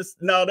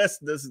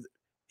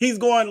he's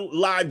going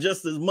live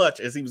just as much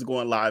as he was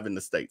going live in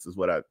the States, is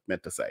what I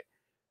meant to say.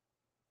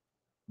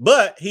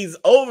 But he's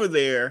over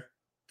there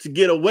to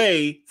get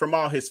away from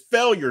all his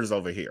failures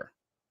over here.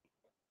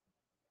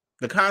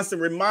 The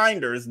constant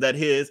reminders that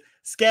his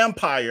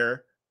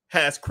scampire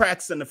has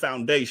cracks in the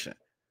foundation.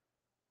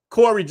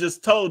 Corey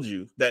just told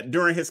you that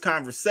during his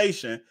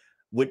conversation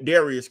with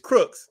Darius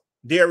Cooks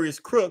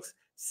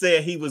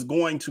said he was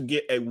going to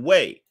get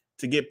away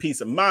to get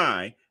peace of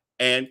mind.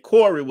 And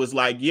Corey was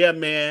like, yeah,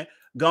 man,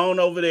 go on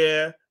over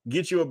there,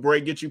 get you a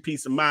break, get you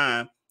peace of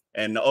mind.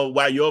 And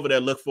while you're over there,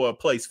 look for a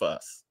place for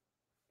us.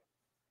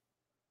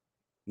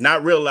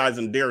 Not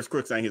realizing Darius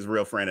Cooks ain't his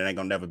real friend and ain't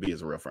gonna never be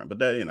his real friend. But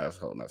that, that's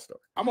a whole nother story.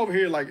 I'm over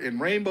here like in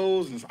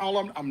rainbows, and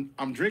all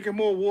I'm drinking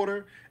more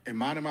water and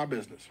minding my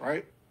business,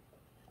 right?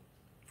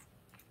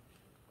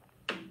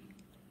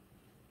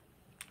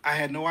 I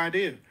had no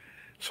idea.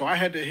 So I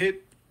had to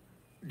hit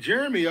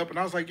Jeremy up, and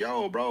I was like,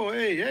 yo, bro,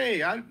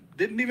 hey, I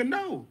didn't even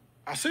know.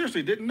 I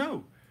seriously didn't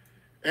know.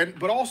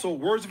 But also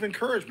words of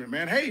encouragement,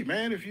 man. Hey,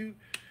 man, if you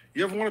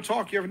ever want to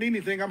talk, you ever need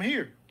anything, I'm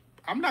here.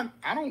 I'm not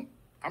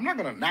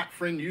gonna not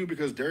friend you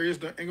because Darius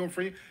ain't gonna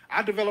friend you.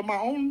 I developed my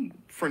own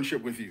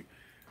friendship with you.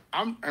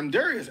 I'm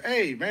Darius.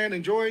 Hey, man,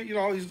 enjoy.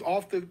 He's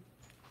off to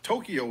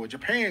Tokyo or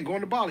Japan,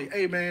 going to Bali.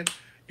 Hey, man,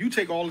 you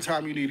take all the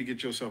time you need to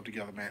get yourself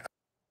together, man.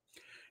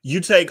 You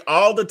take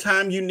all the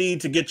time you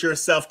need to get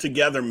yourself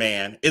together,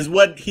 man, is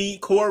what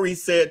Corey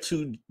said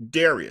to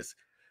Darius.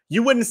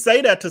 You wouldn't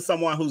say that to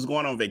someone who's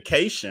going on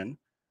vacation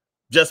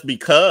just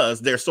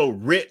because they're so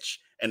rich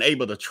and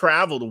able to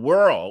travel the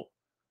world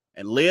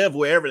and live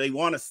wherever they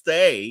want to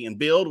stay and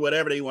build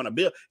whatever they want to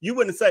build. You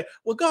wouldn't say,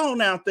 well, go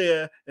on out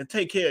there and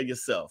take care of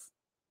yourself.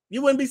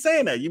 You wouldn't be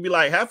saying that. You'd be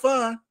like, have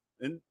fun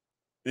and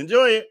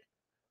enjoy it.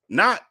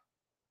 Not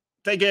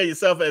take care of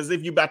yourself as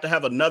if you're about to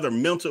have another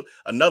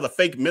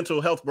fake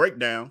mental health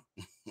breakdown.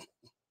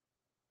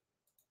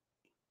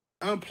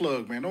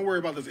 Unplug, man. Don't worry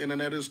about this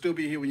internet. It'll still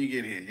be here when you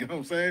get here. You know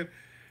what I'm saying?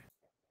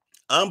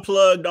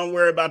 Unplug. Don't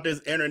worry about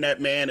this internet,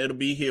 man. It'll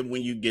be here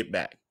when you get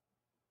back.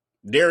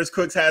 Darius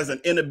Cooks has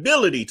an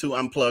inability to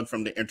unplug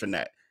from the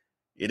internet.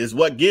 It is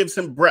what gives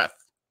him breath.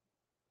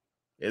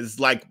 It's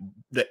like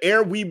the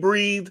air we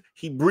breathe,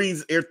 he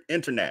breathes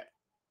internet.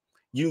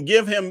 You can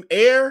give him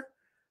air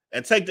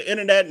and take the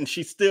internet, and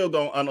she's still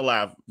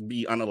gonna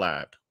be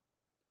unalived.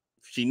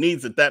 She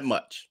needs it that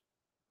much.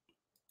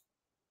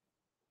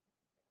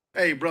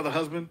 Hey, brother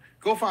husband,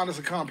 go find us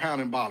a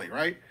compound in Bali,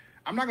 right?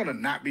 I'm not gonna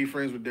not be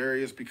friends with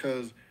Darius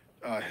because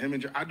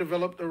I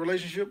developed a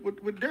relationship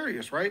with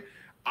Darius, right?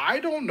 I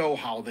don't know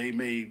how they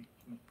made,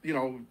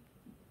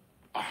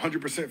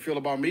 100% feel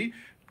about me.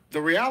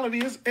 The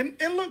reality is, and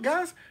look,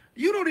 guys,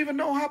 you don't even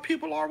know how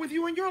people are with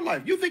you in your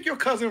life. You think your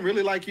cousin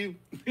really like you?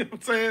 You know what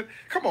I'm saying?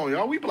 Come on,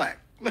 y'all, we black.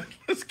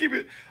 Let's keep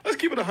it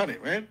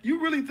 100, man. You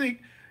really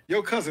think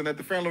your cousin at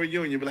the family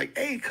reunion be like,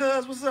 hey,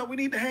 cuz, what's up? We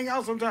need to hang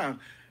out sometime.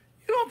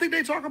 You don't think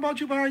they talk about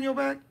you behind your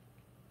back?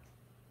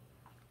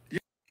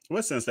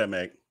 What sense that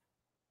make?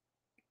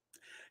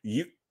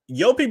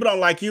 Your people don't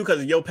like you because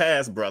of your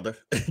past, brother.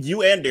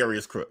 You and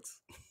Darius Cooks.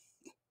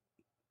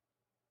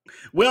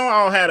 We don't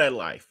all have that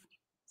life.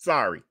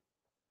 Sorry.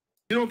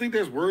 You don't think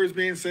there's words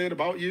being said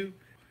about you?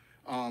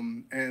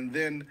 And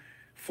then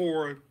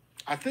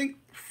I think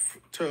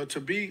to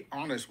be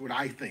honest, what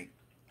I think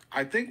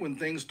when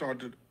things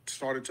started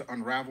to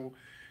unravel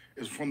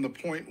is from the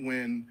point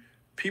when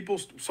people,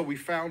 so we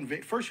found,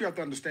 first you have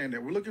to understand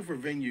that we're looking for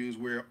venues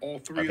where all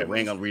three of us, we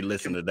ain't gonna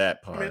re-listen to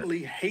that part.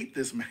 Ultimately hate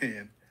this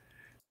man.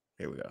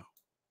 Here we go.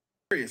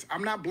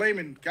 I'm not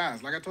blaming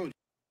guys, like I told you.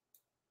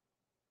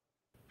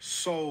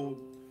 So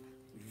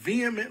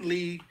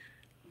vehemently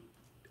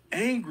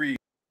angry.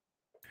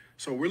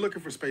 So we're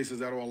looking for spaces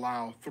that will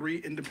allow 3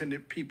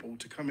 independent people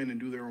to come in and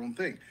do their own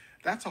thing.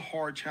 That's a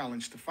hard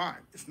challenge to find.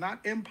 It's not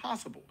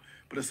impossible,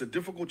 but it's a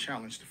difficult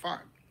challenge to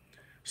find.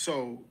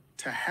 So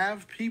to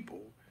have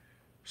people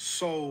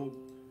so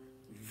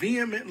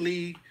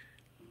vehemently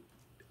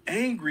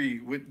angry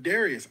with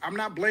Darius, I'm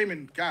not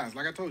blaming guys,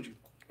 like I told you.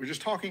 We're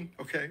just talking,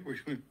 okay?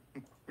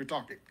 We're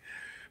talking.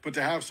 But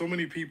to have so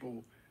many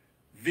people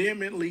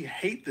vehemently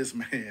hate this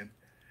man,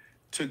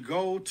 to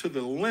go to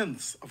the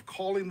lengths of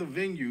calling the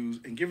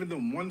venues and giving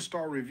them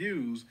 1-star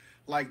reviews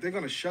like they're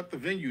going to shut the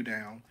venue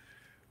down,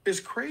 is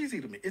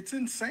crazy to me. It's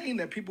insane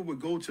that people would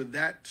go to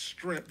that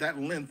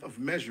length of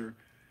measure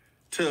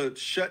to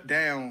shut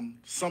down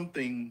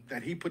something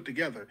that he put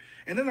together.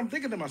 And then I'm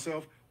thinking to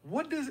myself,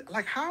 what does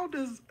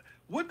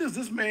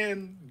this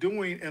man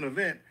doing an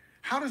event,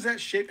 how is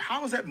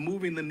that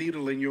moving the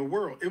needle in your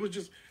world? It was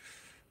just,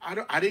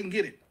 I didn't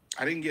get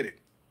it.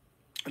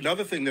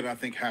 Another thing that I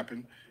think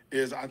happened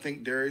is I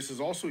think Darius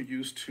is also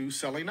used to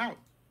selling out.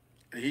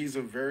 He's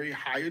a very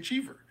high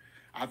achiever.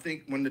 I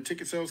think when the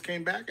ticket sales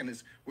came back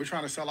and we're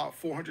trying to sell out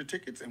 400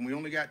 tickets and we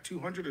only got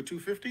 200 or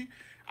 250,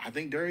 I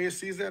think Darius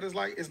sees that as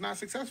like it's not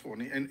successful.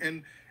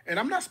 And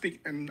I'm not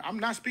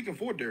speaking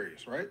for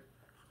Darius, right?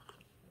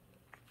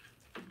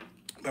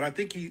 But I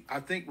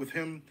think with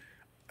him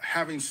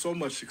having so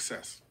much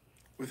success,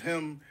 with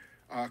him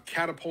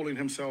catapulting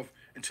himself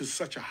into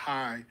such a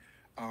high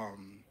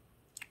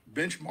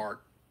benchmark,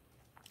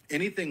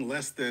 anything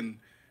less than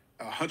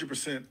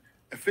 100%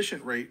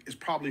 efficient rate is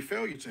probably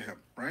failure to him,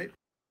 right?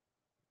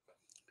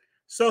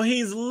 So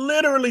he's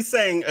literally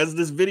saying, as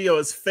this video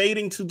is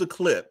fading to the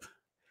clip,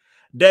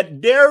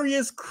 that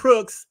Darius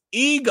Cooks'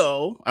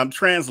 ego, I'm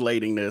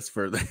translating this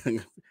for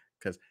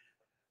because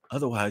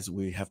otherwise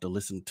we have to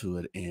listen to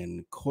it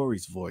in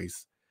Corey's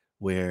voice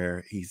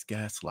where he's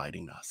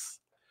gaslighting us.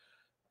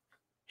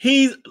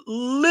 He's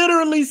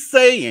literally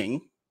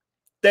saying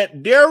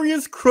that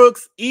Darius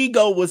Cooks'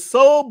 ego was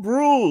so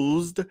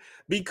bruised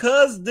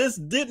because this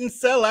didn't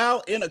sell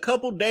out in a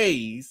couple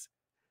days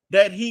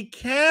that he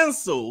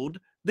canceled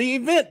the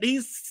event.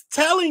 He's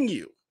telling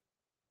you.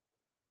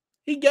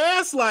 He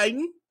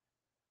gaslighting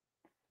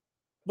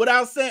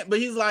without saying, but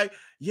he's like,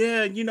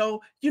 yeah,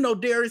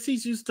 Darius,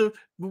 he's used to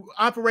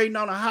operating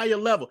on a higher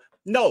level.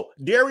 No,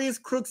 Darius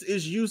Cooks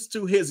is used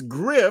to his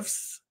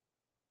grifts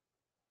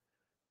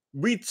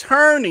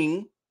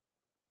returning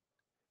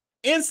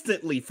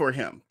instantly for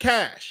him,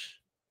 cash.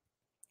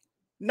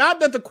 Not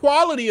that the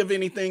quality of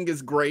anything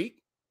is great,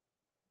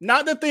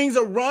 not that things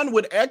are run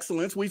with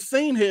excellence. We've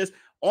seen his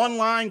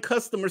online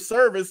customer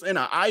service in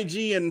an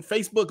IG and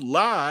Facebook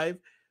Live.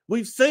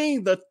 We've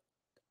seen the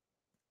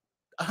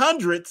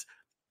hundreds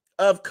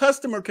of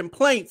customer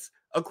complaints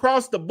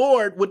across the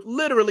board with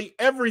literally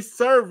every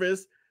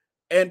service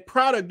and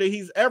product that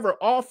he's ever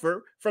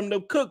offered, from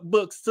the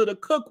cookbooks to the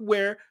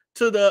cookware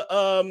to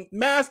the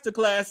master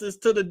classes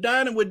to the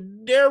dining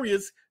with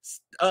Darius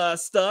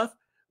stuff.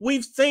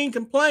 We've seen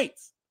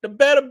complaints. The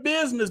Better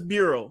Business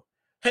Bureau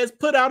has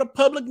put out a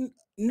public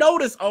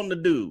notice on the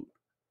dude.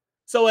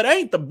 So it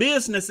ain't the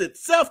business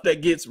itself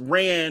that gets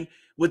ran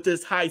with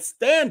this high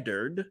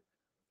standard.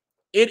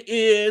 It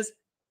is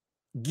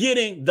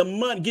getting the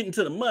money, getting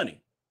to the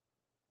money.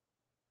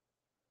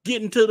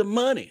 Getting to the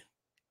money.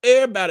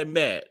 Everybody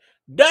mad.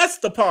 That's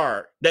the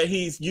part that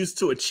he's used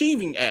to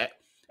achieving at.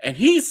 And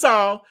he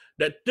saw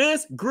that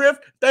this grift,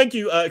 thank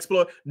you,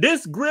 Explorer,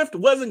 this grift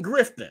wasn't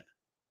grifting.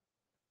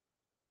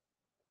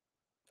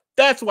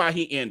 That's why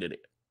he ended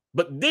it.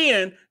 But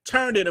then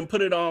turned it and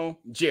put it on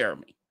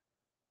Jeremy.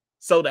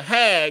 So the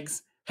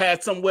hags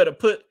had somewhere to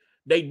put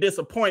their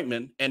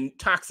disappointment and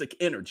toxic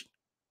energy.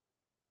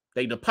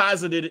 They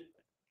deposited it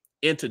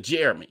into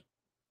Jeremy.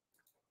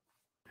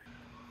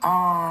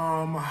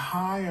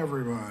 Hi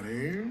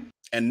everybody.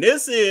 And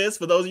this is,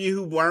 for those of you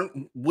who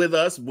weren't with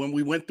us when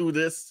we went through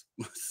this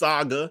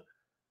saga,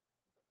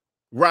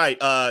 right?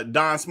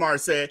 Don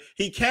Smart said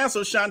he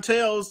canceled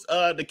Chantel's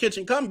The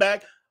Kitchen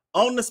Comeback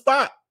on the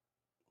spot.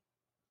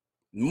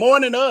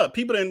 Morning up,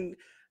 people done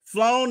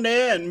flown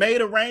there and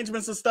made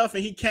arrangements and stuff,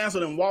 and he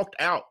canceled and walked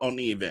out on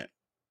the event.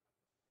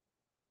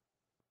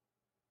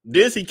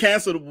 This he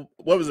canceled,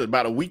 what was it,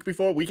 about a week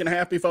week and a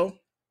half before?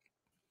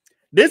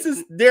 This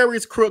is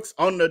Darius Cooks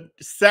on the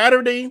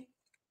Saturday,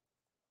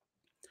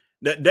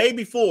 the day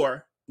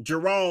before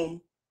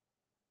Jeremy,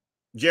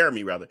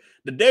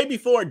 the day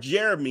before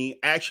Jeremy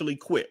actually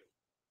quit.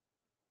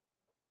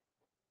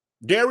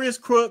 Darius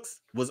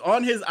Cooks was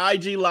on his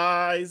IG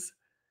lives,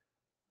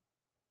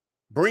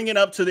 bringing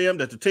up to them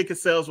that the ticket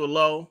sales were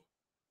low.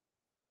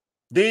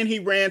 Then he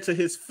ran to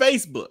his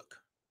Facebook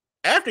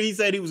after he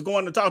said he was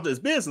going to talk to his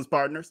business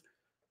partners,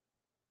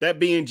 that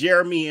being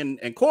Jeremy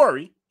and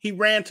Corey. He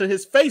ran to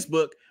his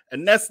Facebook,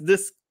 and that's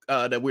this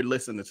that we're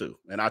listening to.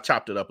 And I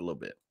chopped it up a little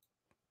bit.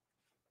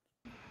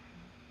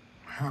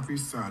 Happy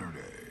Saturday.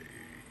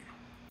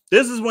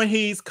 This is when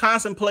he's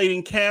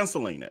contemplating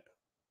canceling it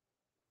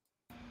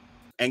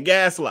and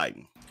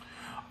gaslighting.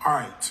 All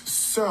right,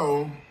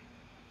 so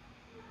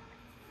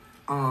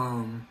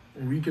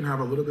we can have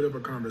a little bit of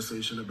a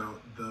conversation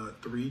about the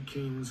Three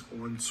Kings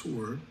on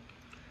tour.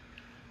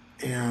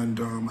 And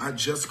I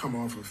just come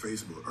off of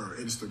Facebook or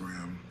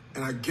Instagram,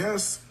 and I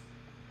guess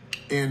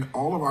in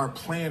all of our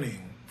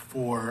planning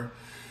for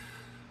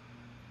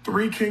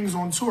Three Kings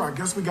on tour, I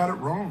guess we got it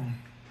wrong.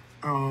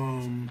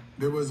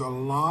 There was a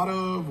lot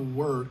of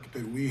work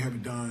that we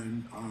have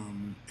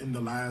done in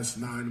the last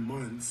 9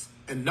 months,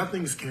 and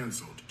nothing's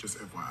canceled. Just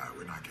FYI,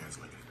 we're not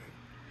canceling anything.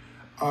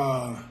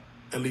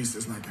 At least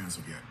it's not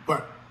canceled yet.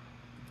 But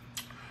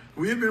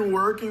we have been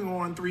working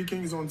on Three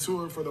Kings on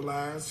tour for the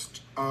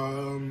last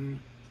 9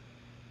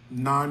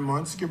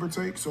 months, give or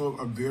take. So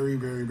a very,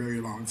 very, very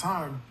long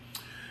time.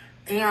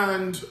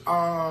 And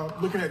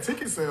looking at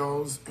ticket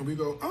sales, and we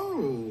go,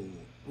 oh,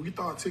 we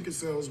thought ticket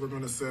sales were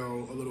going to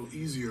sell a little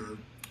easier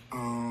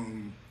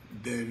than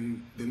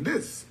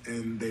this,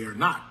 and they are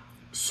not.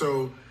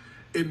 So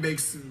it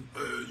makes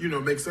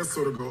makes us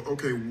sort of go,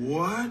 okay,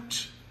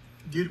 what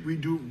did we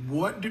do?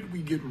 What did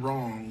we get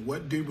wrong?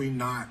 What did we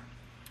not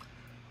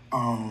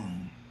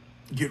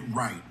get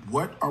right?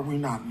 What are we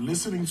not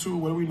listening to?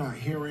 What are we not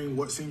hearing?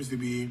 What seems to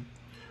be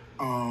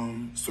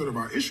sort of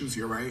our issues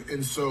here, right?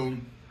 And so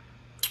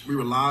we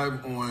were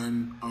live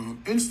on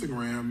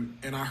Instagram,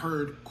 and I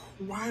heard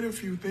quite a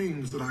few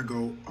things that I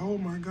go, oh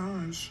my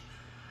gosh,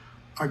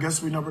 I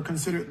guess we never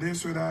considered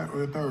this or that or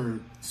the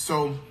third.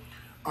 So,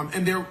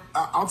 and there,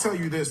 I'll tell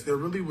you this, there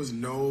really was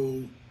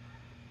no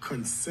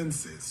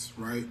consensus,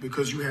 right?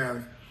 Because you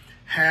have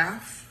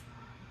half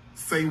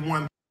say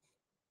one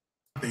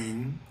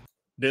thing.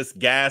 This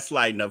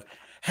gaslighting of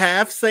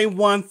half say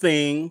one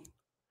thing,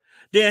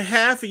 then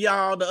half of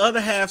y'all, the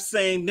other half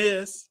saying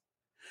this,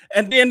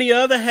 and then the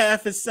other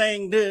half is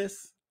saying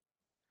this,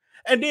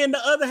 and then the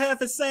other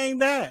half is saying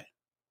that.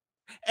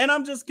 And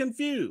I'm just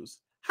confused.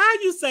 How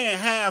are you saying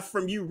half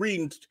from you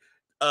reading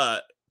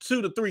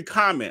 2 to 3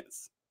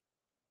 comments,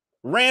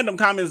 random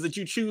comments that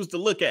you choose to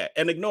look at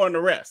and ignoring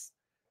the rest?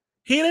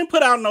 He didn't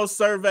put out no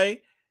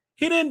survey.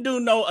 He didn't do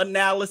no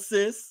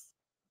analysis.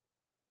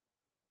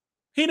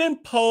 He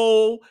didn't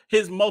poll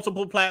his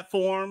multiple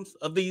platforms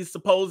of these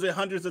supposed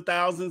hundreds of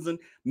thousands and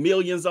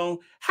millions on.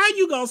 How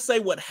you gonna say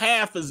what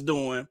half is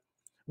doing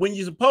when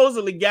you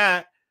supposedly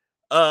got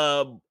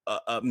a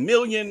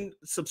million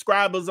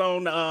subscribers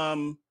on,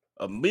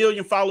 a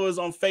million followers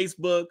on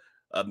Facebook,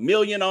 1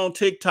 million on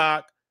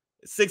TikTok,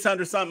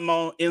 600 something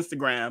on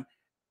Instagram,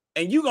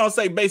 and you gonna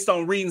say based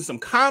on reading some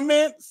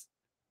comments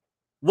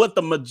what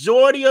the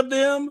majority of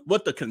them,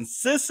 what the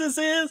consensus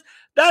is?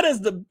 That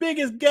is the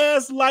biggest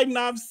gaslighting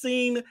I've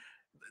seen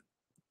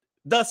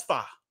thus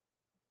far.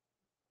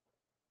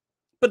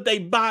 But they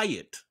buy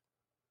it.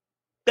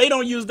 They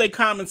don't use their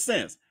common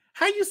sense.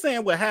 How you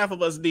saying what half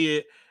of us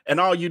did and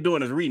all you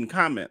doing is reading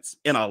comments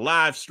in a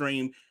live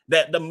stream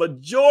that the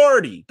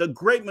majority, the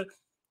great,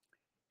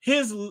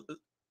 his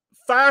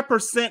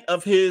 5%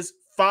 of his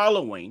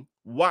following,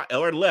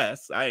 or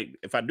less,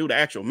 if I do the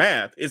actual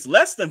math, it's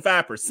less than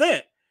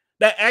 5%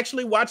 that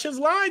actually watch his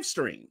live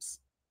streams.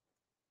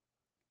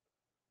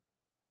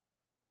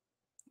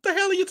 What the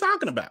hell are you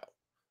talking about?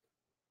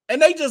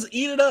 And they just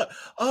eat it up.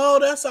 Oh,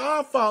 that's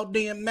our fault,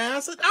 then,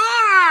 Master.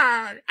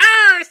 Sorry,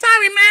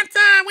 Master.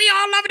 We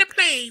all over the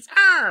place.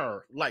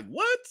 Like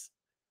what?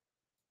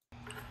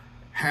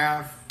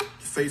 Half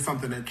say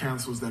something that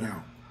cancels that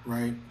out,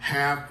 right?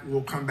 Half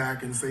will come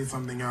back and say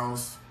something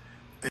else.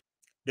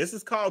 This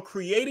is called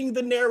creating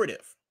the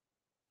narrative.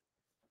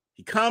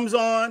 He comes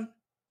on,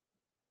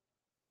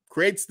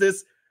 creates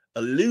this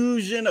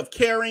illusion of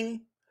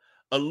caring,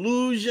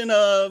 illusion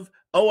of,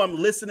 oh, I'm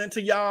listening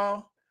to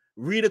y'all,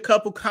 read a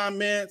couple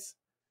comments,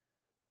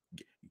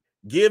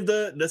 give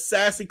the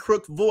sassy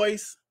crook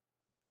voice,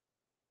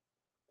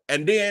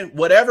 and then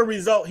whatever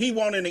result he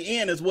wants in the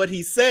end is what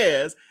he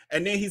says.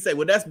 And then he say,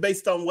 well, that's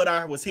based on what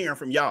I was hearing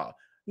from y'all.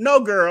 No,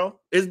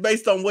 girl, it's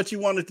based on what you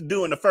wanted to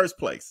do in the first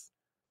place.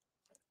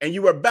 And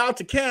you were about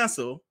to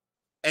cancel,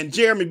 and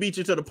Jeremy beat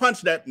you to the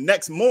punch that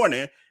next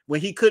morning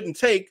when he couldn't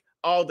take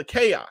all the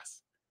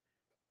chaos.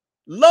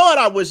 Lord,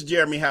 I wish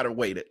Jeremy had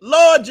waited.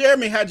 Lord,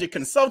 Jeremy, had you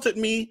consulted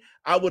me,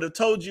 I would have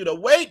told you to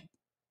wait.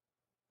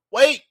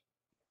 Wait.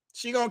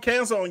 She gonna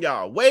cancel on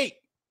y'all. Wait.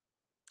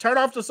 Turn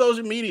off the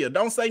social media.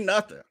 Don't say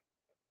nothing.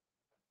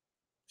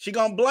 She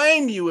gonna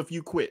blame you if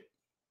you quit.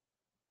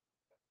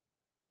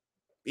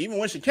 Even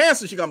when she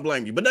cancels, she gonna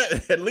blame you. But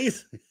that, at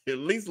least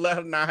let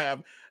her not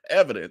have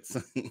evidence.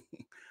 And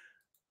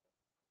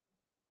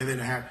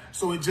then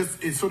so it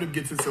sort of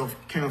gets itself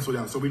canceled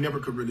out. So we never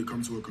could really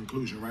come to a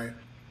conclusion, right?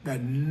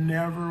 That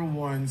never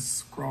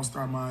once crossed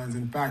our minds.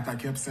 In fact, I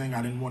kept saying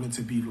I didn't want it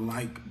to be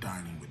like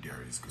dining with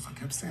Darius, because I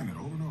kept saying it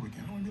over and over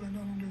again. I want to be like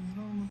dining with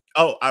Darius.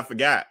 Oh, I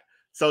forgot.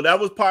 So that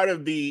was part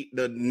of the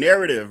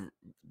narrative,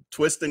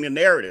 twisting the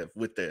narrative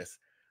with this,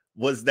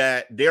 was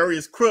that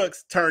Darius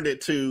Cooks turned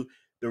it to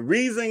the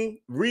reason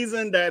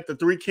that the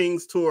Three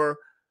Kings tour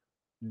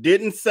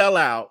didn't sell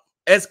out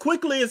as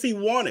quickly as he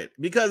wanted.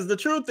 Because the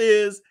truth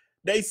is,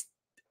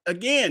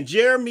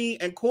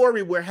 Jeremy and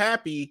Corey were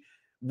happy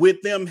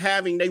with them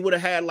they would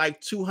have had like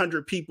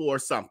 200 people or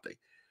something.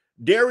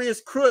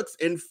 Darius Cooks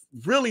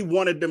really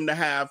wanted them to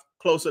have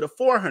closer to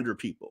 400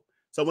 people.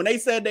 So when they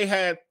said they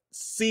had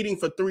seating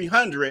for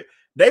 300,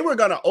 they were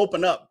going to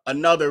open up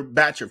another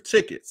batch of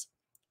tickets.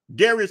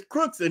 Darius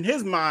Cooks, in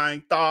his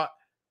mind, thought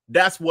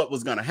that's what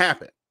was going to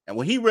happen. And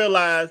when he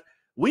realized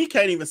we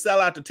can't even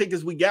sell out the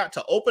tickets we got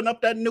to open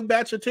up that new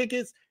batch of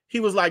tickets, he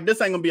was like,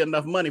 this ain't going to be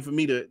enough money for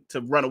me to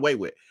run away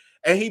with.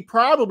 And he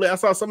probably, I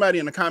saw somebody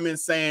in the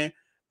comments saying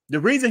the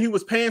reason he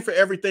was paying for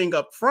everything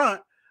up front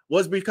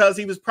was because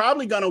he was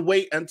probably going to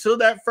wait until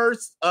that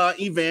first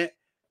event,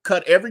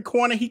 cut every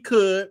corner he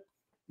could,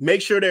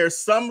 make sure there's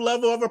some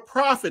level of a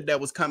profit that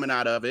was coming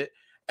out of it.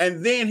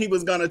 And then he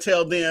was going to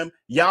tell them,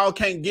 y'all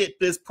can't get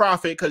this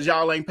profit because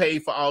y'all ain't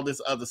paid for all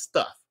this other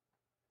stuff.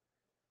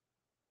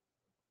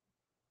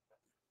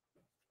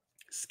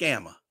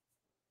 Scammer.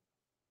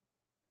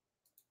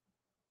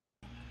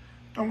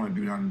 Don't want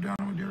to do down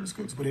with Darius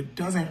Cooks, but it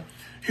doesn't.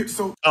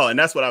 So, oh, and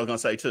that's what I was going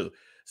to say too.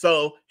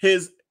 So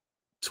his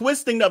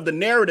twisting of the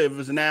narrative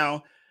is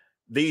now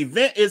the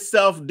event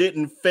itself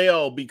didn't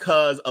fail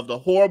because of the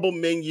horrible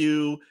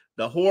menu,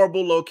 the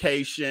horrible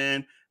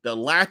location, the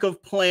lack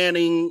of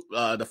planning,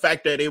 the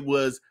fact that it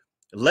was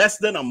less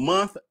than a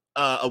month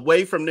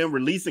away from them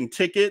releasing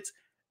tickets,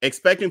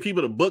 expecting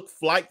people to book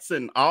flights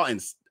and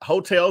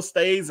hotel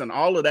stays and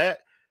all of that.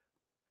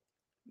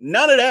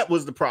 None of that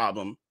was the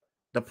problem.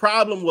 The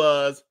problem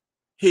was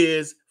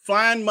his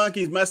flying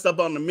monkeys messed up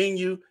on the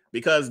menu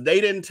because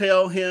they didn't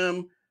tell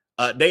him.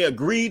 They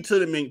agreed to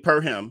the menu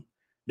per him.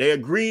 They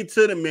agreed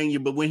to the menu,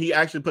 but when he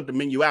actually put the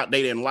menu out,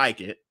 they didn't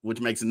like it, which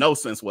makes no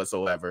sense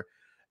whatsoever.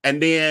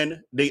 And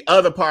then the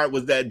other part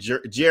was that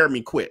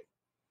Jeremy quit.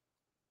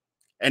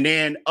 And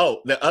then,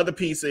 the other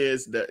piece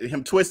is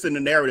him twisting the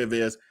narrative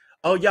is,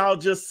 oh, y'all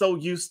just so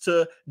used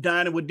to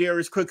dining with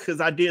Darius Cooks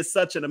because I did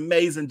such an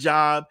amazing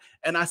job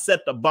and I set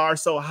the bar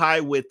so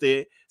high with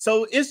it.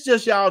 So it's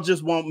just y'all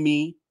just want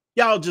me.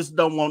 Y'all just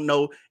don't want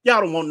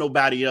y'all don't want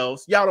nobody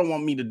else. Y'all don't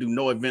want me to do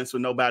no events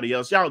with nobody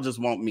else. Y'all just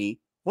want me.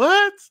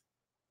 What?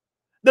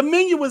 The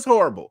menu was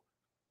horrible.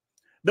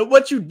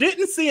 What you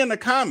didn't see in the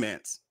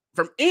comments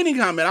from any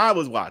comment I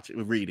was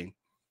reading,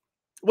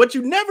 what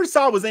you never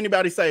saw was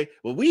anybody say,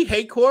 well, we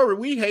hate Corey,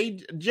 we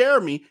hate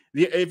Jeremy.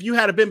 If you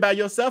had been by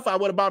yourself, I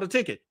would have bought a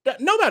ticket.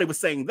 Nobody was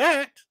saying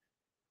that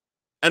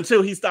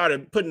until he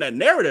started putting that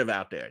narrative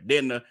out there.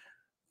 Then the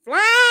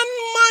Flying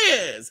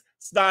Myers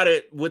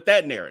started with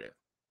that narrative.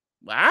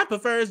 Well, I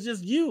prefer it's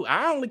just you.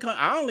 I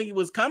only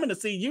was coming to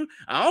see you.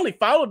 I only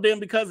followed them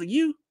because of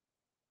you.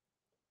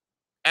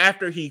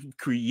 After he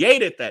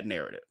created that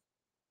narrative.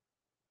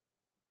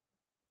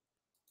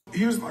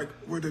 Here's like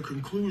where the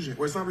conclusion,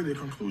 well, it's not really a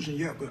conclusion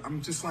yet, but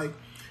I'm just like,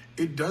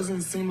 it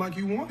doesn't seem like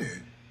you want it.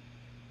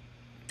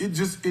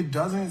 It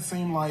doesn't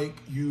seem like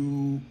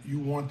you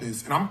want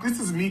this. And this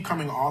is me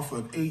coming off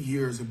of 8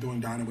 years of doing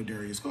dining with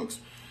Darius Cooks,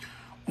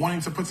 wanting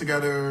to put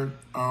together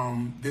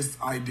this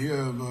idea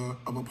of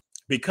a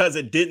because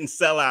it didn't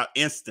sell out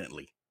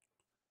instantly.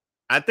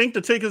 I think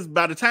the tickets,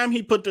 by the time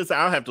he put this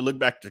out, I'll have to look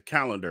back to the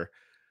calendar.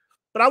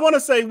 But I want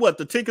to say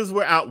the tickets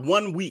were out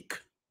 1 week.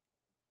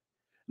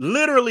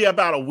 Literally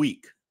about a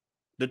week.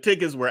 The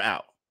tickets were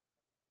out.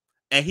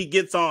 And he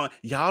gets on,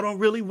 y'all don't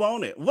really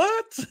want it.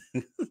 What?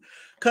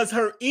 Because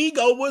her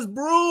ego was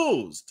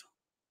bruised.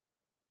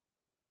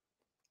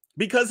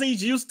 Because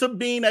he's used to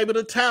being able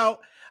to tout,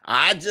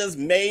 I just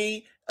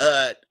made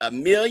 $1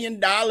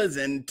 million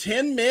in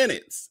 10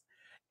 minutes.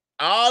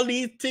 All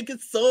these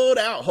tickets sold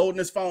out, holding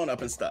his phone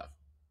up and stuff.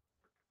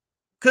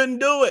 Couldn't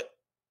do it.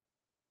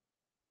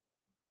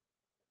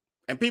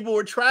 And people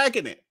were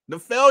tracking it, the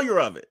failure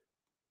of it.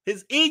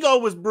 His ego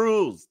was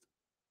bruised.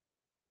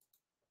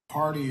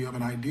 party of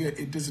an idea,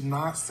 it does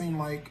not seem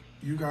like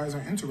you guys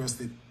are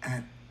interested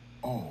at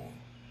all.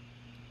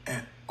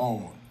 At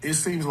all. It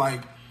seems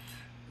like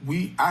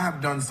I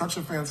have done such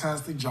a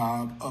fantastic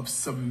job of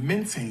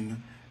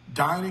cementing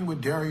dining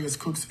with Darius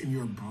Cooks in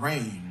your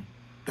brain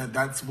that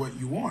that's what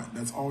you want.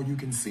 That's all you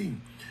can see.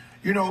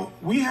 You know,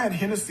 we had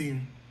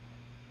Hennessy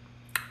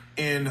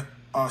in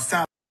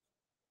South.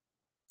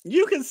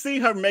 You can see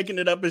her making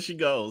it up as she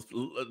goes,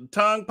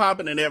 tongue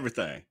popping and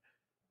everything.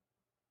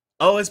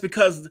 Oh, it's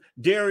because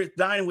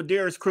dining with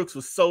Darius Cooks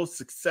was so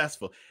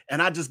successful.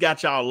 And I just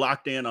got y'all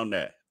locked in on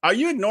that. Are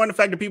you ignoring the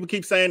fact that people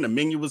keep saying the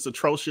menu was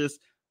atrocious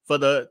for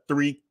the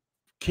Three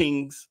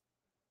Kings?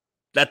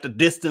 That the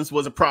distance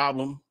was a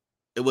problem?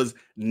 It was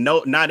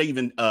not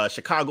even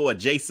Chicago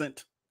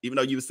adjacent, even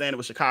though you were saying it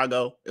was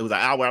Chicago. It was an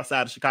hour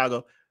outside of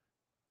Chicago.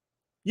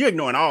 You're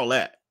ignoring all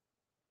that.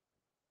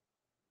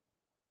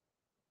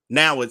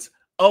 Now it's,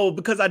 oh,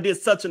 because I did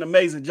such an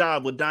amazing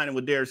job with dining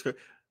with Darius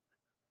Cooks.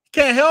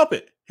 Can't help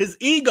it. His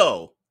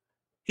ego.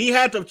 He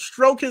had to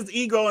stroke his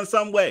ego in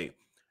some way.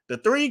 The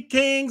Three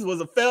Kings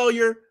was a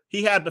failure.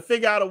 He had to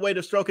figure out a way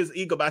to stroke his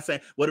ego by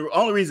saying, well, the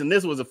only reason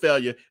this was a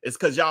failure is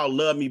because y'all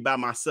love me by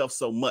myself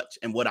so much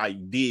and what I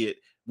did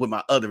with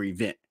my other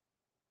event.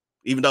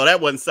 Even though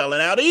that wasn't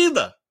selling out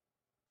either.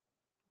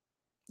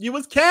 You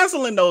was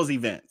canceling those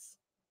events.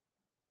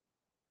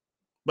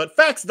 But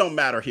facts don't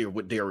matter here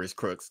with Darius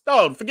Cooks.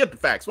 Oh, forget the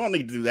facts. We don't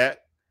need to do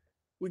that.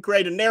 We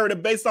create a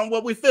narrative based on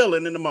what we're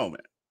feeling in the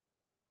moment.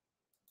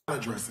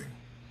 Dressing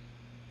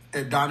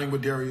at dining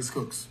with Darius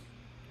Cooks.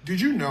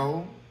 Did you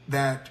know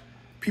that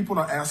people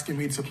are asking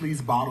me to please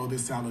bottle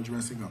this salad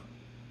dressing up,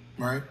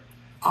 right?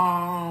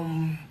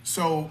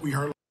 So we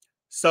heard.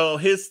 So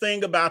his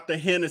thing about the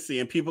Hennessy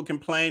and people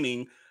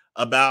complaining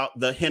about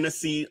the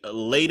Hennessy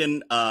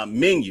laden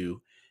menu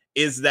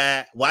is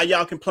that why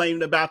y'all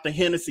complaining about the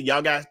Hennessy?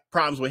 Y'all got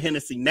problems with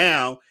Hennessy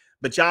now,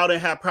 but y'all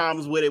didn't have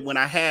problems with it when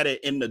I had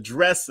it in the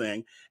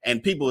dressing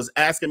and people was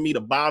asking me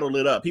to bottle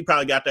it up. He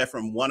probably got that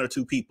from 1 or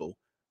 2 people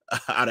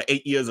out of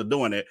 8 years of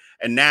doing it.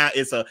 And now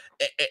it's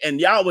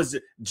and y'all was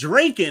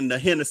drinking the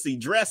Hennessy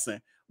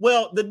dressing.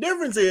 Well, the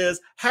difference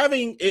is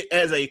having it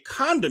as a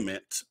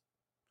condiment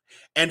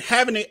and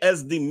having it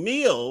as the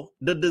meal,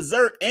 the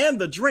dessert and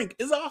the drink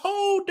is a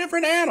whole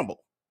different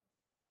animal.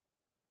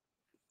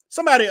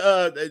 Somebody,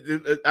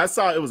 I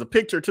saw it was a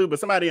picture too, but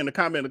somebody in the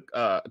comment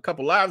a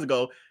couple lives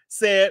ago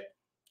said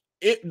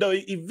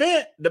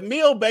the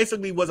meal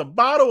basically was a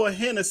bottle of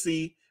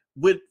Hennessy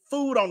with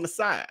food on the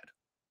side.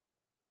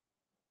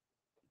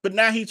 But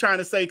now he's trying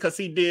to say because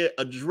he did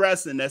a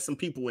dressing that some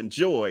people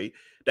enjoy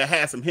that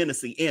had some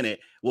Hennessy in it.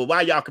 Well,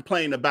 why y'all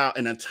complaining about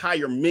an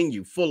entire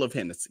menu full of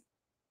Hennessy?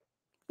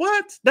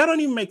 What? That don't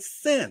even make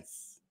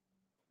sense.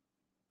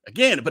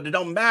 Again, but it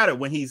don't matter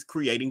when he's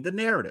creating the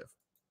narrative.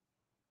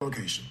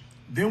 Location.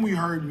 Then we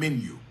heard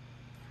menu.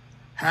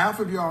 Half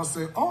of y'all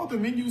say, oh, the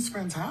menu's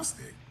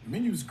fantastic. The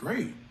menu's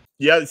great.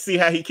 Yeah, see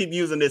how he keep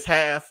using this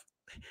half?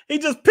 He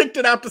just picked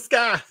it out the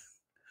sky.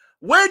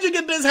 Where'd you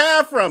get this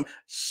half from?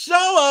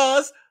 Show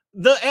us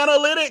the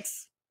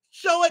analytics.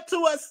 Show it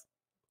to us.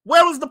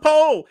 Where was the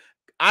poll?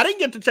 I didn't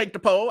get to take the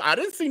poll. I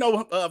didn't see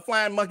no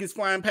flying monkeys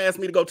flying past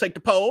me to go take the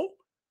poll.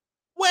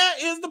 Where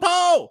is the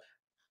poll?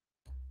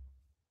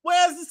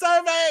 Where's the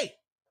survey?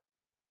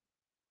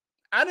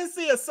 I didn't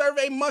see a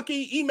survey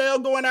monkey email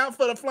going out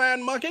for the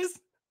flying monkeys.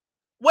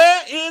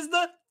 Where is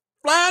the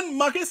flying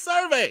monkey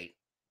survey?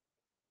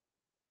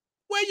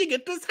 Where you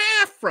get this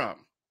half from?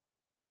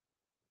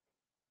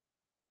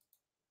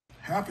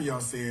 Half of y'all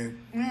said,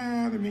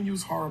 yeah, the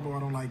menu's horrible. I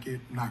don't like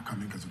it. I'm not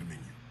coming because of the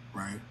menu,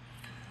 right?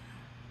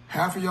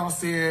 Half of y'all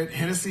said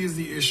Hennessy is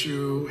the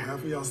issue.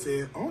 Half of y'all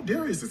said, oh,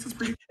 Darius, this is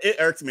pretty. It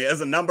irks me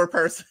as a number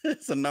person.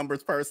 It's a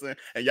numbers person.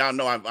 And y'all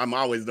know I'm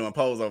always doing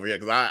polls over here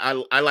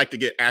because I like to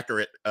get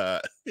accurate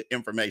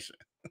information.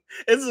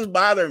 This is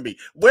bothering me.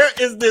 Where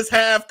is this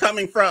half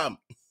coming from?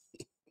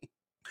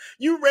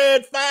 You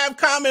read 5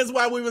 comments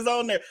while we was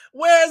on there.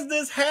 Where's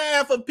this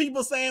half of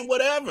people saying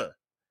whatever?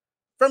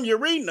 From you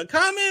reading the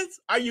comments?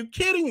 Are you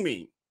kidding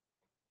me?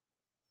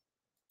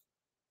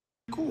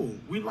 Cool.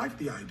 We like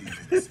the idea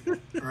of this,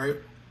 right?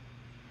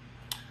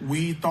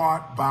 We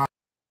thought by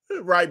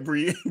right,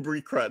 Bree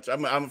Crutch.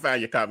 I'm gonna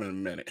find your comment in a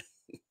minute.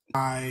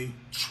 By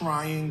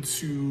trying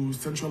to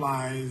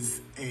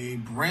centralize a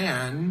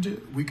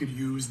brand, we could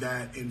use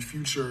that in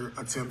future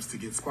attempts to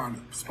get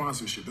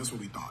sponsorship. That's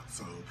what we thought.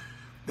 So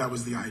that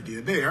was the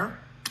idea there.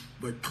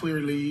 But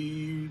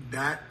clearly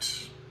that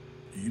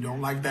you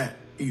don't like that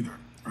either,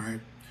 right?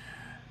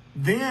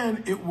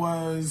 Then it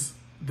was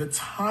the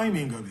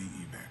timing of the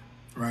event,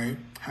 right?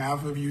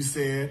 Half of you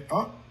said,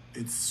 oh,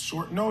 it's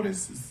short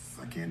notice.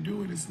 I can't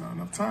do it. It's not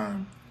enough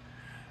time.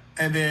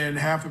 And then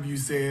half of you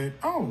said,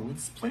 oh,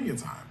 it's plenty of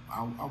time.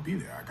 I'll be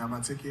there. I got my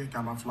ticket,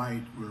 got my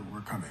flight.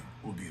 We're coming.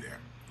 We'll be there.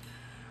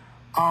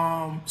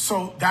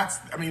 So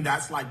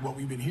that's like what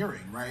we've been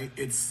hearing, right?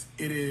 It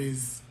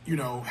is,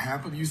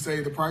 half of you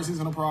say the price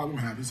isn't a problem.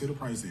 Half of you say the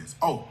price is.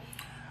 Oh,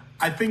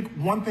 I think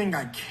one thing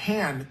I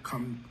can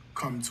come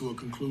to a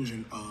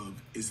conclusion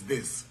of is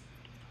this.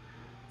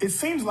 it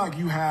seems like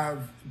you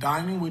have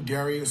Dining with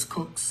Darius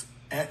Cooks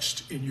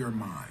etched in your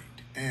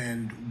mind.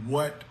 And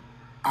what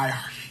I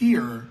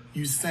hear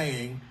you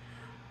saying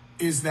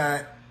is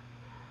that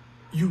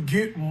you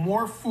get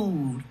more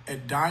food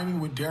at Dining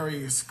with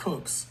Darius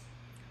Cooks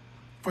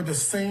for the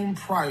same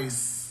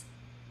price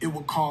it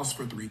would cost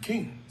for Three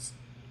Kings.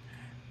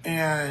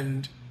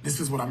 And this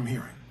is what I'm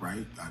hearing,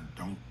 right?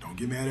 Don't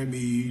get mad at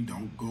me.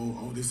 Don't go,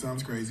 oh, this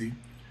sounds crazy.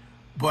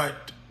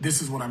 But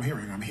this is what I'm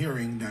hearing. I'm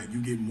hearing that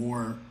you get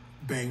more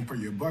bang for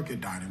your buck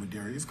at Dining with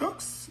Darius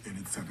Cooks, and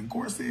it's 7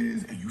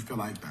 courses, and you feel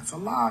like that's a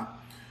lot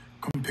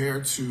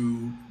compared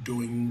to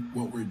doing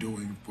what we're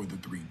doing for the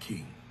Three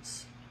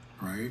Kings,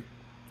 right?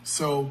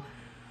 So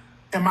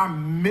am I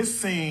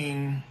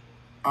missing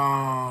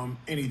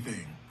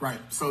anything? Right,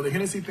 so the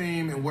Hennessy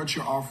theme and what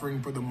you're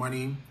offering for the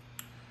money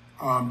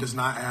does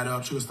not add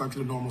up. Should have stuck to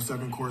the normal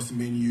 7-course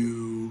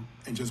menu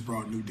and just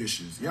brought new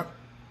dishes. Yep,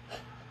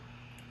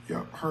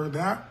 heard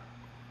that.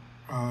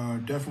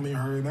 Definitely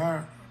heard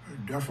that.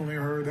 Definitely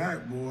heard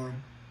that, boy.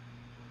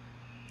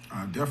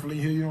 I definitely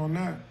hear you on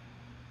that.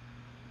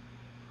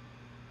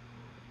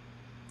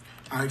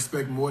 I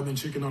expect more than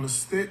chicken on a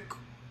stick,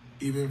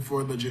 even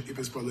for if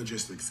it's for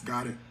logistics.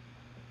 Got it.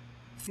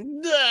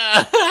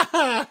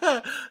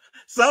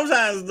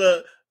 Sometimes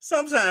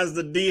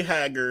the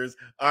D-haggers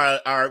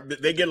are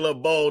they get a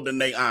little bold and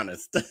they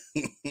honest.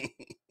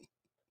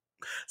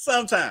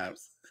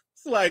 Sometimes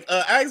it's like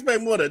I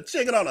expect more than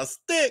chicken on a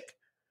stick,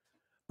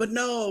 but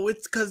no,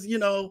 it's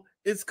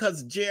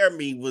because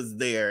Jeremy was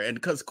there and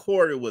because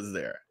Corey was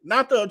there,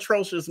 not the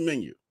atrocious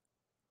menu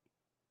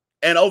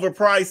and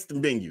overpriced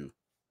menu,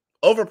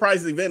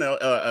 overpriced event.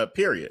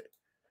 Period.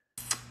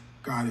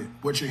 Got it.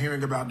 What you're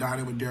hearing about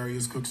Dining with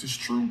Darius Cooks is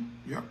true.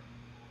 Yep.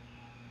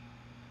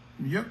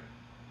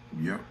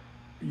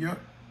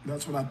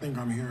 That's what I think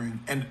I'm hearing.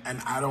 And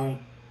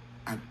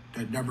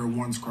that never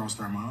once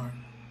crossed our mind.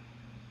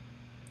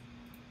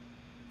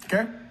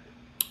 Okay?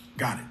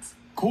 Got it.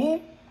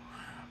 Cool?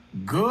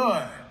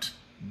 Good.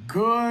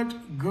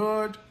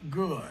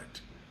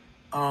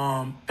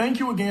 Thank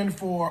you again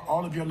for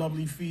all of your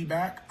lovely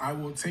feedback. I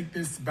will take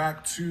this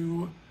back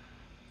to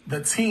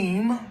the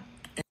team.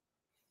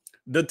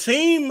 The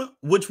team,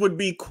 which would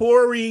be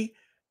Corey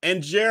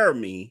and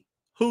Jeremy,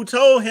 who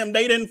told him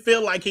they didn't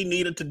feel like he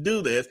needed to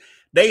do this.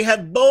 They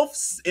have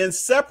both, in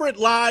separate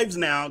lives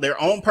now,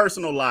 their own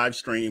personal live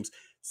streams,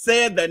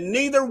 said that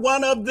neither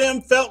one of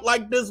them felt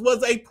like this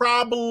was a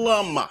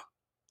problem.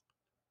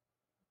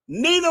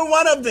 Neither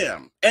one of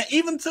them. And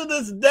even to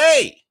this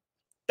day,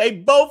 they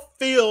both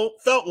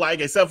felt like,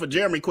 except for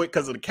Jeremy quit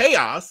because of the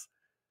chaos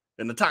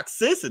and the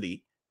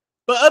toxicity.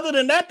 But other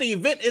than that, the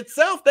event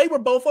itself, they were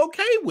both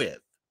okay with.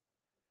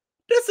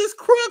 This is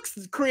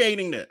Crooks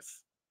creating this.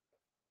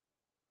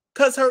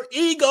 Because her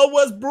ego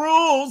was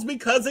bruised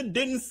because it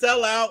didn't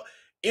sell out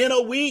in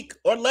a week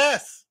or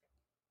less.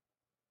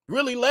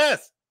 Really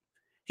less.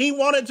 He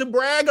wanted to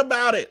brag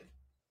about it.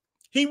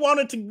 He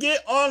wanted to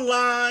get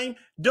online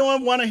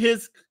doing one of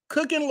his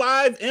cooking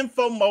live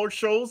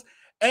infomercials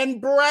and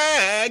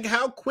brag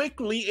how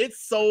quickly it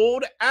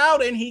sold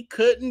out, and he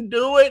couldn't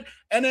do it.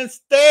 And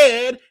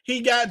instead,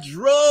 he got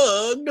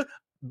drugged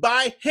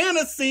by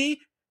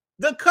Hennessy,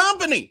 the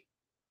company,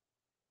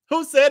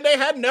 who said they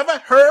had never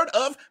heard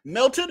of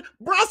melted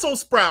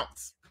Brussels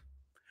sprouts.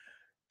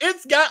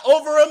 It's got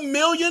over 1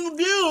 million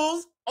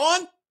views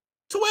on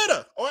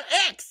Twitter or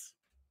X.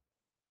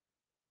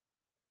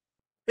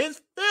 His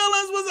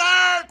feelings was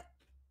hurt.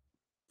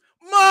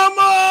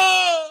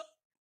 Mama!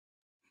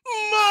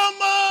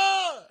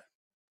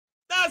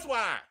 That's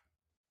why.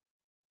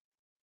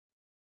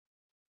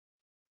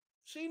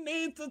 She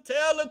needs to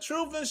tell the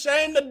truth and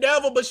shame the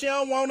devil, but she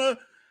don't want to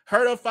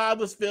hurt her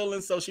father's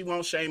feelings, so she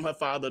won't shame her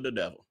father, the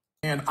devil.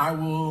 And I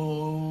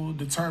will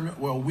determine,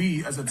 well,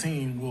 we as a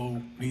team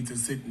will need to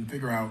sit and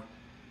figure out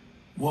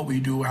what we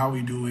do, how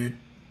we do it,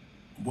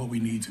 what we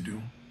need to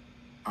do.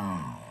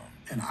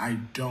 And I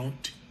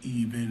don't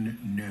even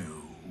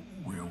know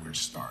where we're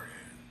starting.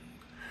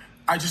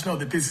 I just know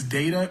that this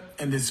data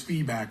and this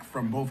feedback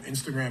from both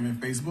Instagram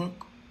and Facebook,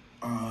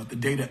 the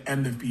data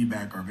and the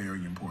feedback are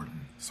very important.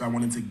 So I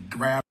wanted to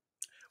grab.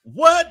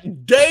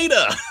 What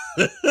data?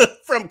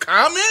 From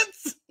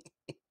comments?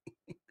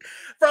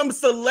 From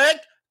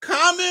select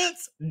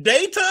comments?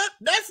 Data?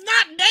 That's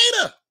not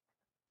data.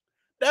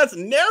 That's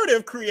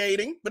narrative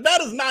creating, but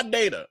that is not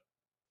data.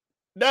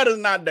 That is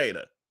not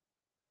data.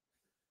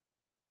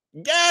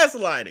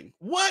 Gaslighting.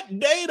 What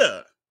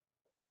data?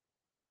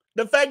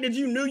 The fact that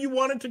you knew you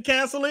wanted to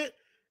cancel it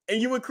and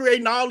you were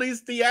creating all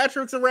these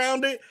theatrics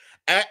around it.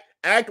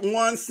 Act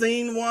 1,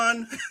 scene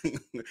 1.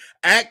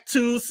 Act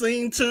 2,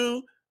 scene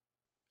 2.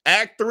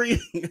 Act 3.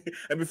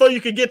 And before you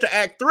could get to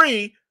Act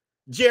 3,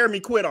 Jeremy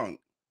quit on it.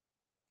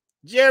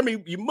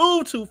 Jeremy, you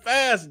moved too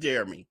fast,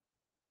 Jeremy.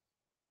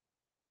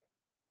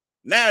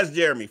 Now it's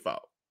Jeremy's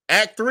fault.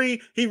 Act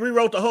 3, he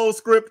rewrote the whole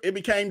script. It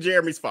became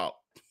Jeremy's fault.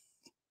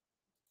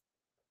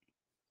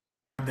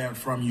 That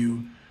from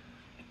you,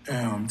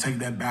 take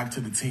that back to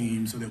the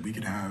team so that we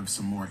could have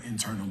some more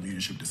internal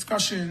leadership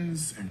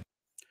discussions. And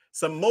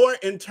some more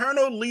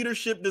internal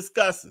leadership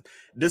discussion.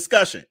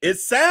 It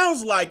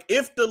sounds like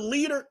if the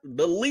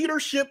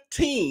leadership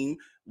team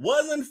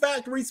was in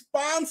fact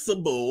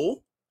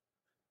responsible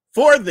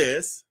for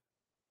this,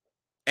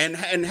 and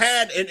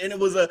it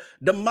was a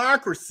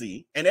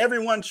democracy, and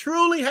everyone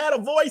truly had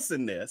a voice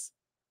in this.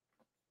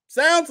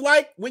 Sounds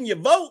like when you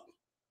vote,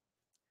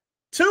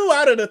 2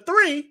 out of the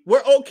 3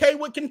 were okay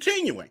with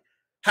continuing.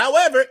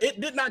 However,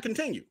 it did not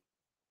continue.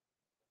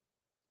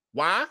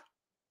 Why?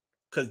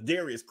 Because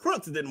Darius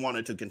Cooks didn't want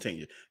it to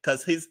continue,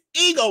 because his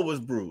ego was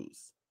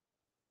bruised.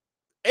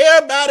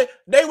 Everybody,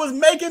 they was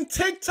making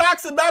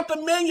TikToks about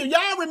the menu.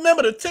 Y'all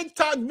remember the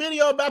TikTok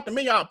video about the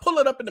menu? I'll pull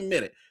it up in a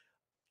minute.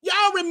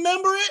 Y'all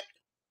remember it?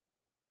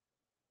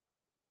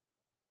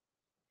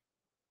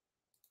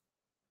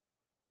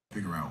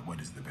 Figure out what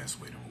is the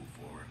best way to move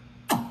forward.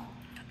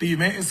 The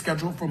event is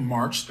scheduled for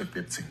March the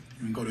 15th. You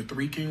can go to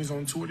 3 Kings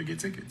on Tour to get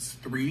tickets.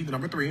 The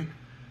number 3,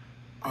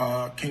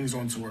 Kings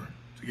on Tour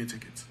to get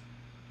tickets.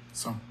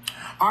 So,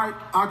 all right,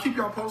 I'll keep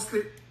y'all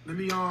posted. Let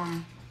me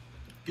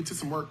get to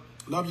some work.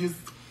 Love you.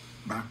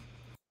 Bye.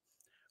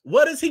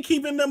 What is he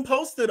keeping them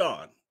posted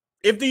on?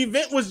 If the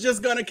event was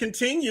just going to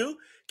continue,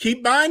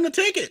 keep buying the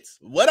tickets.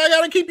 What I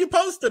got to keep you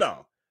posted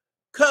on?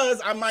 Because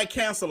I might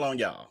cancel on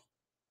y'all.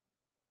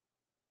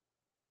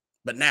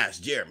 But now it's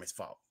Jeremy's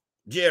fault.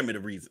 Jeremy the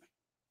reason.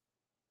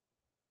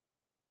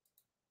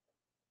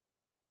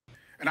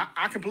 And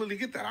I completely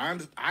get that.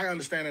 I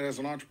understand it as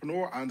an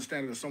entrepreneur. I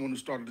understand it as someone who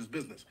started this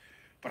business.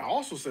 But I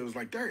also said, it was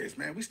like, Darius,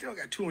 man, we still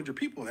got 200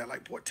 people that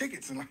like bought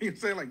tickets. And like you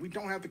say, like we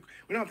don't have to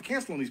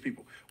cancel on these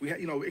people. We have,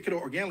 it could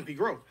organically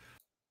grow.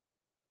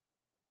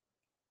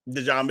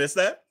 Did y'all miss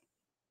that?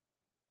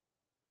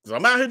 So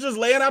I'm out here just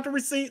laying out the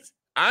receipts.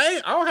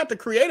 I don't have to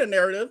create a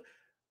narrative.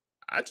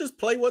 I just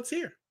play what's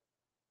here.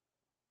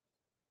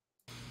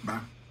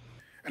 Bye.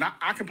 And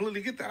I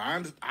completely get that. I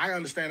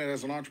understand it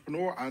as an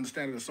entrepreneur. I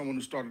understand it as someone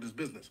who started this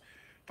business.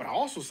 But I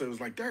also said, it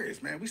was like,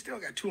 Darius, man, we still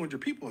got 200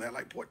 people that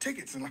like bought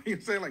tickets. And like you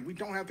say, like we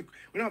don't have to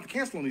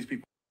cancel on these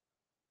people.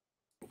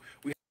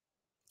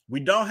 We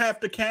don't have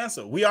to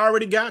cancel. We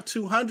already got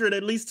 200,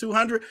 at least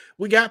 200.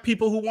 We got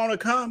people who want to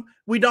come.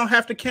 We don't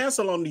have to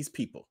cancel on these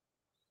people.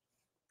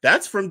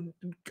 That's from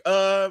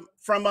Corey.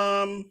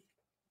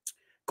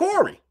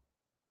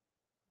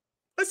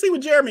 Let's see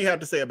what Jeremy had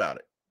to say about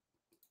it.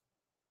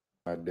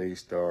 My day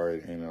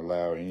started and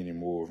allow any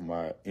more of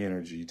my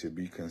energy to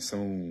be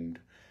consumed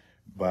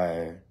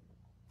by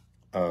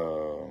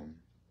all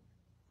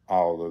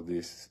of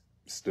this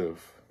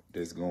stuff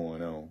that's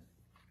going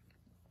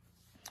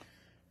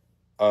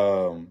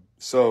on.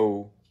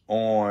 So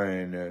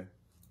on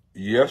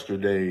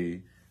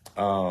yesterday,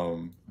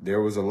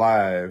 there was a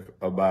live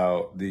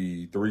about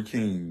the 3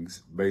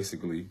 Kings,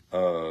 basically,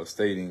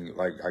 stating,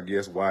 like, I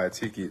guess why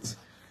tickets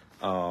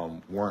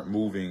weren't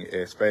moving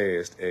as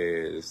fast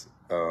as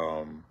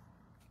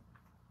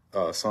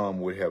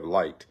some would have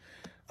liked.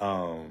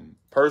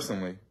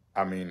 Personally,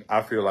 I mean,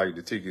 I feel like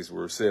the tickets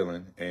were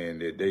selling and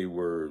that they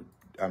were,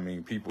 I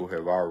mean, people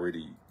have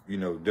already,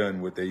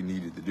 done what they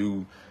needed to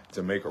do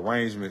to make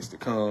arrangements to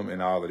come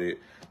and all of it.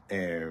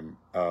 And,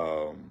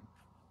 I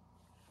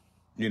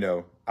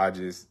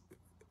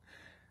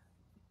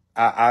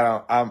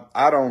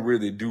don't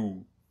really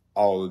do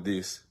all of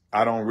this.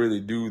 I don't really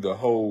do the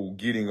whole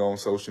getting on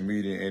social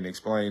media and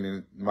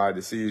explaining my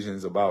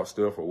decisions about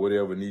stuff or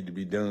whatever need to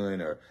be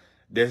done, or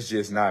that's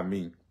just not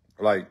me.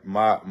 Like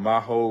my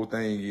whole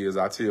thing is,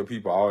 I tell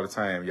people all the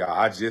time, y'all,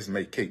 I just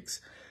make cakes.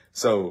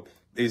 So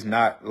it's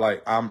not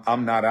like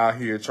I'm not out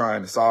here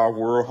trying to solve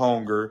world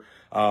hunger.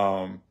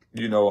 I'm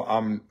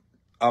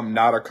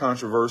not a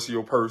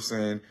controversial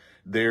person.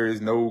 There is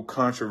no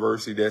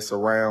controversy that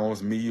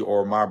surrounds me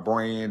or my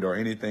brand or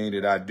anything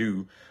that I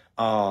do.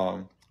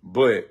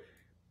 But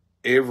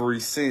ever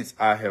since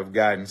I have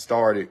gotten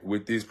started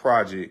with this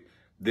project,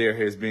 there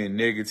has been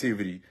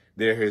negativity.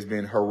 There has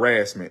been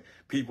harassment.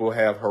 People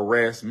have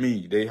harassed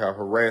me. They have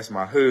harassed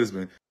my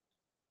husband.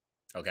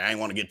 Okay, I ain't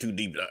want to get too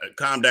deep.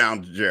 Calm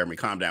down, Jeremy.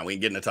 Calm down. We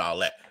ain't getting into all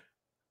that.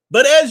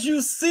 But as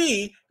you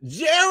see,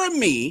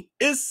 Jeremy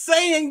is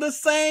saying the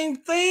same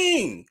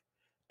thing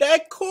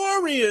that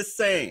Corey is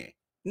saying.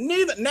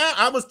 Now,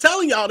 I was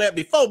telling y'all that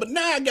before, but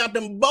now I got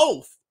them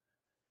both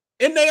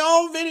in their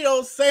own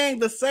videos saying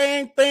the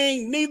same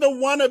thing. Neither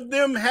one of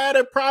them had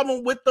a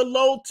problem with the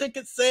low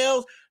ticket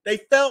sales. They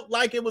felt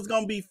like it was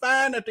going to be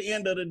fine at the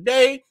end of the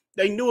day.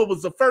 They knew it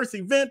was the first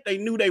event. They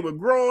knew they were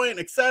growing,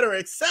 et cetera,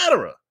 et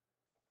cetera.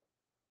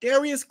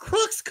 Darius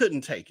Cooks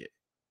couldn't take it.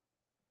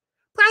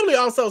 Probably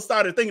also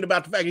started thinking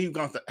about the fact that he was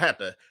going to have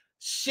to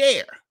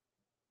share.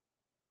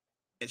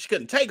 And she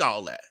couldn't take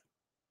all that.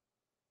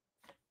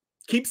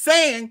 Keep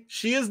saying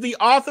she is the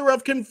author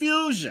of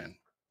confusion.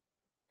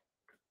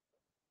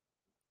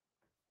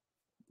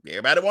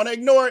 Everybody want to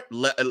ignore it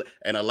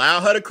and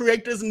allow her to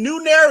create this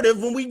new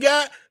narrative when we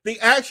got the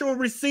actual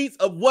receipts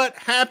of what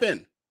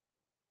happened.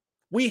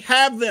 We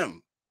have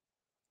them.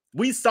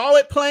 We saw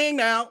it playing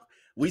out.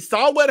 We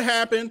saw what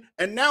happened.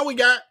 And now we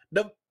got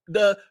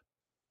the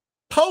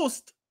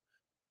post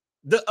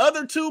The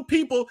other two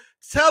people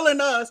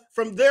telling us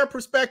from their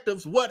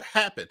perspectives what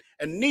happened,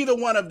 and neither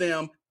one of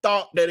them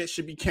thought that it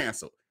should be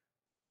canceled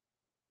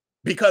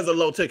because of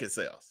low ticket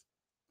sales.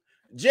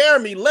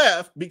 Jeremy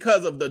left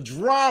because of the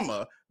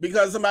drama,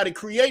 because somebody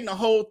creating a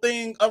whole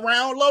thing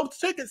around low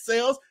ticket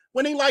sales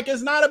when he like,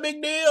 it's not a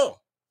big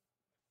deal.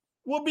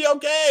 We'll be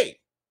okay.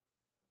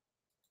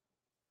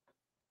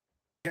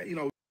 You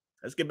know,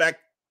 let's get back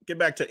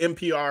to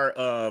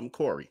NPR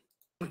Corey.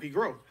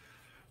 Growth.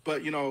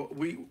 But, you know,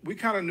 we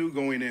kind of knew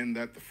going in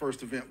that the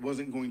first event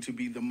wasn't going to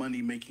be the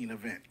money-making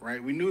event,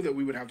 right? We knew that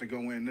we would have to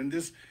go in.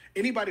 And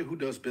anybody who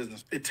does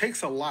business, it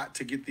takes a lot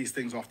to get these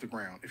things off the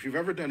ground. If you've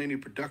ever done any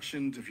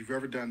productions, if you've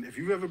ever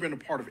been a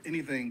part of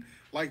anything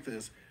like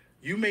this,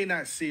 you may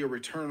not see a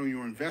return on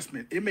your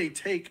investment. It may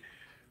take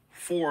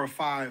 4 or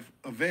 5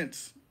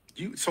 events.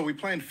 So we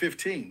planned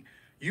 15.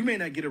 You may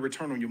not get a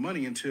return on your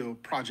money until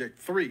project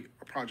 3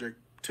 or project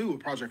 2 or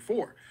project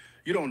 4.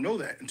 You don't know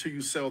that until you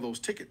sell those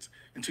tickets,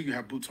 until you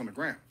have boots on the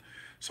ground.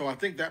 So I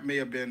think that may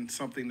have been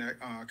something that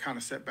kind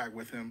of set back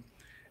with him.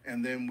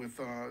 And then with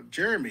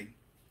Jeremy,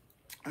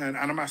 and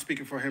I'm not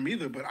speaking for him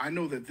either, but I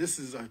know that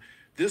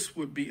this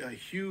would be a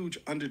huge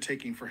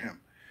undertaking for him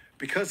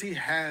because he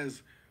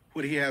has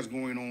what he has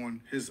going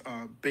on, his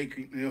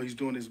baking, you know, he's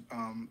doing his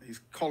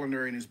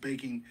culinary and his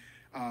baking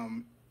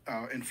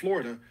in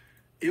Florida.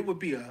 It would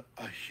be a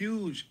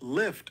huge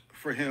lift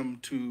for him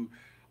to,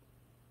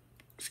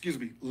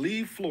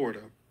 leave Florida,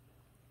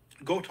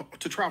 go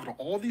to travel to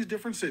all these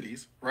different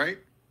cities, right?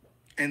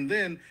 And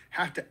then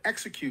have to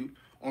execute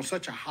on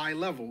such a high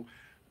level,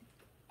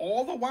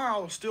 all the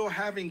while still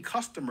having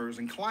customers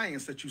and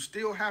clients that you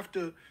still have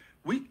to,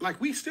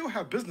 we still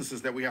have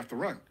businesses that we have to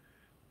run.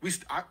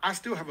 I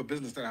still have a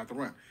business that I have to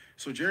run.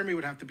 So Jeremy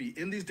would have to be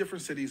in these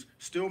different cities,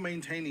 still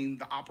maintaining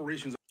the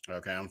operations.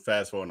 Okay, I'm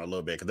fast forwarding a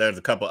little bit because there's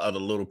a couple other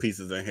little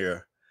pieces in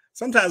here.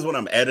 Sometimes when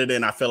I'm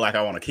editing, I feel like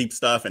I want to keep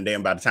stuff. And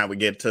then by the time we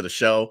get to the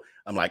show,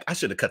 I'm like, I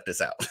should have cut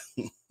this out.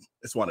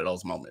 It's one of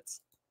those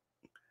moments.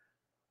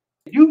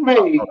 You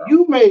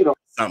made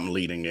something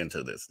leading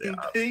into this.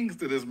 Things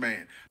to this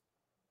man.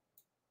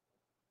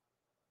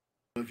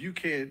 If you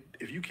can't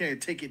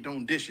take it,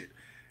 don't dish it.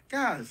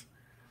 Guys,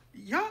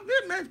 y'all,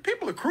 man,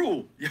 people are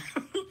cruel.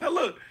 Now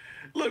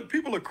look,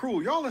 people are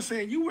cruel. Y'all are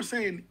saying, you were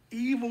saying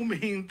evil,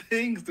 mean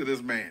things to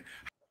this man.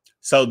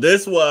 So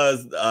this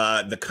was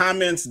the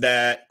comments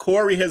that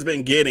Corey has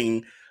been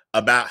getting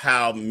about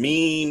how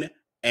mean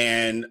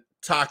and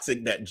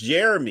toxic that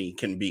Jeremy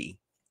can be.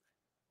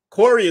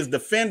 Corey is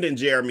defending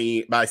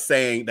Jeremy by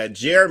saying that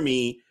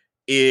Jeremy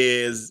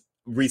is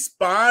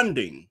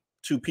responding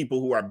to people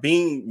who are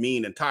being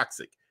mean and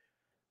toxic.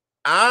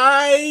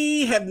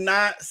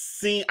 I've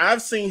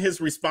seen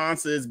his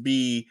responses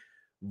be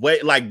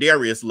way like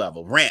Darius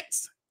level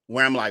rants,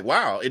 where I'm like,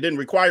 wow, it didn't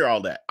require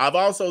all that. I've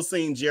also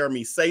seen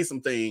Jeremy say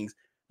some things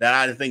that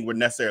I didn't think were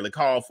necessarily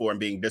called for and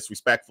being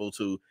disrespectful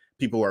to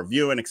people who are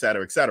viewing, et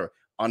cetera, et cetera.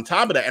 On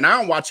top of that, and I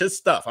don't watch his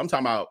stuff. I'm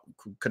talking about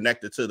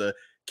connected to the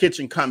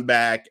kitchen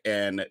comeback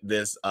and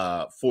this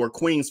 4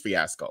 Queens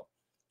fiasco.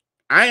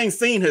 I ain't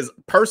seen his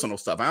personal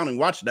stuff. I don't even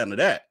watch none of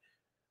that.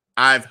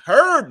 I've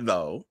heard,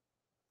 though,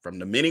 from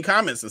the many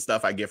comments and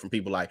stuff I get from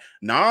people like,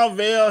 nah,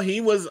 Val,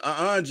 he was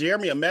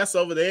Jeremy a mess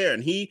over there,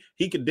 and he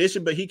could dish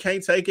it, but he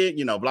can't take it,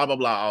 you know, blah, blah,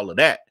 blah, all of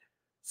that.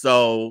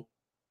 So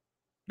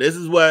this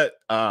is what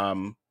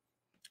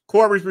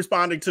Corey's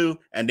responding to,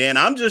 and then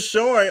I'm just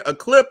showing a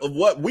clip of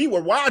what we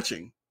were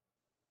watching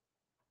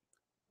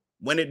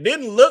when it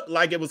didn't look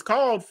like it was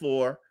called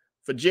for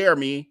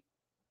Jeremy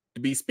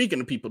to be speaking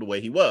to people the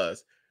way he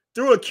was.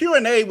 Through a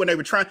Q&A when they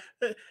were trying...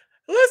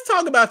 Let's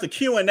talk about the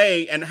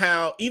Q&A and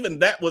how even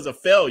that was a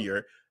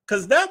failure,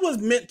 because that was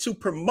meant to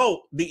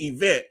promote the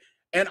event.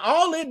 And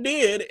all it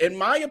did, in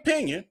my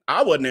opinion,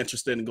 I wasn't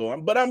interested in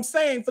going, but I'm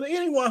saying for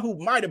anyone who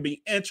might have been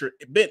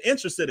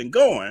interested in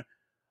going,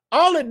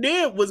 all it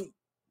did was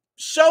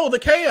show the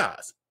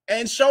chaos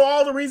and show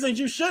all the reasons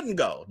you shouldn't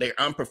go. They're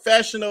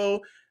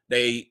unprofessional.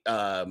 You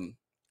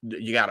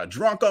got a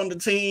drunk on the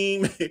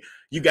team.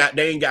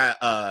 They ain't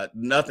got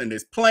nothing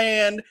is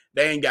planned.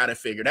 They ain't got it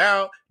figured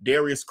out.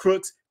 Darius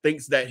Cooks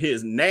thinks that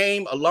his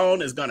name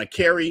alone is going to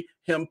carry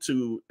him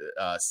to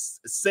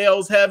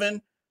sales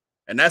heaven,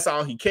 and that's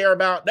all he care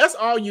about. That's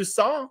all you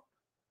saw.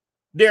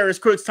 Darius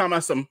Cooks talking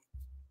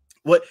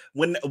about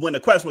when the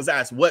question was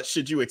asked, what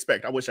should you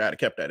expect? I wish I had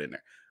kept that in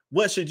there.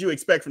 What should you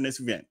expect from this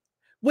event?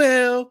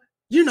 Well,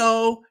 you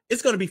know,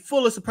 it's going to be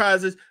full of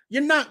surprises.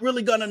 You're not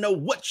really going to know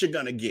what you're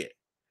going to get.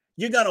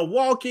 You're going to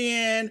walk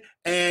in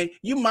and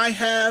you might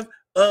have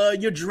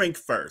your drink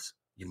first.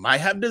 You might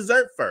have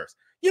dessert first.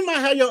 You might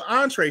have your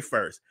entree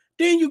first.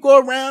 Then you go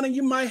around and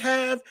you might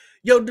have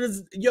your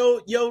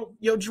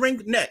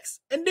drink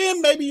next. And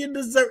then maybe your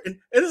dessert. And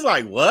it's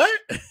like, what?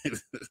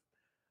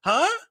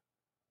 Huh?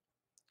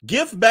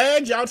 Gift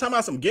bags? Y'all talking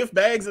about some gift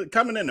bags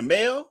coming in the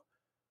mail?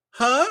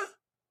 Huh?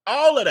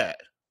 All of that.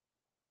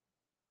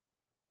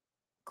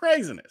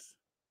 Craziness.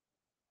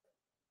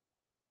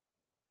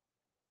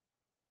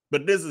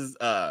 But this is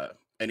an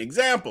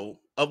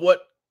example of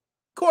what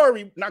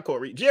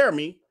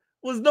Jeremy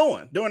was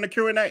doing during the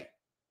Q&A.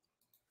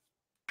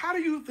 How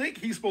do you think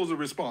he's supposed to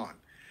respond?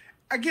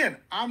 Again,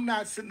 I'm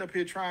not sitting up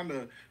here trying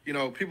to,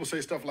 people say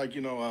stuff like,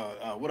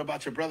 what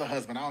about your brother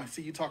husband? I don't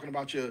see you talking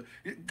about your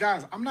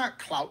guys. I'm not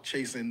clout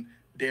chasing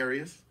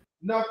Darius.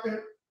 Nothing.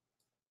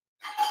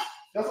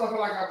 That's what I feel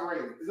like I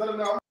bring. Is that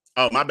enough?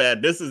 Oh, my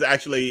bad. This is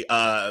actually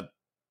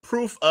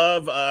proof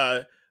of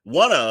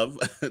one of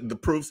the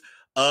proofs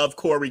of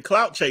Corey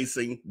clout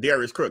chasing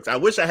Darius Cooks. I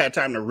wish I had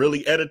time to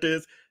really edit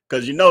this,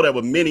 because there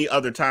were many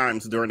other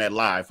times during that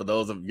live for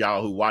those of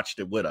y'all who watched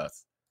it with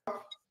us.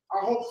 I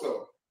hope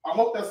so. I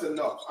hope that's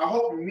enough. I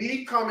hope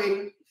me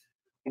coming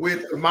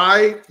with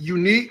my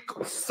unique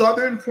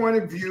Southern point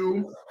of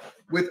view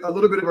with a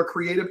little bit of a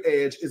creative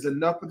edge is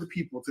enough for the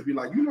people to be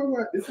like, you know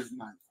what? This is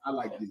nice. I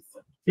like this.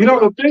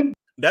 The thing.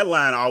 That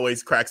line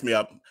always cracks me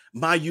up.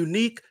 My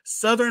unique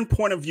Southern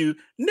point of view.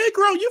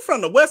 Negro, you from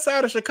the west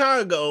side of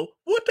Chicago.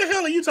 What the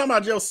hell are you talking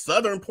about your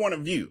Southern point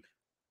of view?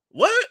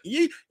 What?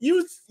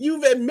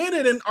 You've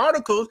admitted in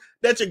articles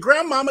that your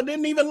grandmama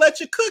didn't even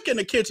let you cook in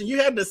the kitchen.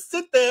 You had to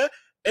sit there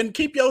and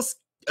keep your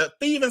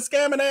thieving,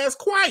 scamming ass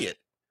quiet,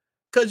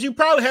 because you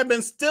probably have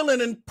been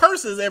stealing in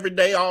purses every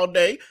day, all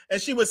day,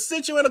 and she would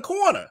sit you in a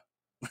corner.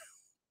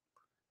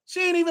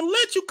 She ain't even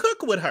let you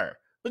cook with her,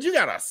 but you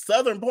got a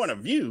Southern point of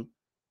view.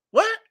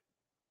 What?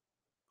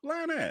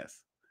 Lying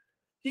ass.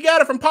 You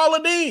got it from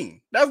Paula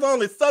Deen. That's the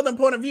only Southern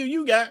point of view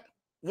you got.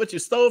 What you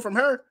stole from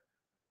her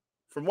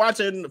from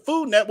watching the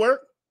Food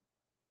Network.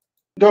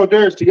 No,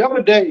 Darius, the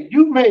other day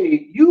you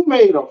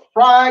made a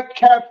fried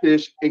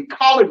catfish and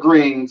collard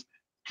greens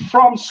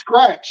from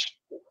scratch.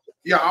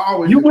 Yeah, I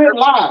always. You went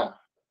live.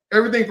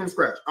 Everything from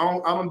scratch. I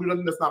don't do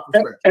nothing that's not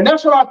from scratch. And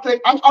that's what I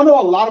think. I know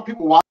a lot of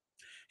people watch.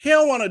 He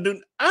don't want to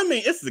do. I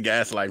mean, it's the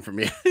gaslighting for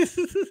me.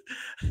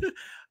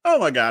 Oh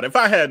my God! If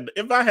I had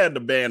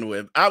the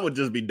bandwidth, I would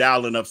just be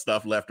dialing up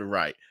stuff left and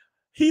right.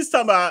 He's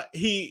talking about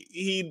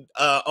he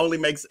only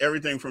makes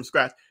everything from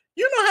scratch.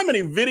 You know how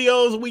many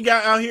videos we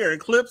got out here and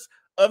clips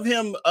of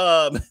him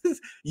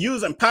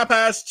using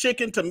Popeye's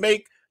chicken to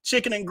make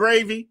chicken and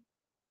gravy?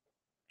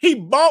 He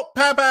bought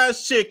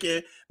Popeye's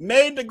chicken,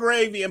 made the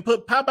gravy, and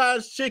put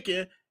Popeye's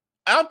chicken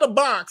out the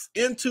box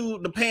into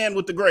the pan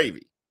with the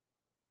gravy.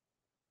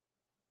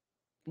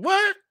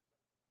 What?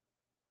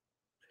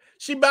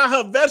 She bought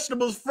her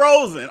vegetables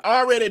frozen,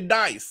 already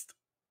diced.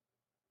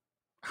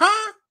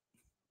 Huh?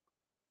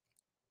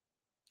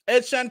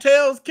 At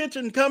Chantel's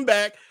Kitchen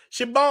Comeback,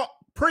 she bought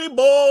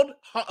pre-boiled,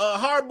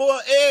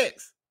 hard-boiled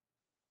eggs.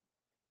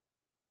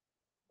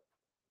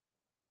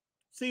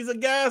 She's a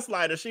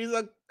gaslighter. She's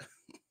a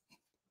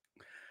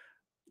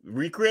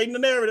recreating the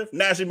narrative.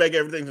 Now she make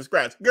everything from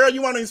scratch. Girl,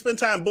 you want to spend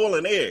time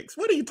boiling eggs.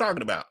 What are you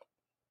talking about?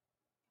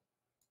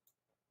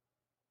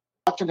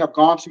 Have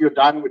gone to your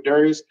dining with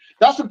Darius.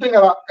 That's the thing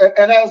about,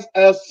 and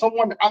as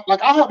someone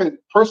I haven't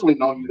personally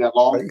known you that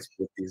long,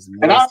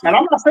 and I'm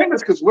not saying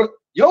this because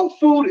your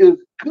food is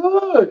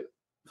good.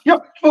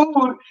 Your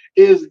food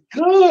is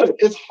good.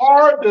 It's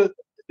hard to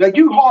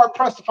hard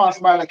pressed to find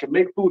somebody that can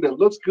make food that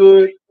looks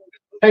good,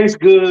 tastes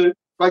good,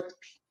 like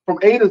from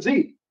A to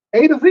Z.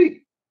 A to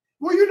Z.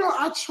 Well,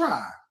 I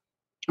try.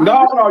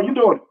 No, you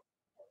doing it.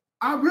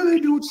 I really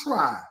do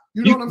try.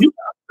 You know what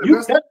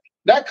I'm saying?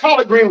 That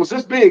collard green was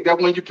this big, that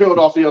one you peeled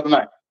off the other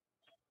night.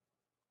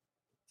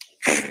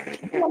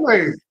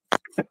 LaQuincy.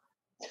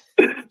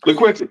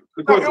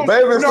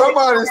 Baby,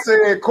 somebody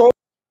said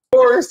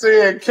Corey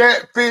said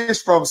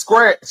catfish from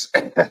scratch.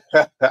 You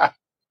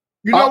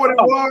know what it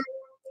was?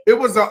 It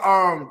was a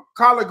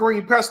collard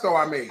green pesto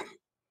I made.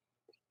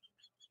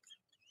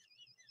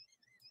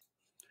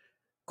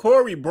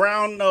 Corey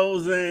brown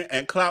nosing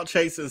and clout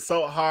chasing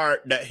so hard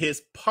that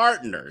his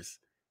partners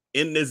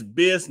in this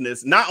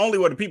business, not only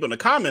were the people in the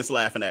comments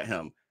laughing at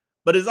him,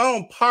 but his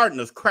own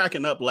partners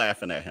cracking up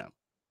laughing at him.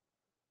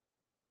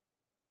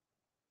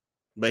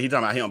 But he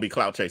talking about he don't be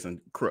clout chasing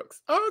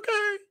crooks.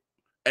 Okay.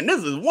 And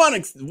this is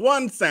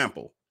one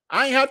sample.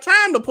 I ain't have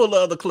time to pull the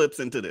other clips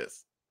into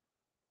this.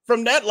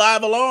 From that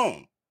live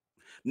alone.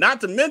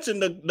 Not to mention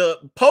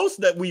the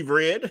post that we've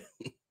read.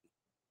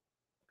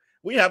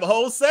 We have a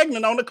whole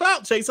segment on the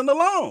clout chasing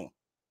alone.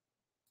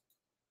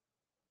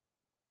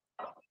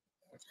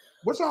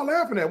 What y'all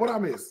laughing at? What I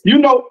missed?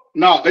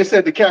 No, they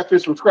said the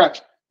catfish from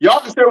scratch. Y'all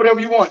can say whatever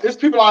you want. There's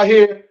people out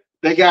here,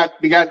 they got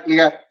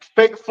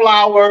fake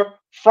flour,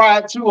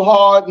 fried too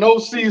hard, no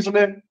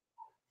seasoning.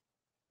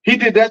 He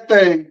did that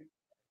thing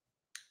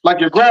like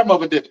your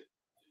grandmother did it.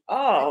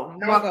 Oh,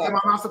 am I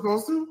not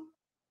supposed to?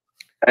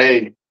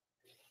 Hey,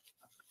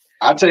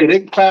 I tell you, they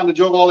can clown the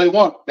joke all they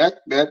want.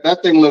 That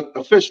thing looked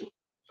official.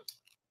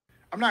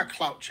 I'm not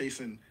clout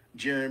chasing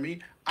Jeremy.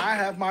 I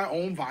have my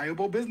own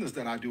viable business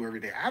that I do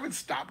every day. I haven't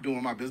stopped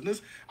doing my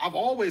business. I've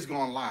always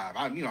gone live.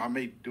 I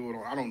may do it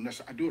on,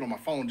 I do it on my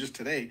phone. Just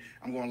today,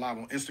 I'm going live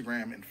on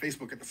Instagram and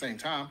Facebook at the same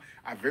time.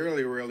 I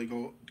very rarely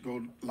go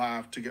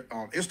live to get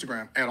on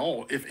Instagram at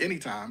all, if any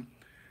time.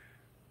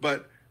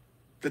 But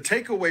the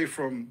takeaway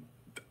from,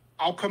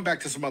 I'll come back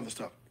to some other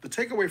stuff. The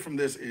takeaway from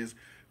this is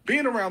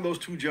being around those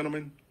two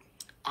gentlemen,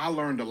 I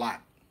learned a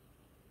lot.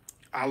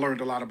 I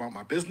learned a lot about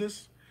my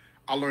business.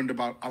 I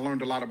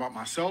learned a lot about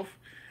myself.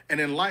 And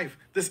in life,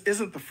 this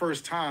isn't the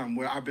first time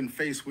where I've been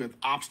faced with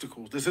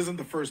obstacles. This isn't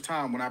the first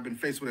time when I've been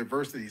faced with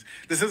adversities.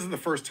 This isn't the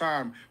first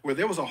time where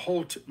there was a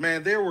whole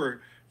man. There were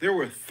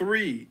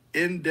 3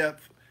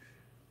 in-depth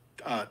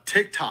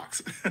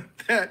TikToks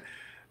that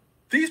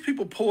these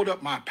people pulled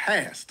up my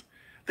past.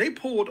 They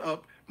pulled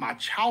up my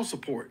child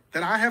support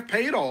that I have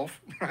paid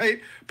off,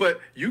 right?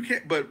 But you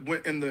can't. But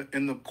when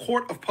in the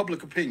court of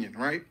public opinion,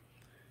 right?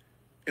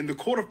 In the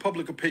court of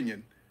public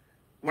opinion,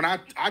 when I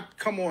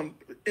come on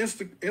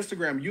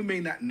Instagram, you may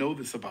not know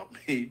this about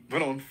me,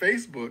 but on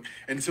Facebook,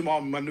 and to all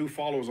my new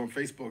followers on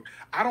Facebook,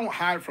 I don't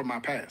hide from my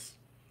past.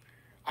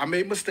 I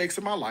made mistakes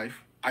in my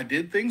life. I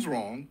did things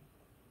wrong.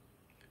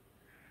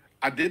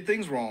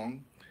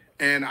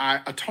 And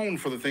I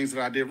atoned for the things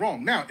that I did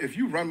wrong. Now, if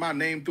you run my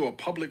name through a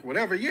public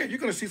whatever, yeah, you're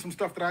going to see some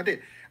stuff that I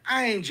did.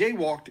 I ain't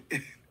jaywalked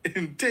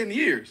in 10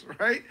 years,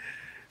 right?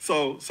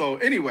 So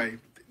anyway,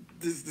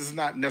 this is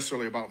not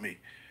necessarily about me.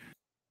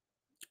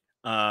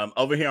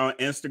 Over here on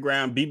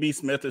Instagram, BB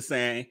Smith is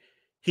saying,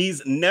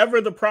 he's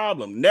never the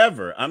problem.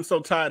 Never. I'm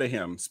so tired of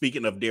him.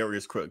 Speaking of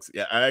Darius Cooks.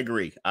 Yeah, I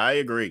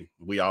agree.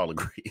 We all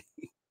agree.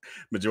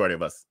 Majority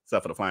of us,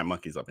 except for the flying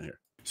monkeys up in here.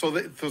 So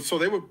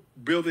they were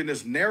building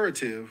this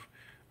narrative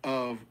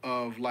of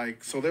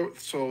like, so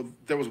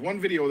there was one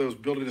video that was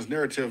building this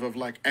narrative of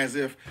like, as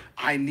if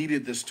I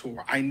needed this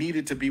tour. I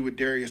needed to be with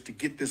Darius to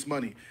get this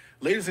money.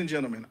 Ladies and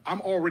gentlemen,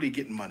 I'm already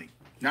getting money.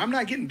 Now, I'm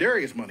not getting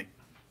Darius money.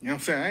 You know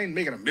what I'm saying? I ain't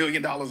making $1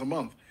 million a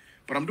month,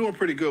 but I'm doing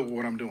pretty good with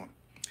what I'm doing.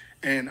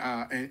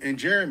 And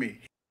Jeremy.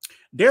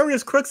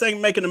 Darius Cooks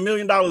ain't making $1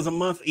 million a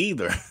month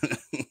either.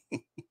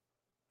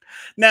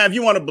 Now, if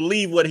you want to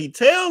believe what he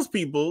tells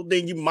people,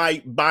 then you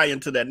might buy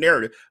into that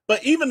narrative.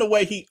 But even the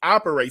way he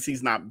operates,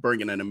 he's not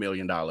bringing in $1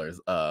 million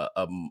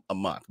a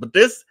month. But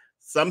this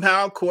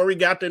somehow Corey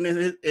got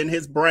in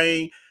his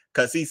brain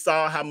because he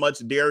saw how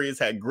much Darius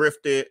had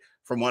grifted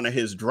from one of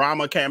his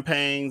drama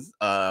campaigns.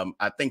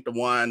 I think the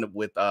one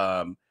with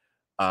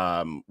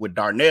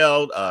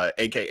Darnell,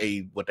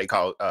 aka what they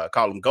call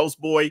him Ghost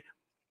Boy.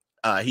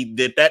 He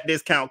did that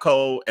discount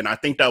code, and I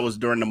think that was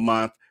during the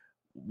month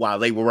while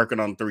they were working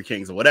on Three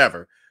Kings or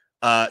whatever.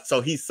 So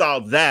he saw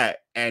that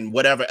and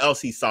whatever else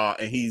he saw,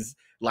 and he's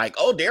like,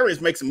 oh, Darius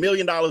makes $1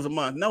 million a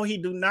month. No, he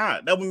do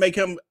not. That would make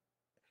him,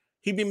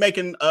 he'd be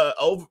making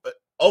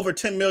over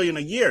 10 million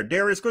a year.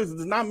 Darius Cooks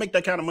does not make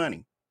that kind of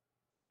money.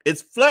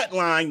 It's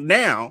flatline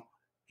now.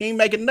 He ain't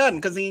making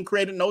nothing because he ain't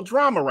created no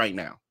drama right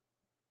now.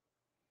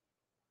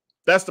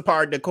 That's the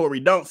part that Corey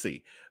don't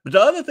see. But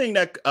the other thing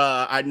that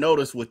I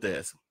noticed with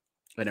this,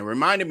 and it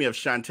reminded me of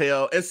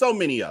Chantel and so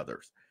many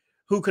others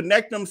who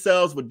connect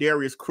themselves with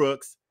Darius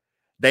Cooks.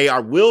 They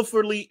are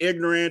willfully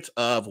ignorant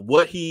of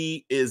what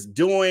he is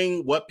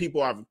doing, what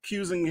people are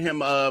accusing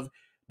him of.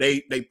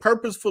 They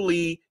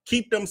purposefully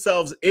keep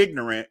themselves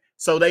ignorant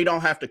so they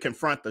don't have to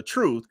confront the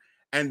truth.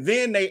 And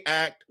then they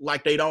act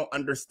like they don't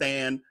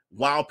understand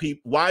why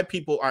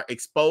people are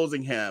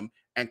exposing him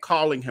and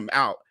calling him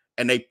out.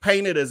 And they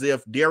paint it as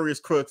if Darius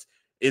Cooks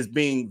is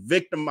being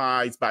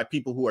victimized by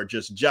people who are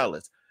just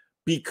jealous.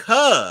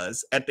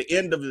 Because at the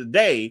end of the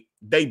day,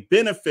 they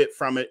benefit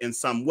from it in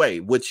some way,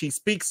 which he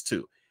speaks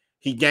to.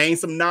 He gained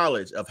some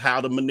knowledge of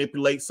how to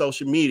manipulate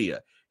social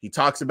media. He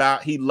talks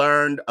about he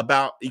learned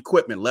about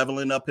equipment,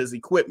 leveling up his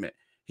equipment.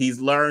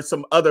 He's learned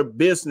some other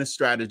business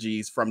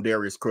strategies from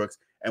Darius Cooks.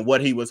 And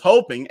what he was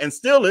hoping, and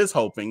still is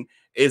hoping,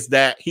 is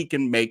that he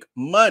can make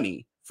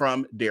money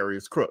from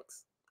Darius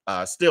Cooks,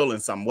 still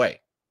in some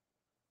way.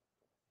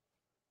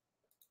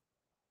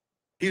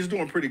 He's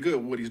doing pretty good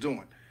with what he's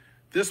doing.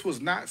 This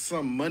was not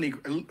some money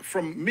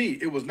from me.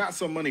 It was not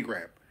some money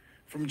grab.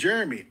 From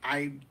Jeremy,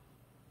 I'm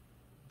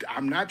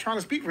not trying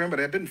to speak for him, but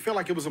I didn't feel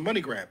like it was a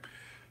money grab.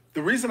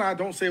 The reason I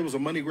don't say it was a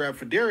money grab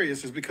for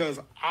Darius is because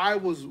I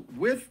was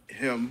with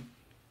him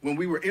when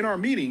we were in our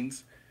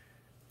meetings,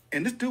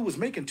 and this dude was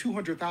making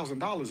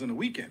 $200,000 in a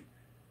weekend.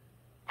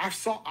 I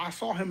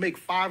saw him make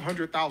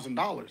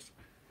 $500,000.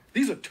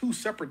 These are two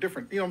separate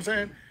different, you know what I'm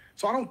saying?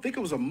 So I don't think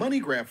it was a money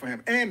grab for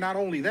him. And not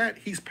only that,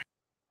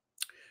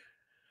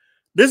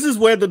 this is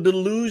where the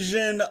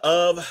delusion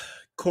of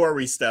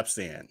Corey steps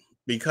in,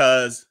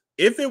 because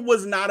if it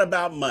was not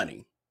about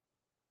money,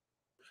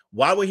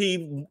 why would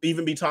he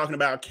even be talking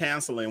about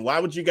canceling? Why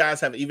would you guys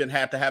have even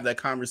had to have that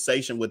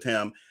conversation with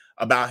him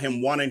about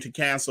him wanting to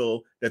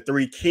cancel the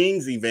Three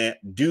Kings event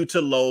due to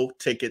low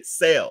ticket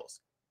sales?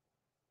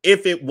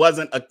 If it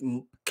wasn't a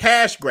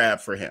cash grab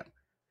for him.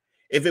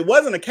 If it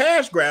wasn't a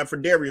cash grab for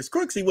Darius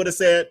Cooks, he would have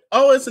said,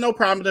 oh, it's no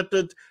problem that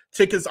the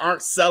tickets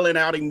aren't selling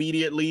out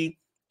immediately,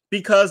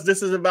 because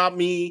this is about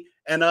me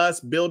and us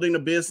building a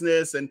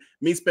business and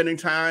me spending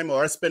time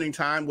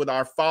with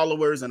our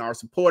followers and our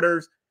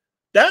supporters.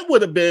 That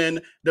would have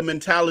been the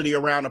mentality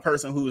around a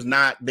person who's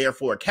not there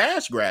for a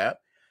cash grab.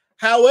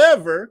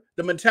 However,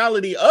 the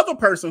mentality of a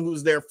person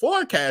who's there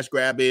for a cash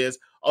grab is,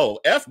 oh,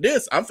 F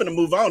this, I'm finna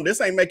move on. This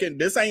ain't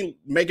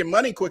making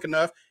money quick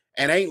enough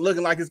and ain't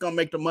looking like it's gonna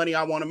make the money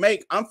I want to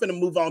make. I'm finna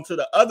move on to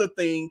the other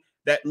thing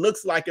that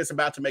looks like it's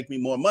about to make me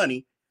more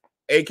money,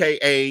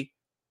 aka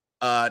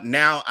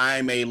now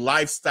I'm a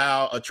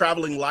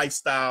traveling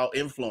lifestyle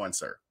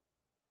influencer.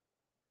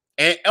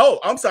 And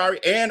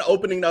and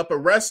opening up a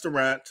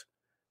restaurant,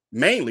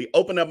 mainly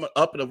opening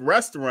up a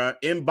restaurant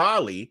in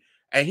Bali.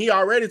 And he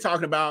already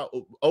talking about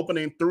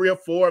opening 3 or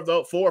 4 of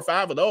those, 4 or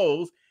 5 of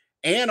those.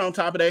 And on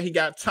top of that, he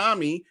got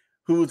Tommy,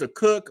 who's a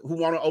cook who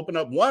want to open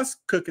up one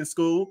cooking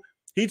school.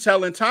 He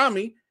telling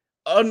Tommy,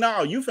 oh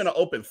no, you finna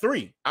open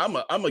 3. I'm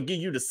gonna give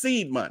you the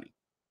seed money.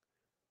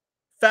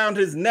 Found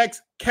his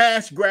next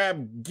cash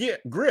grab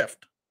grift.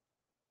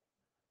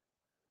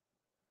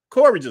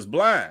 Corey just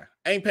blind.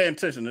 Ain't paying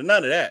attention to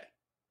none of that.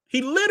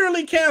 He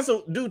literally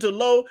canceled due to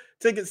low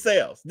ticket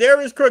sales.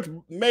 Darius Cooks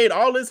made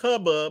all this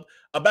hubbub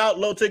about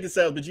low ticket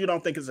sales, but you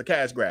don't think it's a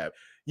cash grab.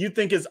 You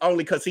think it's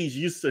only because he's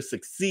used to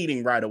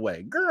succeeding right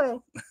away.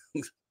 Girl,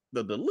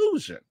 the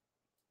delusion.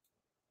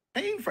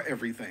 Paying for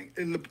everything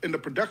in the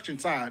production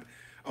side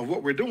of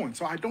what we're doing.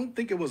 So I don't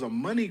think it was a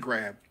money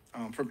grab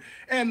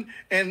and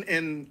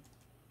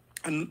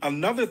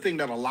another thing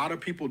that a lot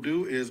of people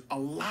do is a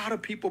lot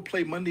of people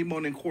play Monday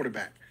morning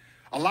quarterback.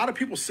 A lot of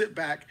people sit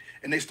back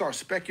and they start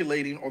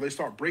speculating, or they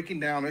start breaking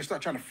down, they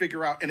start trying to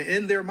figure out, and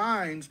in their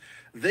minds,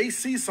 they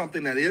see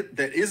something that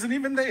isn't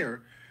even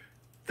there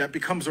that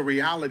becomes a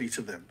reality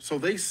to them. So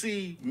they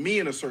see me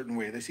in a certain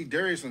way. They see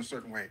Darius in a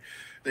certain way.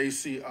 They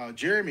see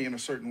Jeremy in a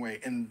certain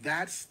way. And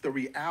that's the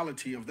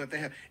reality of that they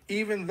have.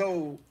 Even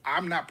though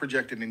I'm not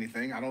projecting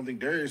anything, I don't think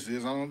Darius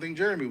is, I don't think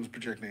Jeremy was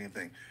projecting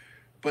anything.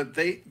 But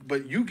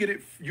you get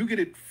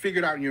it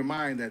figured out in your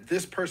mind that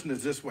this person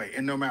is this way,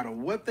 and no matter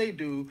what they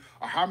do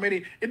or how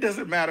many, it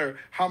doesn't matter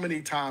how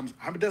many times,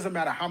 it doesn't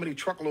matter how many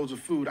truckloads of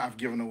food I've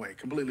given away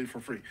completely for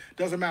free.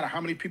 Doesn't matter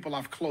how many people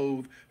I've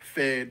clothed,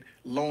 fed,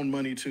 loaned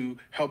money to,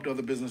 helped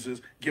other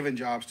businesses, given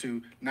jobs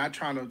to. Not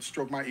trying to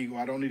stroke my ego,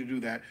 I don't need to do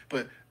that.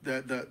 But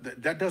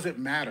that doesn't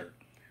matter.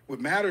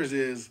 What matters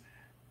is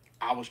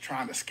I was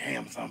trying to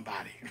scam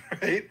somebody,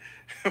 right?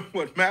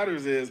 What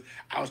matters is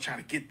I was trying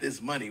to get this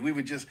money. We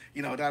would just,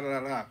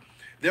 da-da-da-da.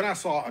 Then I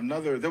saw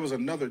there was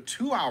another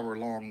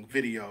 2-hour-long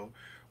video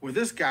where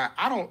this guy,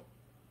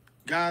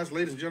 guys,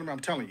 ladies and gentlemen, I'm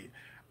telling you,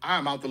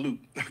 I'm out the loop,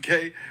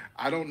 okay?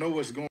 I don't know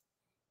what's going on.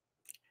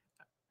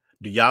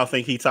 Do y'all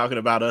think he talking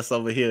about us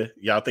over here?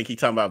 Y'all think he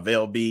talking about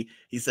Vel B?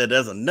 He said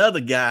there's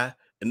another guy,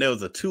 and there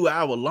was a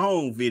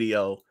 2-hour-long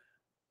video.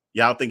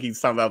 Y'all think he's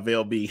talking about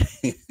Vel B?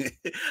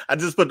 I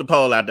just put the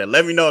poll out there.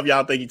 Let me know if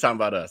y'all think he's talking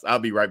about us. I'll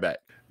be right back.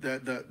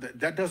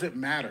 That doesn't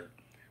matter.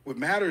 What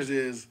matters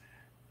is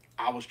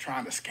I was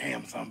trying to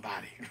scam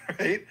somebody,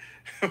 right?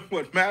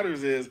 What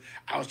matters is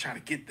I was trying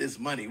to get this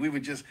money. We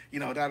would just,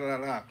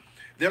 da-da-da-da.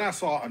 Then I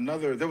saw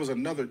there was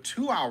another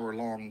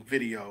 2-hour-long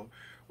video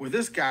where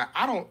this guy,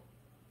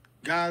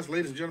 guys,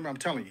 ladies and gentlemen, I'm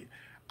telling you,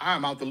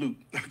 I'm out the loop,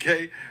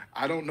 okay?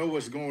 I don't know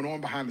what's going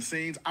on behind the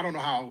scenes. I don't know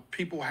how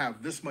people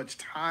have this much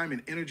time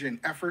and energy and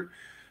effort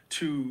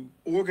to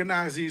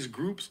organize these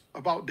groups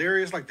about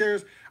Darius. Like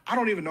I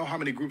don't even know how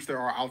many groups there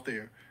are out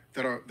there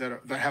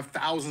that have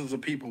thousands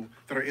of people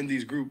that are in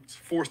these groups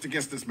forced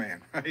against this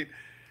man, right?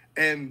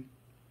 And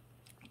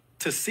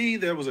to see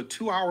there was a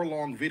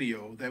 2-hour-long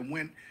video that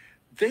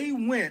they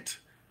went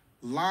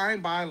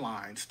line by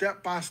line,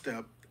 step by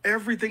step,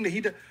 everything that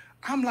he did.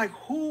 I'm like,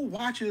 who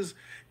watches?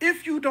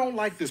 If you don't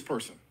like this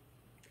person,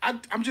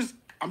 I'm just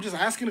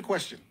asking a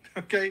question,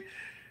 okay?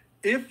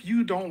 If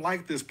you don't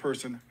like this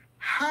person,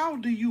 how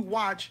do you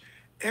watch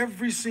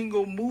every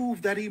single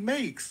move that he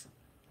makes?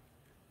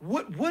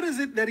 What is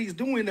it that he's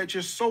doing that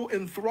you're so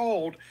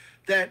enthralled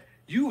that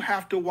you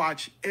have to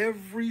watch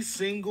every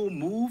single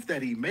move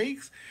that he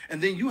makes,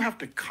 and then you have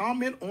to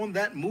comment on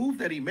that move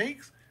that he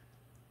makes?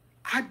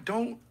 I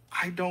don't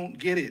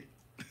get it.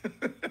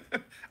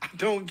 I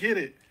don't get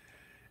it.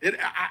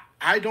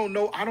 I don't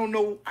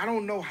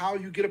know how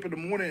you get up in the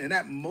morning and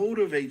that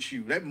motivates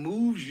you, that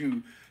moves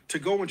you to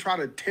go and try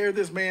to tear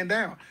this man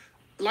down.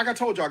 Like I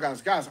told y'all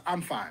guys,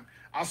 I'm fine.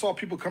 I saw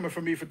people coming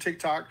for me for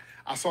TikTok.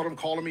 I saw them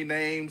calling me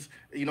names.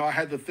 I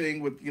had the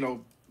thing with,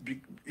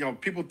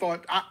 people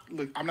thought,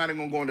 look, I'm not even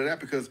gonna go into that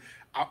because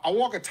I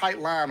walk a tight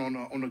line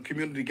on the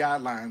community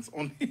guidelines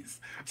on these.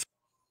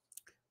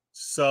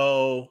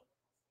 So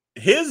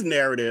his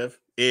narrative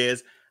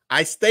is,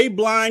 I stay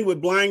blind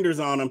with blinders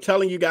on. I'm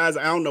telling you guys,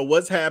 I don't know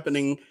what's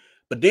happening.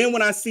 But then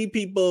when I see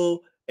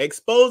people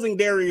exposing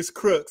Darius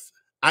Cooks,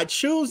 I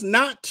choose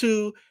not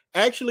to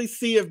actually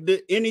see if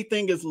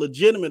anything is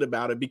legitimate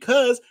about it,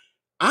 because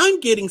I'm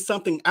getting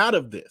something out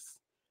of this.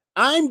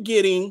 I'm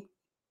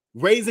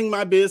raising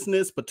my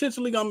business,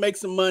 potentially going to make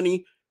some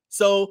money.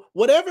 So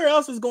whatever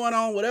else is going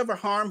on, whatever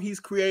harm he's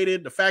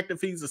created, the fact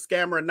if he's a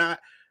scammer or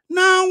not,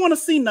 no, I don't want to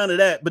see none of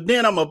that. But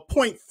then I'm going to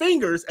point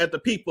fingers at the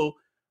people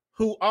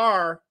who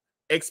are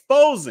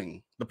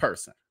exposing the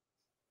person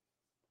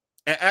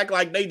and act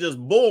like they just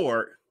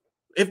bored,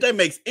 if that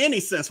makes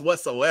any sense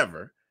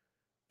whatsoever.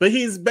 But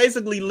he's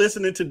basically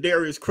listening to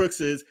Darius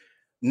Cooks's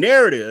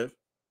narrative,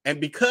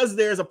 and because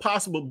there's a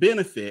possible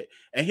benefit,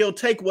 and he'll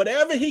take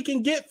whatever he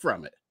can get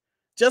from it,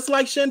 just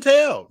like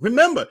Chantel.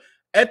 Remember,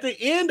 at the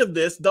end of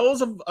this,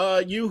 those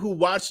of you who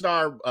watched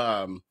our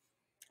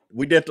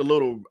we did the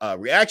little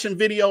reaction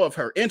video of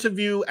her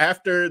interview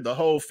after the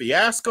whole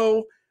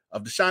fiasco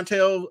of the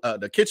Chantel,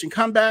 the kitchen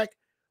comeback.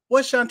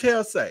 What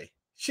Chantel say?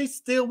 She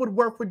still would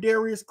work with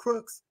Darius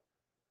Cooks.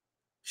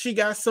 She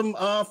got some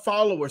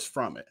followers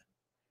from it.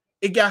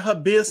 It got her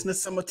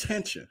business some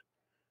attention.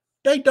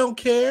 They don't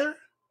care.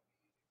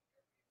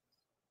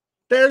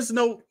 There's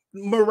no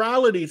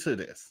morality to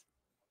this.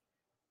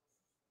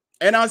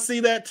 And I see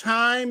that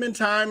time and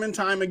time and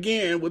time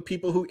again with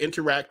people who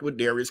interact with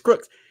Darius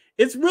Cooks.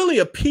 It's really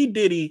a P.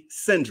 Diddy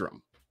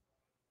syndrome.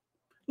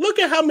 Look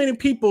at how many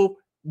people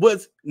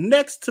was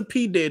next to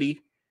P. Diddy,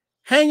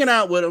 hanging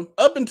out with him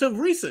up until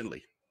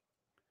recently,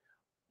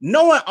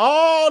 knowing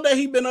all that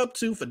he'd been up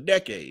to for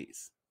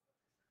decades.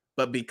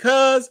 But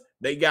because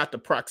they got the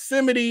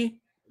proximity,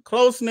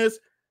 closeness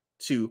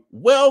to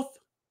wealth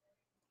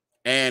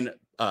and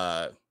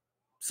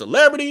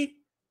celebrity,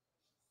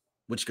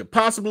 which could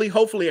possibly,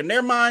 hopefully in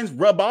their minds,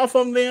 rub off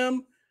on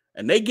them,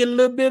 and they get a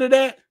little bit of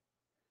that,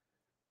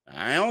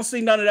 I don't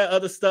see none of that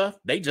other stuff.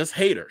 They just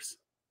haters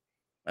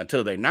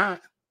until they're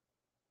not.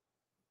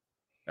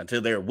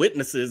 Until they're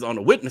witnesses on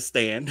a witness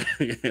stand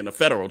in a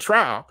federal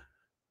trial.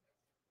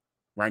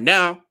 Right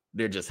now,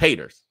 they're just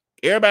haters.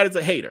 Everybody's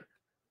a hater.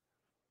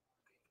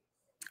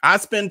 I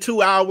spend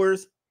 2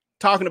 hours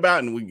talking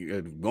about, and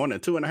we're going to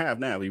 2.5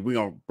 now. We're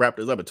going to wrap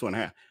this up at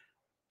 2.5.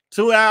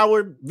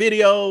 2-hour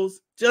videos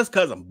just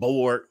because I'm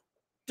bored.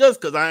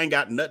 Just because I ain't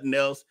got nothing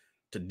else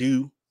to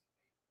do.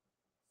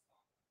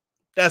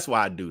 That's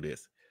why I do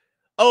this.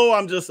 Oh,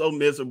 I'm just so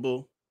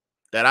miserable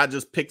that I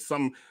just picked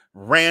some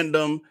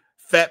random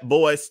fat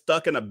boy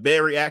stuck in a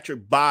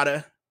bariatric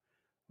body,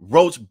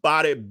 roach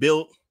body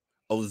built,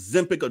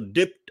 Ozempic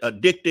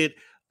addicted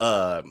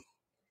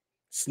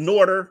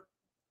snorter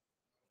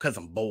because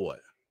I'm bored.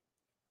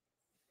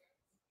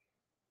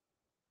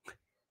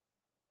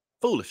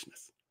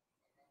 Foolishness.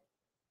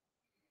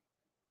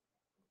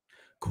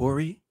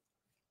 Corey,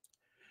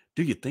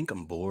 do you think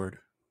I'm bored?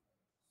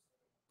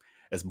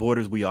 As bored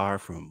as we are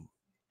from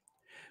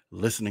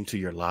listening to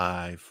your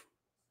live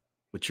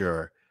with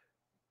your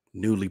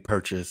newly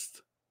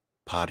purchased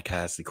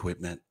podcast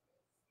equipment,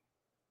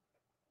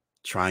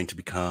 trying to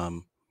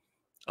become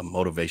a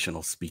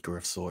motivational speaker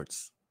of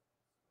sorts.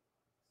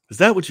 Is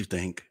that what you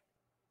think?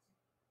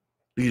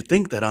 Do you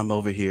think that I'm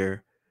over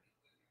here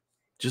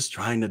just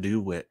trying to do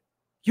what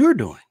you're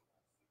doing?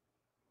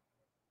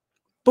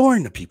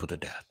 Boring the people to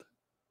death.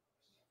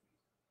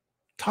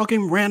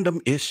 Talking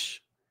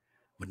random-ish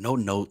with no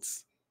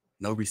notes,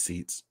 no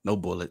receipts, no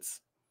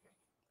bullets.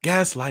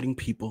 Gaslighting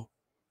people.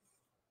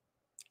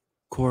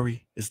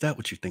 Corey, is that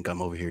what you think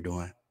I'm over here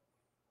doing?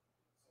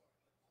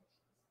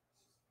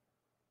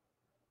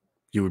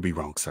 You would be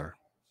wrong, sir.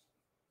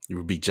 You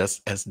would be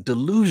just as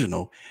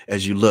delusional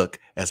as you look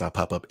as I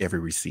pop up every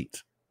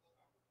receipt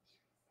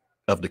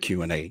of the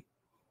Q&A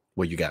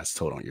where you guys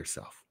told on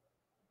yourself.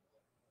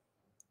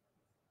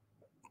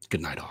 Good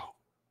night, all.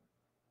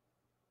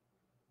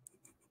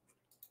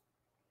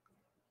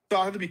 So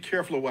I have to be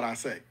careful of what I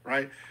say,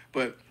 right?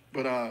 But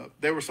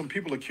there were some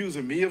people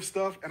accusing me of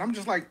stuff, and I'm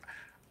just like,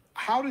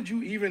 how did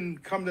you even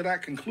come to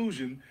that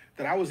conclusion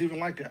that I was even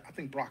like that? I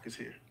think Brock is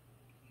here.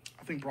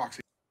 I think Brock's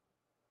here.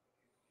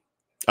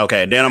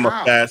 Okay, then I'm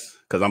gonna fast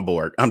because I'm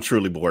bored. I'm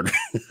truly bored.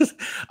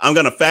 I'm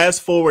gonna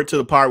fast forward to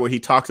the part where he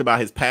talks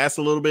about his past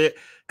a little bit,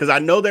 because I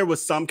know there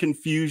was some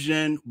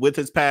confusion with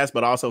his past,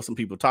 but also some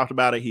people talked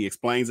about it. He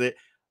explains it.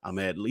 I'm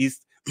at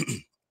least,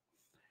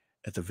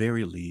 at the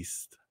very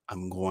least,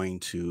 I'm going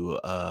to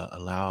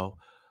allow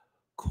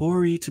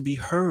Corey to be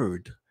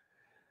heard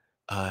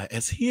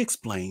as he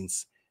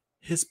explains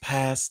his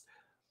past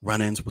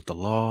run-ins with the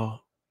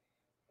law,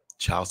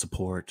 child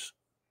support,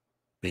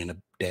 being a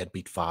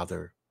deadbeat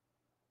father,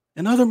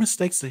 and other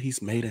mistakes that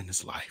he's made in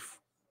his life.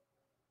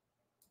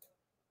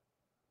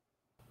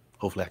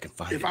 Hopefully I can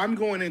find it. If I'm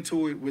going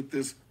into it with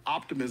this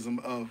optimism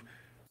of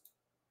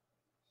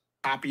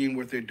copying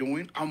what they're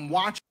doing, I'm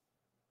watching.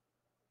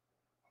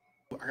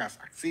 I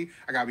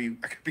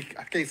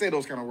can't say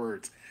those kind of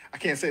words. I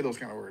can't say those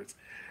kind of words.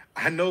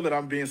 I know that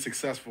I'm being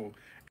successful.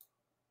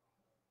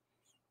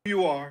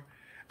 You are.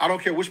 I don't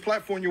care which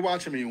platform you're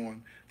watching me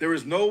on. There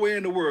is no way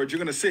in the world you're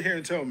going to sit here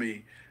and tell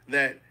me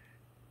that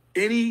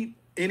anything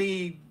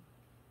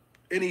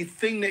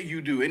that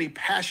you do, any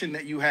passion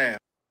that you have,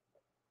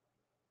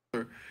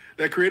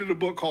 that created a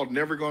book called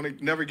Never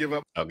Give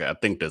Up. Okay, I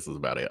think this is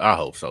about it. I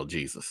hope so,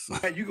 Jesus.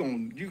 You're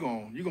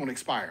gonna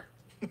expire.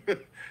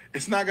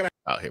 It's not gonna.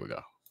 Oh, here we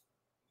go.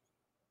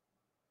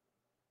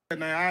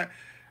 Now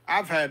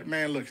I've had,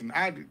 man, listen,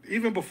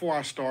 even before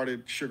I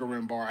started Sugar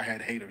Rim Bar, I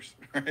had haters,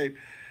 right?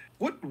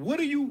 What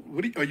are you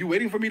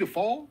waiting for me to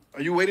fall?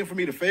 Are you waiting for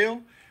me to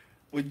fail?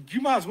 Well,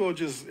 you might as well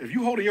just, if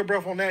you holding your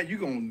breath on that, you're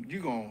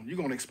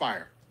gonna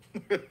expire.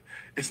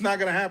 It's not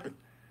gonna happen.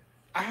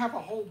 I have a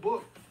whole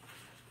book.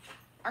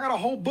 I got a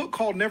whole book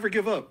called Never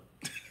Give Up.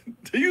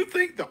 Do you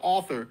think the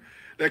author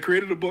that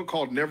created a book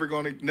called Never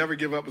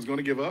Give Up is going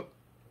to give up?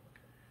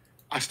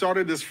 I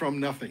started this from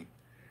nothing.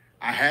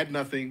 I had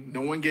nothing.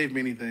 No one gave me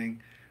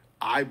anything.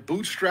 I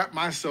bootstrapped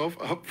myself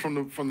up from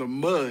the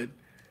mud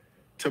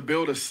to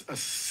build a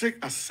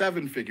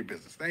 7-figure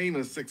business. That ain't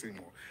even a 6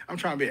 anymore. I'm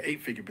trying to be an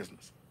 8-figure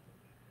business.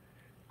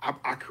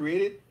 I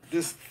created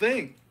this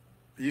thing.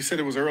 You said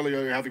it was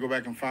earlier. You have to go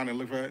back and find it.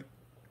 Look for it.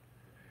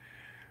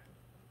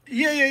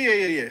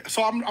 Yeah.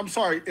 So I'm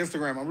sorry,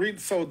 Instagram. I'm reading.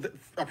 So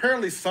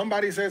apparently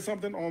somebody said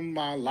something on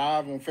my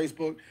live on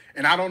Facebook,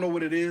 and I don't know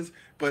what it is.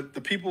 But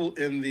the people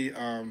in the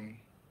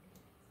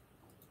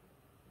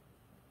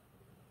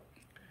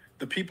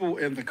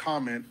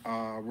comment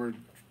were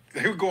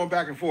going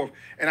back and forth,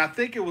 and I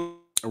think it was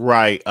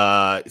right.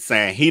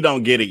 Saying he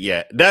don't get it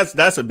yet.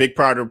 That's a big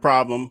part of the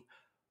problem,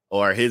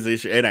 or his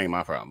issue. It ain't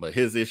my problem, but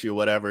his issue,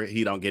 whatever.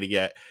 He don't get it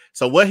yet.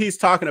 So what he's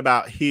talking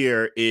about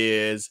here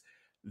is,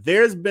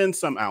 there's been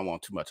some, I don't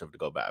want too much of it to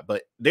go by,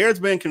 but there's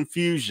been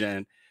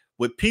confusion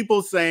with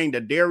people saying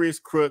that Darius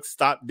Cooks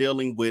stopped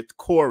dealing with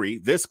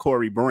this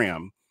Corey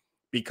Brim,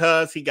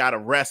 because he got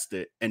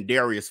arrested and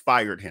Darius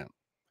fired him.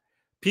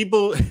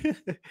 People,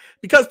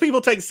 because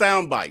people take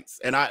sound bites.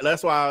 And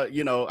that's why,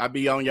 I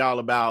be on y'all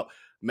about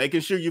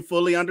making sure you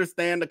fully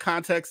understand the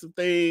context of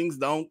things.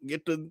 Don't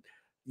get to,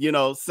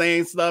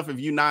 saying stuff if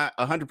you're not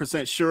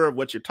 100% sure of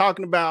what you're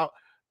talking about.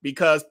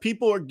 Because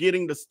people are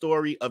getting the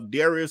story of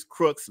Darius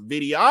Cooks'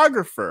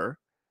 videographer,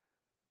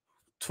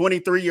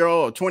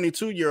 23-year-old or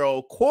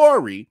 22-year-old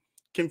Corey,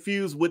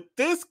 confused with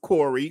this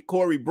Corey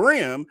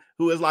Brim,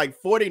 who is like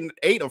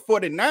 48 or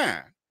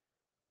 49.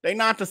 They're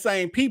not the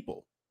same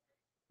people,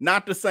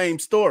 not the same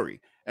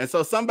story. And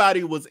so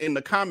somebody was in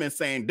the comments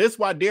saying, this is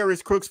why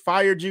Darius Cooks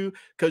fired you,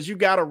 because you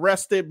got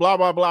arrested, blah,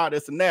 blah, blah,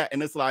 this and that.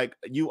 And it's like,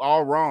 you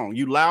all wrong.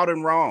 You loud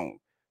and wrong.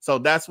 So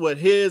that's what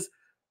his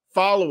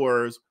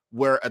followers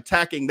were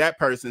attacking that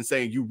person,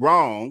 saying you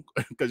wrong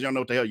because you don't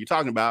know what the hell you're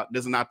talking about.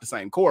 This is not the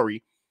same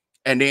Corey.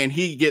 And then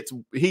he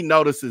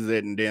notices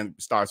it and then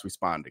starts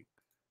responding.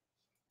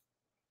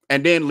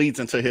 And then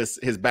leads into his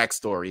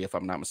backstory, if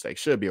I'm not mistaken.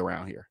 Should be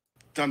around here.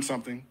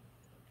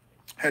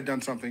 Had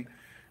done something.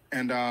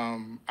 And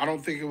I don't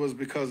think it was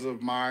because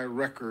of my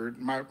record.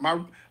 My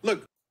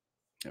look.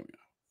 There we go.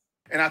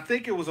 And I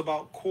think it was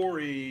about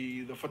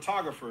Corey, the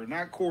photographer,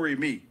 not Corey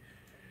me.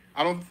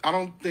 I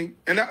don't think,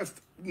 and that's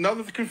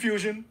another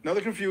confusion. I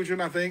think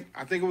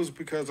it was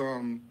because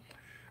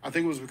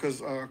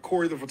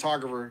Corey the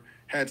photographer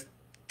had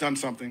done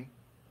something,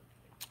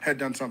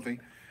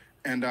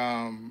 and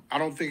I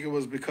don't think it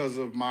was because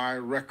of my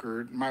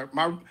record.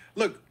 My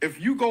look, if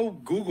you go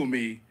Google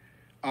me,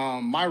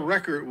 my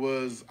record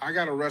was I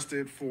got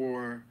arrested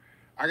for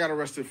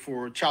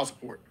child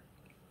support.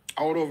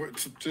 I owed over,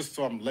 just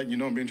so I'm letting you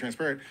know I'm being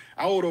transparent,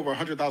 I owed over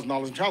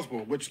 $100,000 in child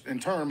support, which in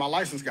turn my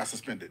license got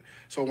suspended.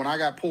 So when I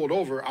got pulled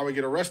over, I would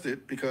get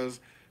arrested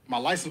because my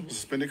license was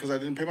suspended because I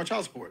didn't pay my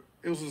child support.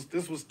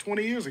 This was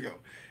 20 years ago.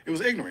 It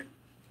was ignorant.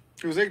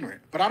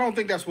 But I don't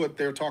think that's what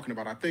they're talking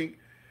about. I think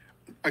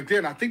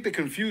the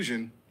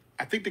confusion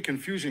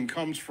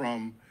comes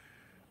from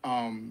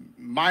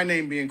my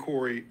name being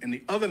Corey and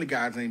the other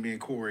guy's name being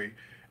Corey,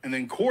 and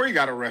then Corey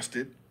got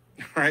arrested.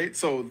 Right,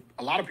 so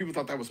a lot of people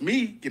thought that was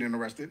me getting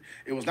arrested.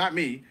 It was not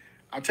me.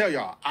 I'll tell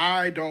y'all,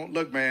 I don't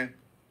look, man.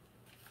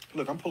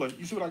 Look, I'm pulling.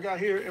 You see what I got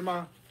here in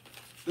my?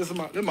 This is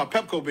my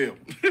Pepco bill.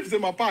 It's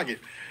in my pocket.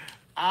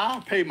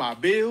 I pay my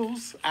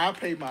bills.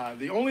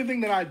 The only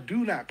thing that I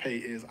do not pay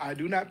is I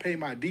do not pay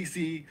my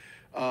DC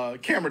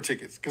camera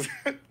tickets because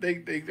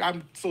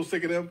I'm so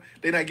sick of them.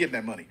 They're not getting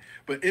that money.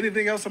 But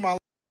anything else in my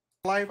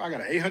life, I got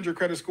an 800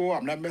 credit score.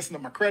 I'm not messing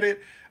up my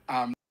credit.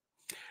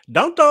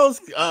 Don't those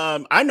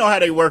I know how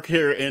they work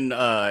here in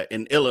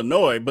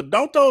Illinois, but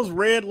don't those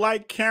red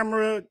light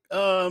camera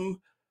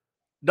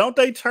don't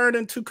they turn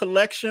into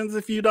collections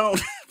if you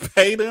don't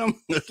pay them?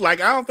 It's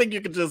like, I don't think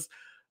you could just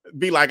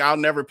be like, I'll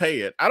never pay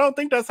it. I don't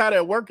think that's how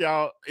that work,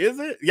 y'all. Is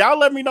it? Y'all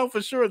let me know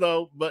for sure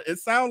though, but it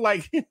sounds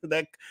like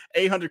that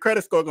 800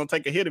 credit score gonna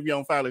take a hit if you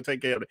don't finally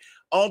take care of it.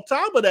 On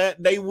top of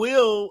that, they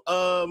will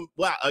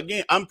well,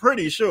 again, I'm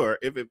pretty sure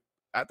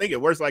I think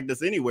it works like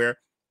this anywhere.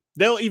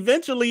 They'll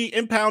eventually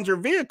impound your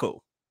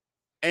vehicle.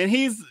 And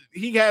he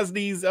has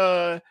these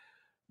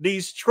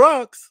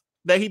trucks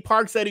that he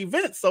parks at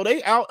events. So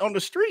they out on the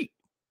street.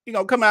 He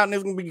gonna come out and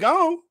it's gonna be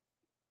gone.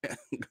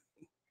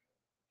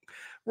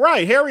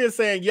 Right. Harry is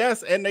saying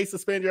yes, and they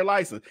suspend your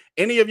license.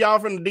 Any of y'all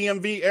from the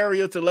DMV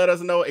area to let us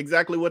know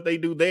exactly what they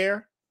do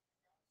there?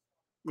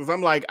 Because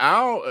I'm like,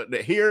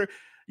 here,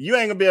 you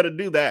ain't gonna be able to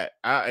do that.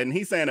 And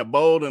he's saying it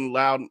bold and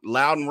loud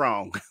and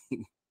wrong.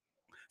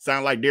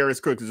 Sound like Darius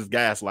Cooks is just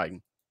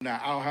gaslighting. Now,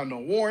 I don't have no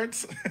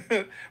warrants.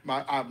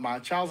 my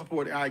child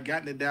support, I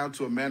gotten it down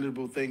to a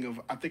manageable thing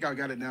of, I think I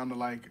got it down to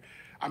like,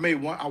 I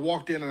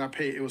walked in and I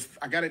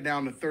got it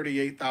down to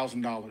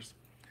 $38,000.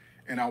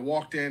 And I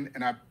walked in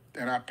and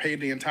I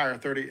paid the entire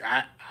 30.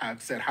 I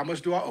said, how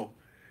much do I owe?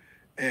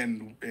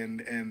 And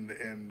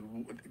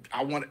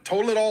I want to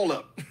total it all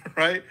up,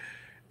 right?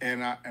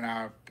 And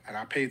I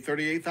paid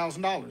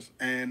 $38,000.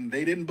 And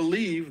they didn't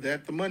believe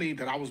that the money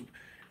that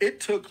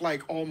it took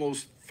like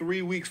almost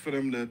 3 weeks for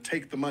them to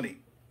take the money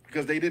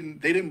because they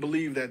didn't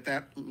believe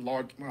that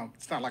large. Well,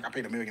 it's not like I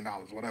paid $1 million,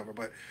 whatever,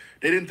 but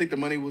they didn't think the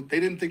money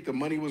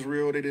was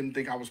real. They didn't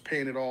think I was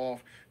paying it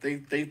off. They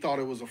thought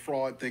it was a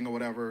fraud thing or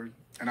whatever.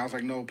 And I was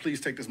like, no,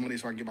 please take this money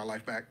so I can get my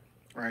life back,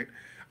 right?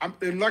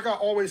 And like I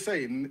always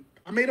say,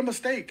 I made a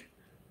mistake.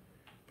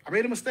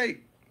 When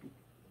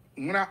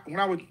I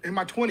was in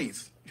my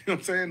 20s, you know what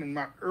I'm saying, in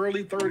my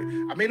early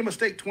 30s. I made a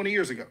mistake 20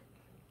 years ago.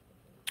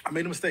 I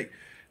made a mistake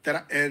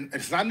and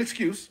it's not an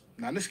excuse,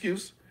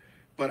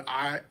 but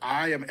I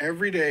am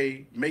every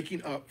day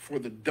making up for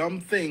the dumb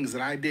things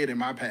that I did in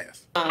my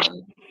past. I'm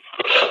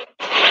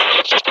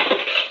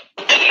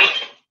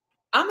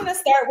going to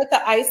start with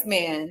the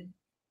Iceman,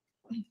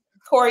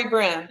 Corey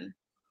Brim.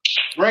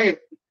 Great.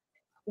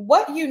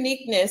 What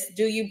uniqueness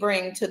do you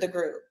bring to the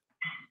group?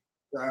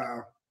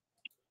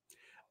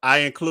 I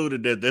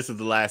included this. This is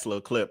the last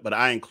little clip, but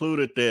I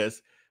included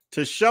this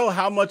to show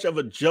how much of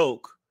a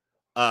joke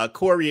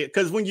Corey,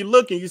 because when you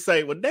look and you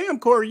say, well, damn,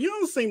 Corey, you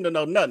don't seem to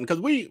know nothing. Because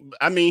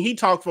he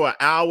talked for 1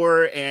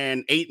 hour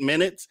and 8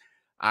 minutes.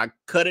 I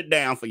cut it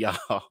down for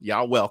y'all.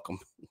 Y'all welcome.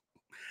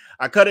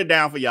 I cut it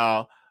down for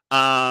y'all.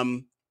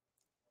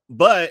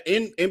 But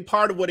in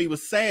part of what he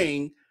was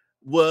saying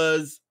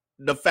was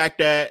the fact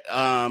that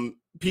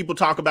people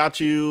talk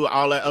about you,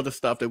 all that other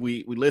stuff that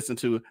we listen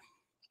to.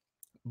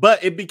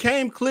 But it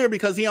became clear,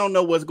 because he don't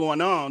know what's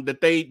going on,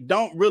 that they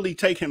don't really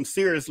take him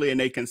seriously and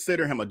they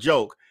consider him a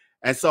joke.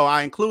 And so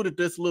I included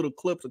this little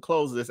clip to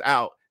close this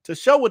out to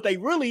show what they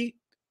really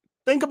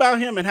think about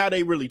him and how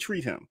they really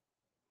treat him.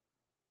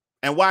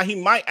 And why he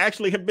might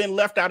actually have been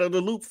left out of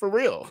the loop for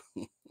real.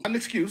 Not an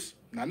excuse,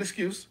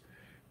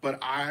 but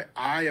I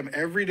am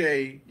every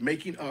day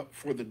making up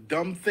for the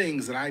dumb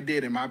things that I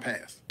did in my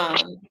past. I'm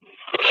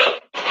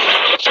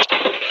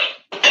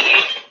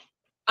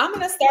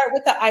going to start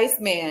with the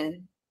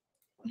Iceman,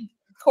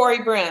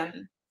 Corey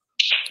Brim.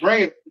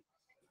 Great.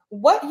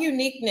 What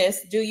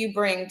uniqueness do you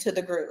bring to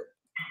the group?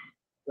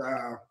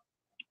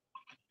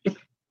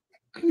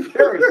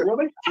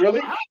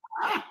 Really?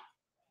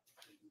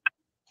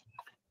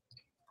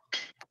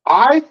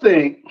 I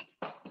think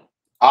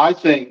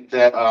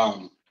that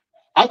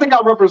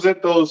I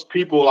represent those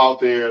people out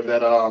there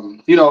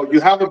that you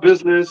have a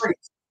business,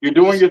 you're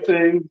doing your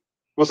thing.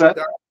 What's that?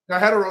 The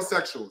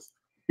heterosexuals.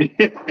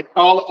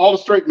 all the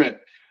straight men.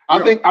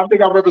 I think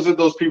I represent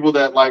those people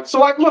that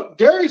look,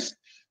 Darius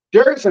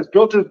has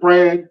built his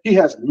brand. He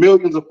has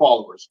millions of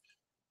followers.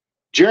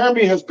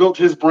 Jeremy has built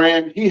his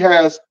brand. He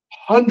has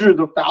hundreds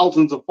of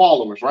thousands of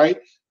followers, right?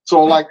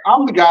 So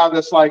I'm the guy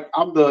that's I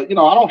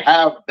don't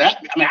have that.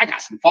 I mean, I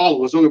got some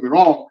followers, don't get me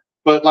wrong,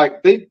 but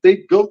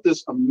they built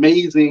this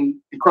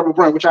amazing, incredible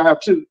brand, which I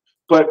have too.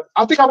 But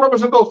I think I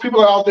represent those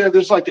people that are out there.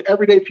 There's the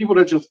everyday people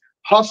that just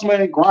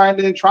hustling,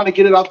 grinding, trying to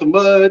get it out the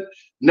mud,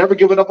 never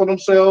giving up on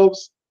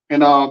themselves,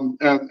 and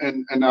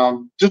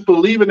just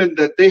believing in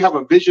that they have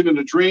a vision and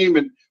a dream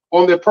and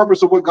on their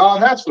purpose of what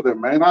God has for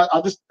them, man.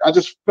 I just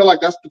feel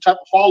like that's the type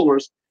of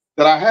followers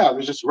that I have.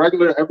 It's just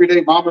regular, everyday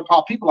mom and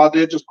pop people out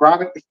there just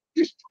grinding.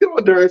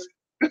 Darius.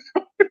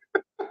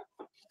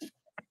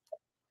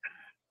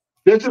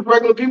 There's just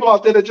regular people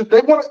out there that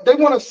they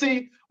want to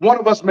see one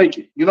of us make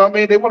it. You know what I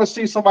mean? They want to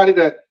see somebody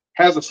that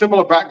has a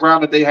similar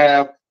background that they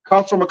have,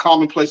 comes from a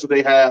common place that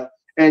they have,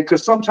 and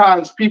because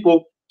sometimes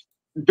people.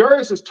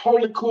 Darius is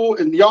totally cool,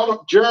 and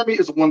Jeremy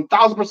is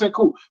 1000%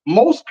 cool.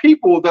 Most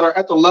people that are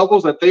at the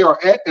levels that they are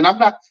at, and I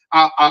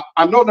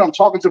know that I'm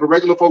talking to the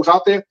regular folks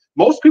out there.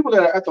 Most people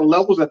that are at the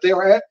levels that they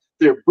are at,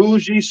 they're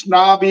bougie,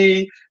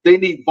 snobby. They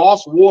need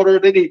Boss water.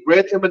 They need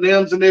red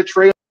M&Ms in their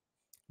tray.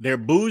 They're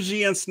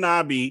bougie and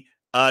snobby.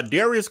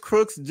 Darius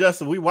Cooks,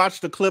 we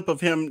watched a clip of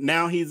him.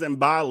 Now he's in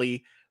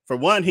Bali. For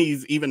one,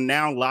 he's even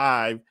now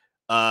live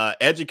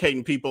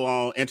educating people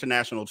on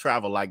international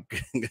travel,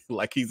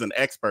 like he's an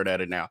expert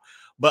at it now.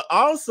 But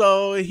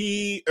also,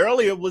 he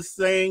earlier was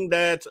saying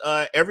that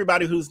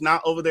everybody who's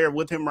not over there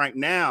with him right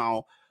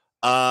now,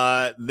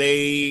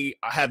 they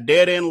have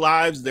dead-end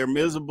lives, they're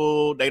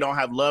miserable, they don't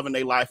have love in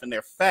their life, and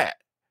they're fat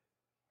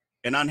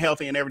and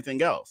unhealthy and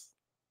everything else.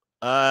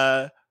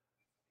 That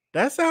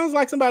sounds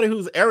like somebody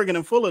who's arrogant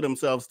and full of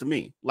themselves to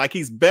me. Like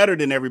he's better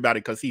than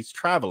everybody because he's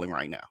traveling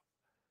right now.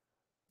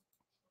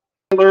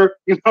 You know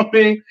what I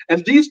mean?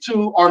 And these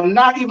two are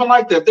not even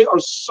like that. They are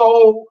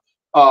so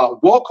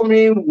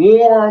welcoming,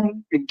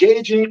 warm,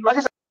 engaging. Like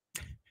I said,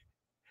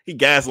 he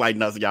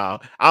gaslighting us,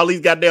 y'all. All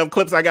these goddamn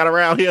clips I got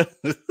around here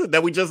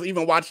that we just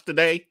even watched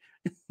today.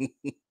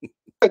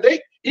 They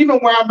even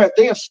where I'm at,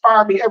 they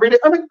inspire me every day.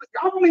 I mean,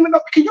 I don't even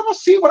know. Can y'all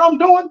see what I'm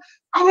doing?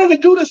 I don't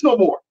even do this no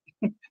more.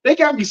 They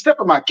got me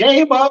stepping my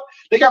game up.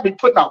 They got me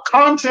putting out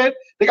content.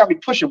 They got me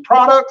pushing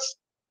products.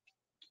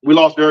 We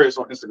lost Darius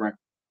on Instagram.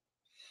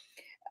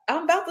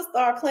 I'm about to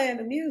start playing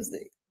the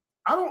music.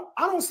 I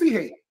don't see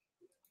hate.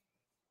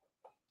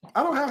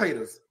 I don't have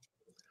haters.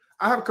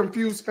 I have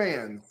confused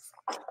fans.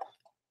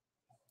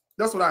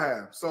 That's what I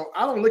have. So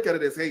I don't look at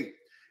it as hate.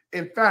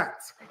 In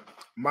fact,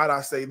 might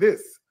I say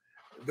this,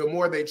 the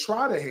more they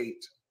try to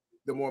hate,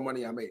 the more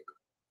money I make.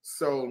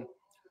 So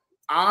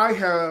I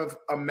have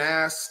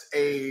amassed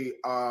a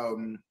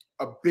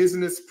a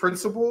business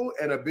principle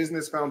and a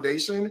business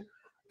foundation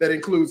that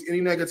includes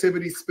any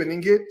negativity,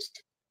 spending it,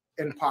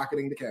 and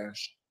pocketing the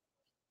cash.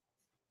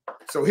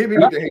 So hit me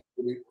with the hate.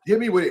 Hit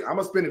me with it. I'm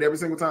gonna spend it every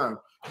single time.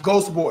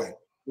 Ghost Boy,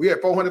 we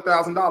had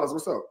 $400,000.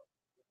 What's up?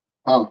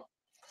 Oh,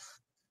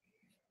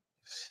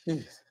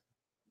 yeah.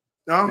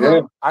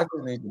 I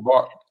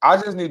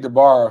just need to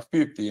borrow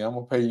 50. I'm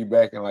gonna pay you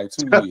back in like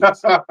 2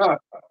 years.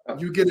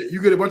 You get it.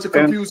 You get a bunch of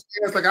confused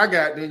hands like I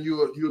got, then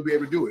you'll be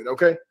able to do it.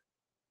 Okay.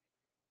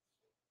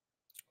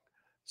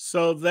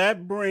 So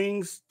that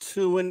brings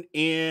to an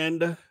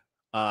end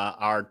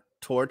our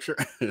torture.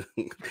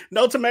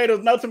 No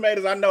tomatoes, no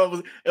tomatoes. I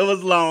know it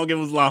was long. It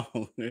was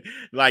long.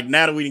 Like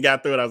now that we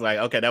got through it, I was like,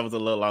 okay, that was a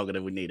little longer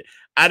than we needed.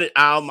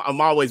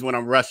 I'm always, when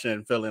I'm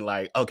rushing, feeling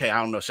like, okay,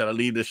 I don't know, should I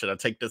leave this? Should I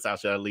take this out?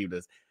 Should I leave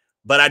this?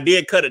 But I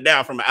did cut it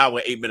down from an hour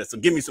and 8 minutes. So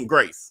give me some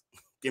grace.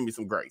 Give me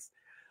some grace.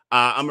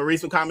 I'm gonna read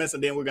some comments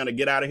and then we're gonna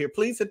get out of here.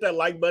 Please hit that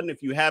like button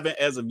if you haven't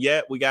as of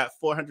yet. We got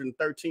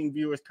 413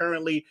 viewers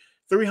currently.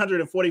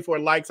 344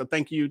 likes. So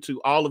thank you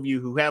to all of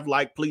you who have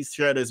liked. Please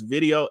share this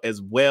video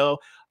as well.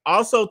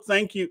 Also,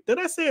 thank you. Did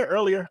I say it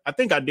earlier? I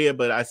think I did,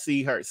 but I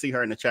see her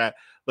in the chat.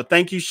 But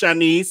thank you,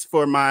 Shanice,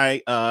 for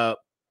my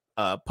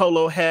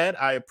polo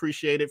hat. I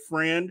appreciate it,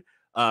 friend.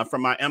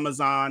 From my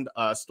Amazon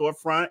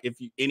storefront. If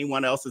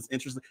anyone else is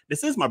interested,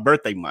 this is my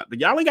birthday month.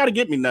 Y'all ain't got to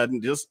get me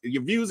nothing. Just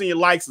your views and your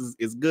likes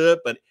is good.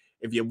 But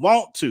if you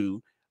want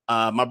to,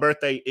 my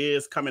birthday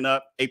is coming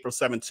up April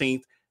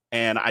 17th.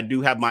 And I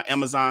do have my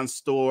Amazon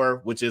store,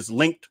 which is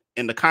linked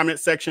in the comment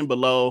section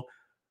below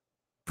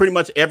pretty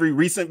much every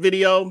recent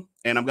video.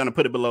 And I'm going to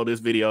put it below this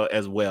video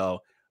as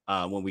well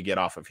when we get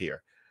off of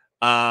here.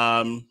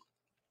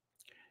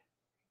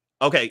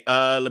 Okay,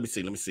 let me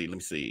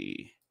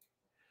see.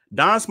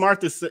 Don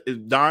Smart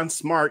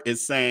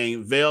is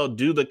saying, Vale,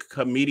 do the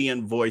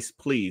comedian voice,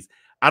 please.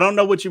 I don't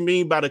know what you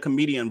mean by the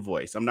comedian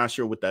voice. I'm not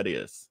sure what that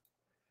is.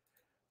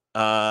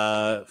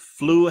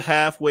 Flew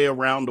halfway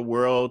around the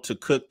world to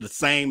cook the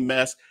same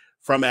mess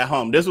from at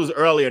home. This was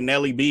earlier.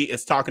 Nelly B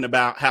is talking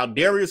about how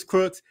Darius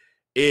Cooks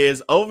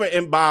is over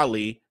in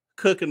Bali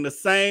cooking the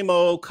same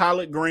old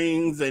collard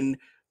greens and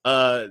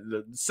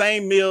the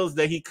same meals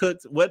that he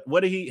cooked. What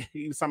did he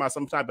was talking about,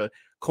 some type of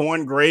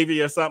corn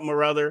gravy or something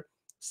or other,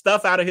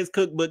 stuff out of his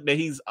cookbook that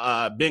he's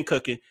been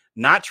cooking,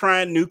 not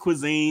trying new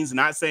cuisines,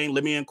 not saying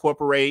let me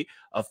incorporate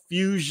a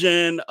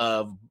fusion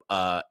of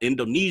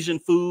Indonesian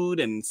food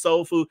and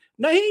soul food.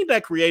 No, he ain't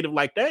that creative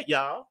like that,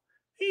 y'all.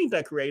 He ain't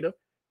that creative.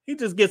 He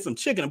just gets some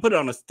chicken and put it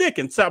on a stick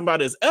and talking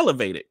about his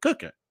elevated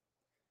cooking.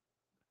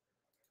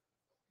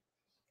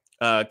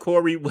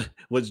 Corey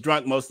was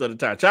drunk most of the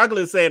time.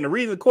 Chocolate is saying the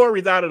reason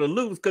Corey's out of the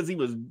loop is because he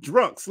was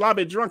drunk,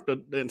 sloppy drunk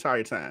the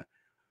entire time.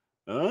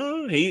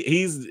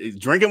 He's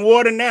drinking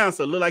water now,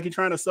 so it look like he's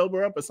trying to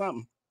sober up or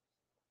something.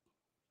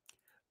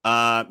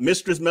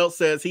 Mistress Melt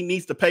says he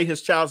needs to pay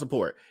his child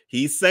support.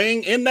 He's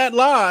saying in that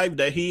live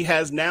that he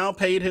has now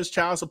paid his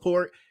child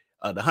support,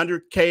 the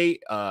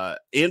 $100K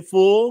in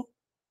full.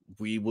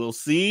 We will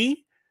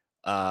see.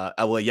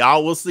 Well,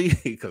 y'all will see,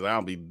 because I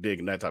don't be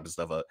digging that type of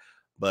stuff up.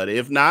 But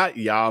if not,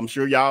 y'all, I'm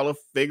sure y'all will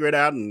figure it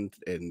out and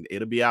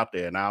it'll be out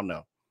there, and I'll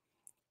know.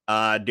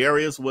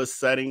 Darius was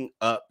setting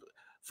up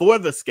for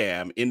the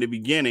scam. In the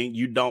beginning,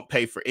 you don't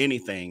pay for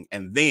anything,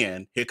 and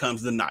then here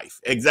comes the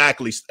knife.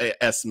 Exactly,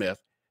 S. Smith.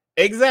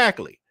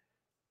 Exactly.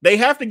 They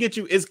have to get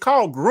you. It's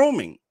called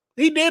grooming.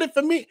 He did it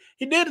for me.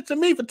 He did it to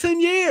me for 10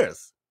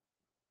 years.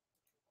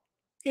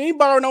 He ain't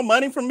borrowed no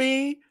money from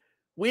me.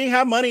 We ain't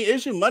have money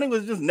issue. Money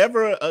was just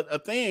never a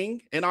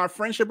thing in our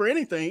friendship or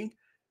anything.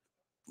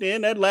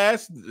 Then that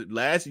last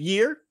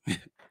year,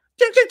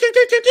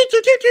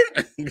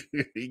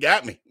 he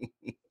got me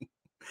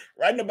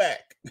right in the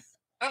back.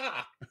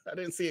 I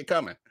didn't see it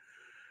coming.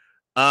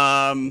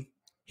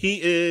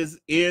 He is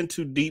in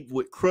too deep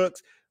with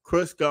Crooks.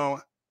 Crooks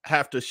gonna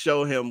have to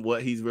show him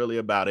what he's really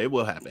about. It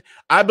will happen.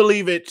 I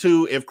believe it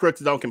too. If Crooks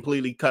don't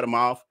completely cut him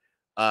off,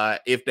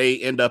 if they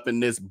end up in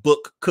this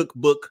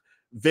cookbook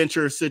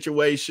venture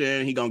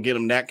situation, he gonna get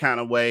him that kind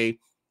of way.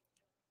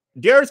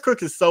 Darius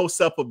Cooks is so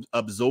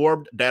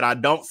self-absorbed that I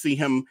don't see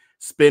him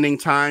spending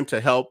time to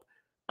help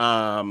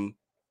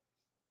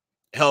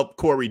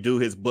Corey do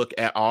his book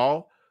at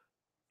all.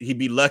 He'd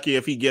be lucky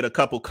if he get a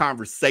couple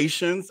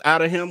conversations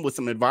out of him with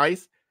some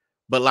advice,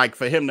 but like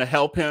for him to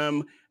help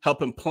him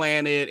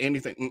plan it,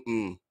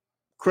 anything.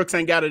 Crooks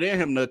ain't got it in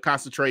him to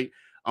concentrate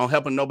on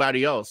helping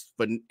nobody else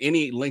for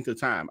any length of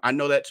time. I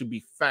know that to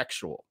be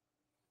factual.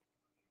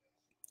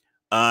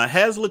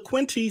 Has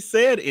LaQuinty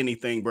said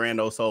anything?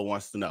 Brando Soul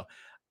wants to know.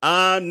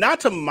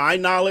 Not to my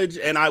knowledge,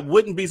 and I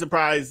wouldn't be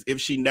surprised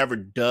if she never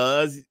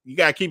does. You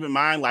got to keep in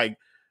mind, like,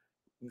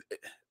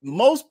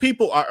 most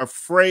people are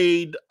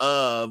afraid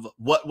of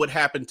what would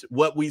happen to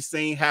what we've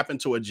seen happen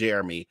to a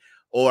Jeremy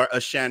or a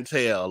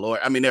Chantel, or,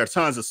 I mean, there are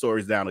tons of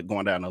stories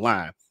going down the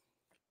line.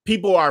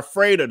 People are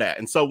afraid of that.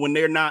 And so when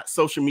they're not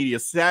social media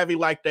savvy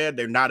like that,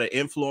 they're not an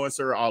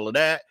influencer, all of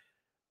that.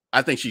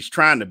 I think she's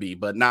trying to be,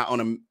 but not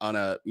on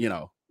a,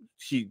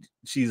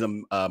 she's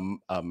a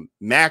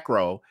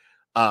macro.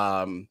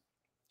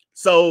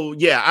 So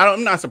yeah,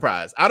 I'm not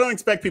surprised. I don't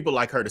expect people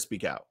like her to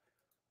speak out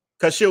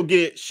because she'll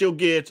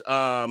get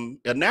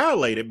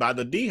annihilated by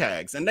the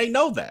DHAGs, and they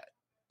know that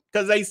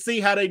because they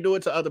see how they do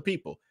it to other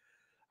people.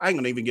 I ain't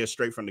gonna even get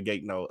straight from the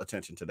gate no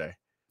attention today.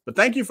 But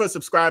thank you for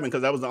subscribing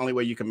because that was the only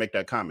way you can make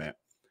that comment.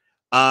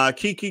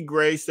 Kiki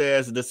Gray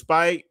says,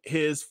 despite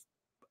his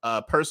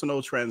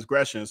personal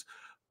transgressions,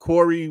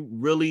 Corey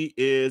really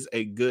is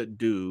a good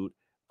dude.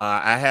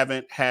 I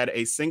haven't had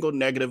a single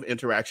negative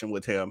interaction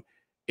with him.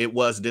 It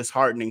was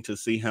disheartening to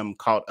see him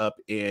caught up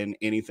in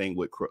anything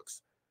with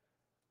Crooks.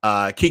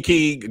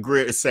 Kiki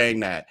Gray is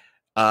saying that.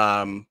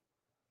 Yeah,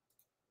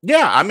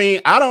 I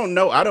mean, I don't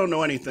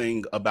know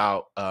anything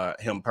about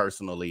him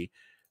personally.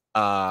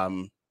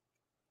 I'm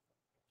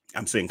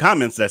seeing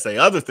comments that say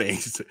other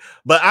things,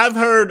 but I've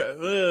heard,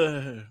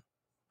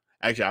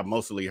 actually, I've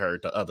mostly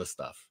heard the other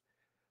stuff.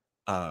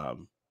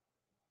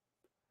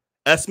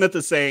 S. Smith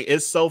is saying,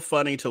 it's so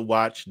funny to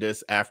watch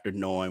this after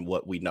knowing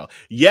what we know.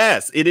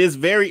 Yes, it is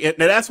very, and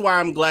that's why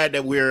I'm glad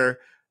that we're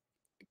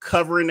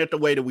covering it the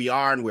way that we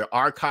are, and we're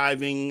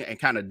archiving and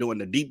kind of doing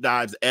the deep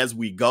dives as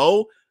we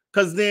go.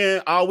 Because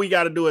then all we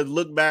got to do is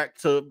look back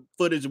to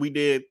footage we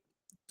did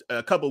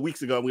a couple of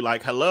weeks ago, and we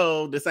like,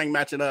 hello, this ain't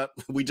matching up.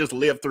 We just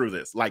lived through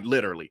this, like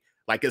literally,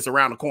 like it's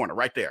around the corner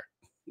right there.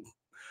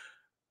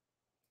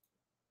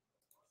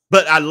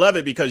 But I love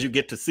it because you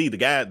get to see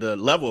the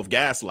level of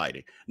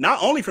gaslighting,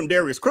 not only from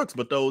Darius Cooks,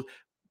 but those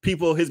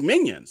people, his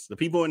minions, the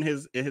people in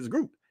his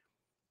group.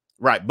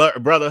 Right,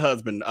 but brother,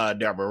 husband,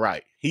 Deborah,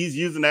 right? He's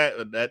using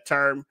that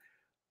term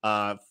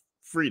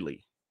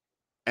freely,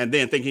 and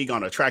then think he's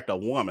gonna attract a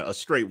woman, a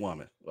straight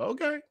woman.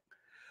 Okay.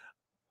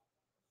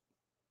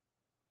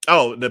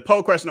 Oh, the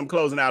poll question I'm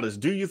closing out is,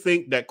 do you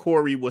think that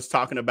Corey was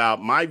talking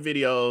about my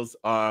videos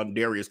on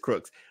Darius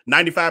Cooks?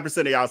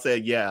 95% of y'all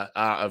said yeah.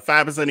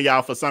 5% of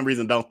y'all for some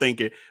reason don't think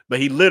it, but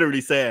he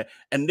literally said,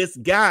 and this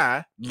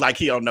guy, like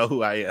he don't know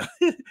who I am,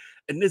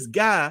 and this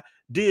guy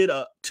did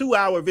a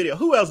 2-hour video.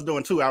 Who else is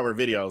doing 2-hour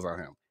videos on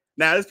him?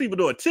 Now, there's people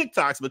doing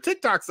TikToks, but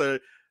TikToks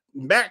are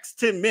max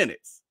 10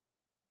 minutes.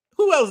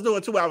 Who else is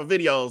doing 2-hour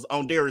videos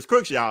on Darius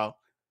Cooks, y'all?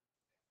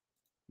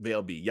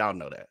 They'll be, y'all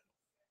know that.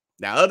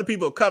 Now, other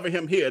people cover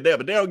him here or there,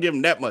 but they don't give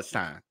him that much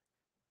time.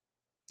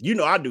 You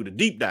know, I do the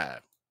deep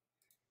dive.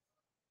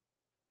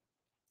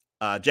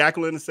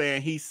 Jacqueline is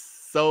saying he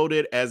sold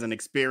it as an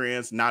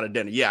experience, not a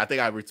dinner. Yeah, I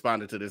think I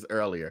responded to this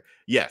earlier.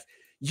 Yes.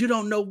 You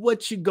don't know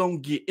what you're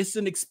going to get. It's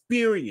an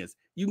experience.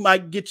 You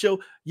might get your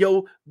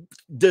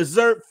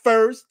dessert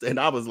first. And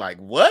I was like,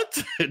 what?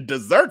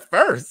 Dessert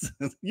first?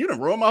 You done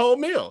ruined my whole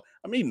meal.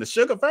 I'm eating the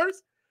sugar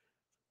first?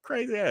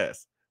 Crazy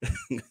ass.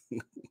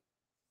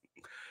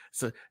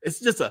 So it's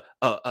just a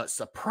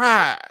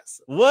surprise.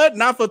 What?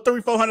 Not for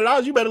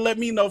 $300-400. You better let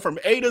me know from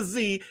A to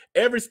Z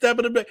every step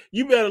of the way.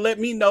 You better let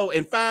me know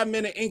in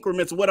 5-minute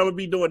increments what I'm gonna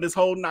be doing this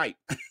whole night.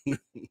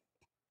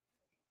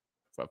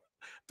 For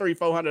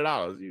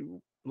 $300-400. You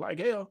like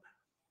hell.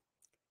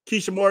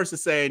 Keisha Morris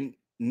is saying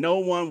no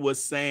one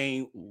was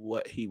saying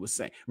what he was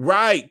saying.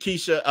 Right,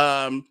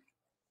 Keisha.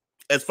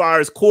 As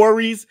far as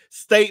Corey's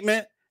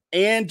statement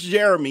and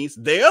Jeremy's,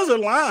 there's a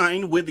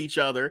line with each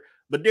other.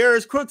 But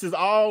Darius Cooks is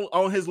all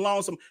on his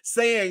lonesome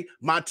saying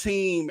my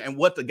team and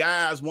what the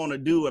guys want to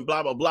do and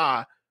blah, blah,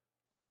 blah.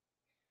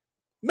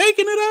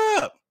 Making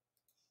it up.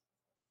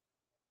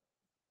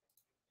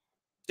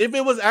 If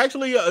it was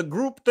actually a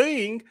group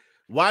thing,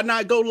 why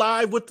not go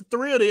live with the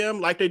three of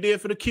them like they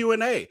did for the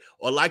Q&A,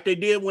 or like they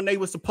did when they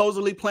were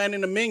supposedly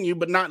planning the menu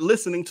but not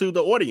listening to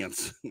the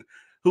audience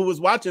who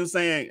was watching,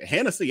 saying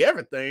Hennessy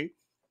everything.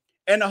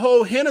 And the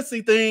whole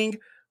Hennessy thing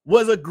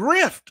was a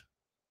grift.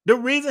 The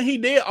reason he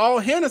did all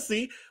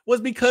Hennessy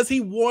was because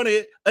he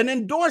wanted an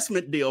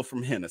endorsement deal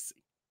from Hennessy.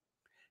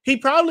 He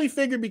probably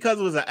figured because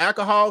it was an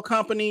alcohol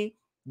company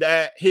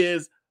that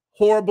his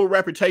horrible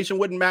reputation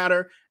wouldn't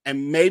matter.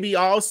 And maybe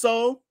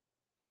also,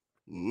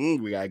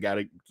 we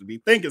gotta be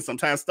thinking,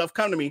 sometimes stuff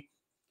come to me.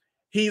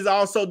 He's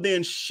also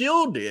then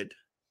shielded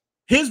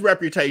his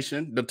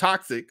reputation, the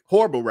toxic,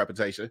 horrible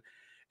reputation,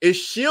 is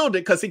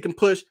shielded because he can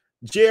push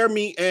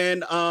Jeremy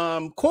and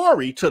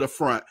Corey to the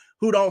front,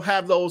 who don't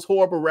have those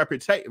horrible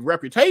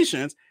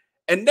reputations,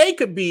 and they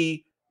could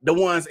be the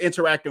ones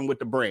interacting with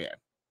the brand.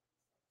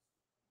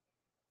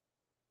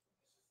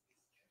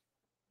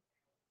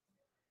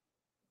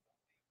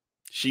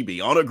 She be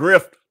on a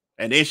grift,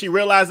 and then she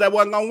realized that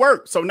wasn't gonna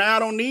work. So now I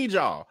don't need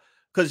y'all,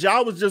 because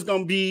y'all was just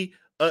gonna be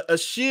a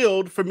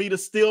shield for me to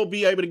still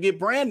be able to get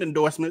brand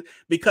endorsements,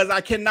 because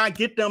I cannot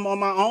get them on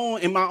my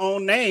own in my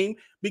own name,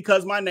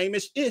 because my name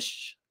is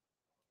Ish.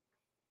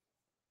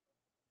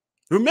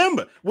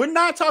 Remember, we're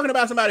not talking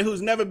about somebody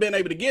who's never been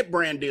able to get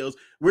brand deals.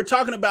 We're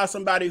talking about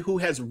somebody who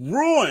has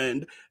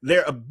ruined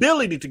their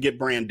ability to get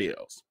brand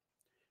deals.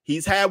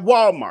 He's had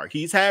Walmart.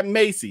 He's had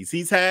Macy's.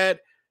 He's had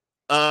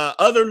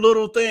other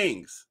little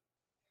things.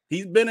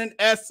 He's been in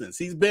Essence.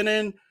 He's been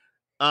in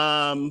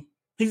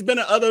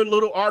other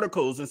little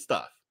articles and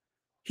stuff.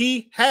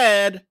 He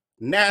had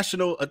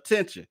national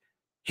attention.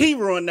 He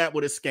ruined that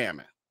with his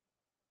scamming.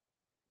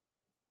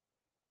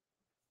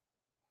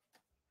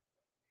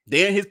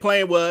 Then his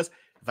plan was,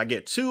 if I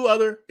get 2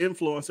 other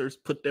influencers,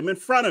 put them in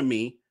front of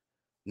me,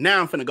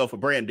 now I'm finna go for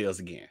brand deals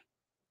again.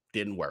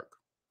 Didn't work.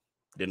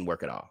 Didn't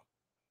work at all.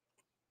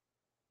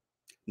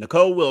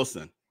 Nicole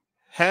Wilson,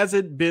 has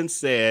it been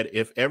said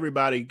if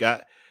everybody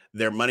got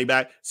their money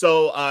back?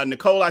 So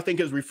Nicole, I think,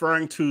 is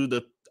referring to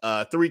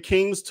the Three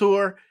Kings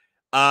tour.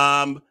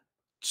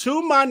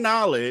 To my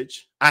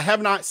knowledge, I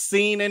have not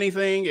seen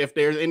anything. If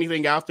there's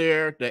anything out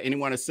there that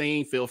anyone has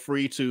seen, feel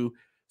free to,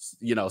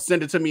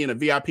 send it to me in the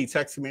VIP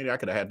text community. I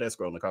could have had that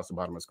scrolling across the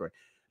bottom of the screen.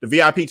 The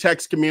VIP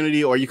text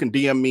community, or you can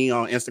DM me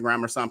on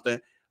Instagram or something.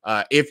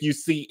 If you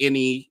see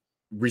any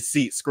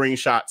receipt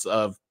screenshots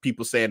of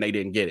people saying they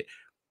didn't get it.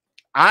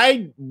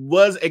 I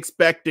was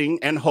expecting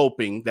and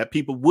hoping that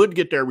people would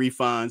get their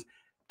refunds.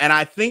 And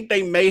I think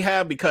they may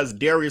have, because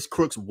Darius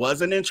Cooks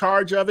wasn't in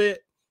charge of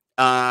it.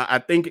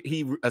 I think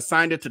he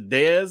assigned it to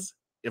Dez,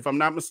 if I'm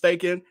not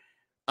mistaken.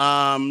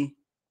 And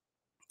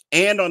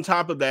on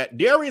top of that,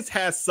 Darius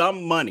has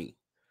some money.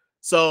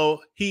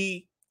 So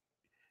his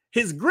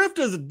grift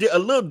is a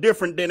little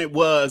different than it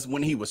was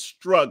when he was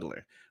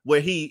struggling,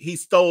 where he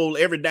stole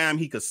every dime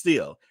he could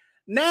steal.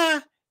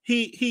 Now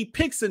he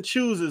picks and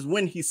chooses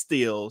when he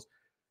steals,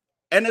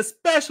 and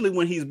especially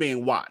when he's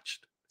being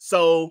watched.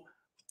 So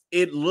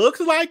it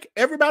looks like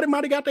everybody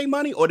might have got their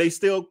money, or they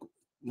still,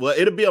 well,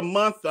 it'll be a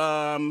month,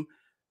 another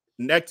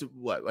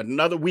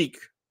week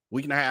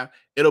and a half,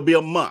 it'll be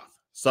a month.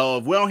 So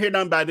if we don't hear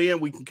nothing by then,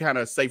 we can kind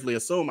of safely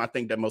assume, I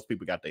think, that most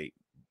people got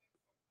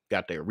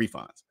their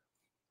refunds.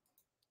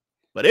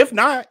 But if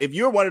not, if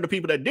you're one of the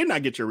people that did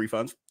not get your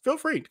refunds, feel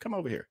free to come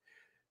over here.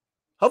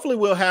 Hopefully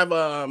we'll have,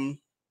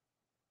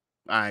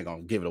 I ain't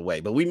going to give it away,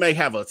 but we may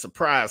have a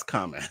surprise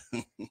coming.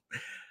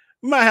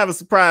 We might have a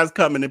surprise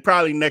coming, and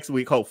probably next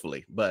week,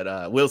 hopefully,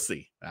 but we'll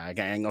see. I ain't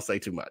going to say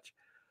too much.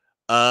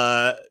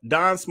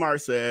 Don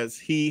Smart says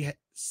he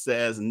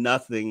says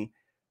nothing.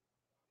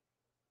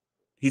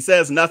 He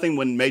says nothing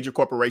when major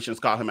corporations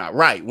call him out.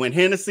 Right. When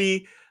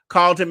Hennessy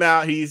called him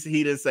out, he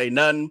didn't say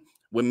nothing.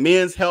 When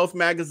Men's Health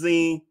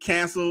magazine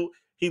canceled,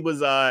 he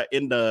was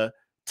in the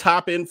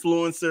top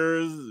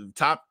influencers,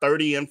 top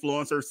 30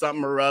 influencers,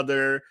 something or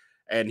other.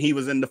 And he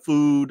was in the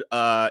food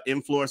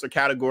influencer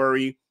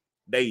category.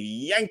 They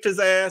yanked his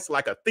ass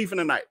like a thief in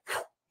the night.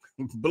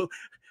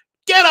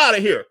 Get out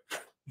of here.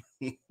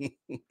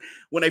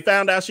 When they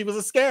found out she was a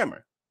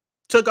scammer,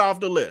 took off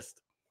the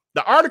list.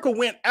 The article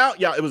went out,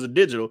 y'all. It was a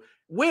digital,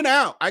 went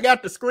out. I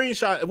got the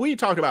screenshot. We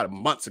talked about it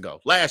months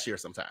ago, last year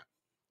sometime.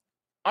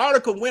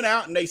 Article went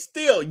out, and they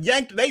still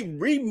yanked, they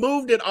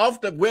removed it off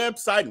the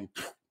website and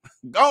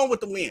gone with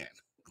the wind.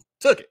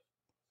 Took it.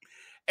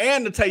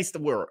 And the Taste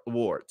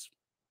Awards.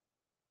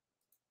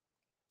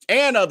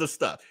 And other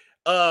stuff.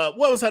 What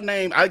was her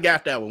name? I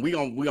got that one. We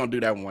gonna do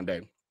that one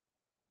day.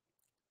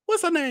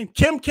 What's her name?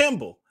 Kim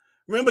Kimball.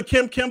 Remember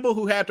Kim Kimball,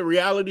 who had the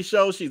reality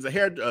show? She's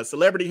a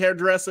celebrity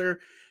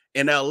hairdresser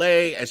in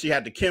LA, and she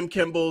had the Kim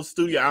Kimball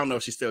studio. I don't know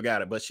if she still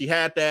got it, but she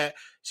had that.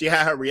 She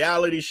had her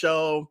reality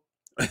show,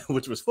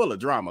 which was full of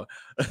drama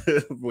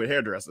with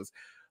hairdressers.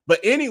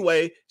 But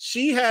anyway,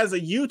 she has a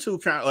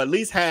YouTube channel, or at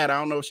least had, I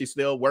don't know if she's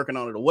still working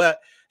on it or what,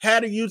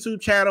 had a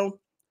YouTube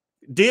channel,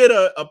 did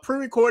a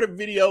pre-recorded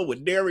video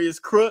with Darius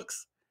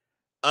Cooks.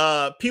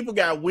 People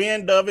got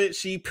wind of it.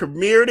 She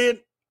premiered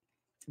it.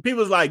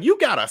 People was like, you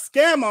got a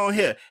scam on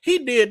here. He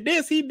did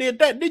this, he did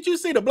that. Did you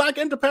see the Black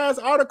Enterprise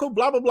article?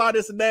 Blah, blah, blah,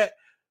 this and that.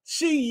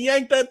 She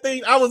yanked that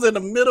thing. I was in the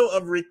middle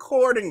of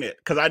recording it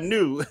because I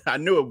knew it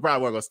probably wasn't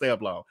going to stay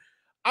up long.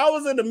 I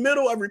was in the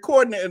middle of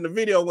recording it, and the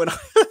video went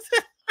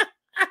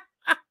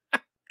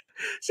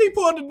She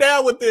pulled it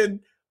down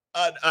within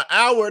an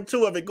hour or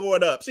two of it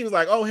going up. She was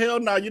like, oh, hell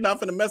no, you're not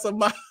going to mess up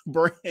my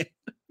brand,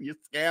 you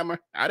scammer.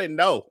 I didn't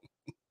know.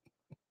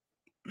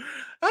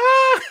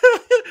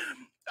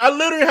 I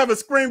literally have a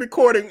screen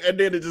recording, and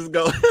then it just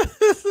goes,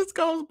 it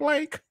goes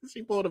blank.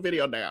 She pulled the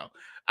video down.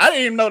 I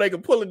didn't even know they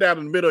could pull it down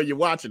in the middle of you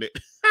watching it.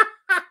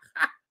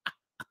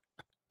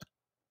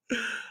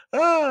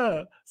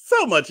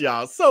 So much,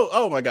 y'all.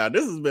 Oh my God,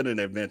 this has been an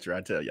adventure.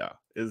 I tell y'all,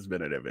 it's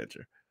been an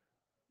adventure.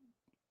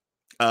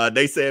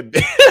 They said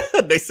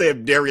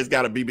Darius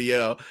got a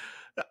BBL.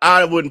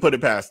 I wouldn't put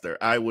it past her.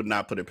 I would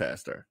not put it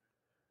past her.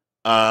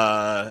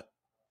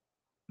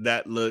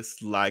 That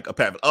looks like a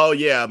pamphlet. Oh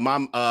yeah,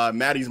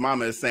 Maddie's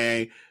mama is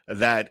saying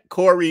that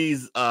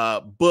Corey's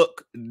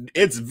book,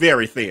 it's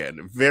very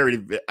thin,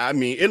 I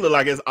mean, it looked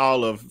like it's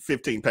all of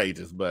 15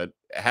 pages, but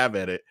have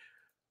at it.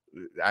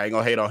 I ain't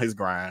gonna hate on his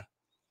grind.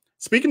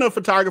 Speaking of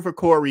photographer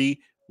Corey,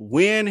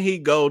 when he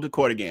go to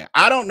court again,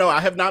 I don't know.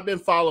 I have not been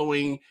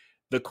following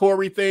the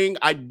Corey thing.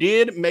 I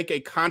did make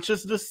a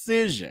conscious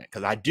decision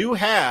because I do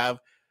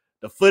have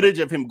the footage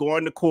of him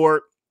going to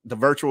court, the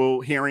virtual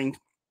hearing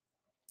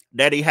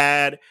that he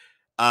had.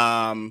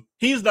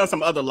 He's done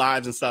some other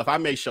lives and stuff. I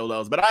may show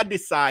those, but I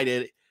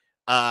decided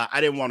I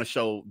didn't want to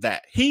show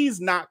that.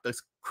 He's not the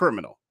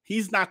criminal.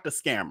 He's not the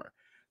scammer.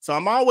 So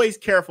I'm always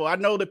careful. I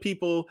know that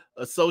people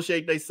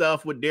associate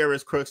themselves with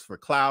Darius Cooks for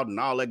clout and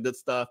all that good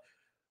stuff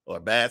or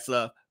bad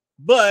stuff,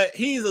 but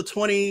he's a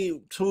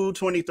 22,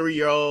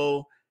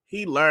 23-year-old.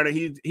 He learned.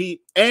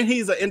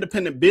 He's an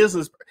independent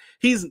business.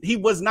 He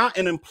was not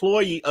an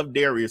employee of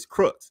Darius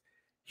Cooks.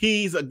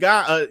 He's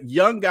a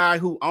young guy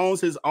who owns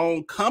his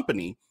own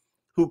company,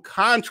 who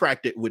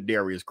contracted with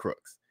Darius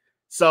Cooks.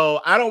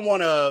 So I don't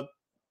want to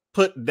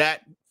put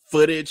that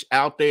footage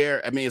out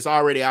there. I mean, it's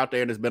already out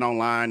there and it's been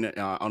online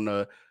on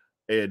the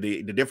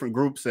different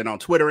groups and on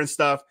Twitter and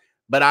stuff.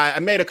 But I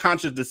made a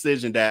conscious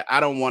decision that I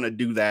don't want to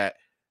do that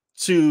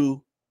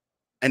to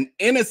an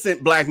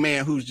innocent black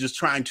man who's just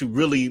trying to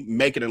really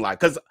make it in life.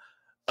 Because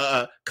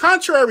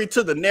contrary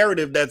to the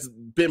narrative that's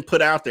been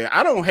put out there,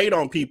 I don't hate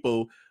on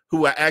people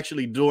who are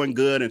actually doing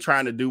good and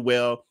trying to do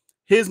well.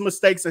 His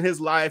mistakes in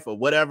his life or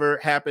whatever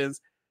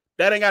happens,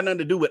 that ain't got nothing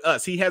to do with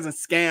us. He hasn't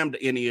scammed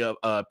any of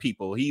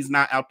people. He's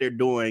not out there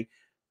doing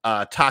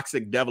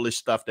toxic, devilish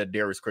stuff that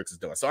Darius Cooks is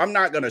doing. So I'm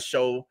not going to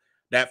show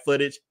that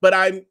footage, but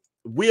I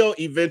will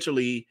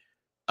eventually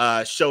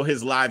show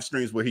his live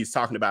streams where he's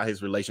talking about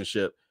his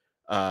relationship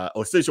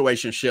or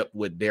situationship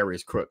with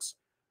Darius Cooks.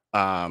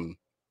 But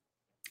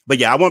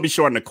yeah, I won't be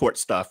showing the court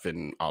stuff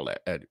and all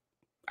that.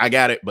 I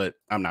got it, but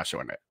I'm not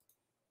showing that.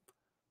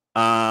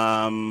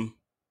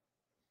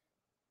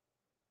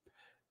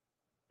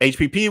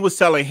 HPP was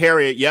telling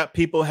Harriet, yep,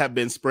 people have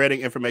been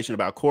spreading information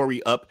about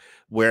Corey up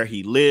where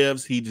he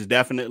lives. He's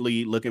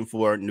definitely looking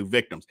for new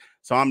victims.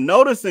 So I'm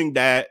noticing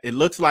that it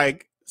looks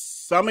like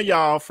some of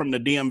y'all from the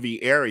DMV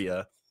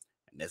area,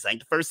 and this ain't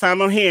the first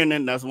time I'm hearing it,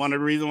 and that's one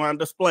of the reasons why I'm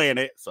displaying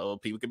it, so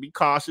people can be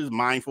cautious,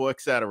 mindful,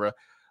 etc.,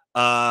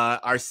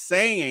 are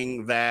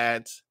saying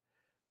that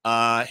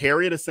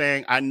Harriet is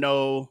saying, I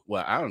know,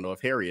 well, I don't know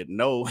if Harriet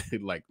know,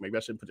 like maybe I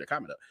shouldn't put your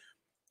comment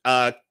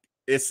up.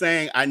 It's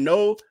saying, I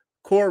know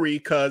Corey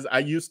because I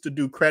used to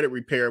do credit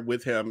repair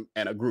with him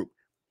and a group.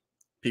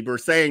 People are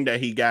saying that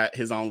he got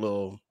his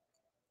own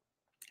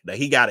that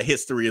he got a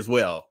history as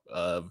well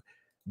of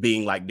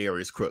being like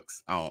Darius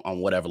Cooks on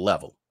whatever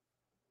level.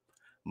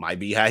 Might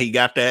be how he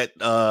got that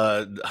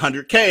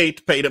 $100K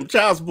to pay them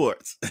child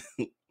supports.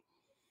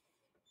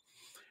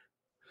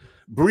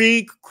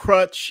 Bree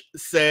Crutch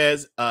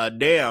says,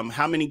 damn,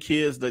 how many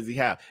kids does he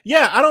have?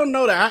 Yeah, I don't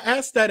know that. I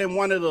asked that in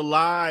one of the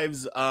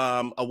lives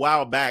a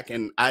while back,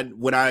 and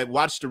when I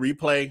watched the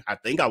replay, I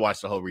think I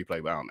watched the whole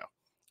replay, but I don't know.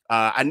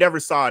 I never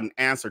saw an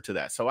answer to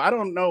that. So I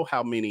don't know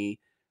how many,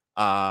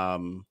 I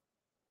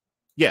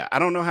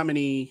don't know how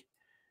many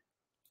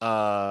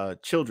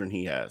children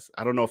he has.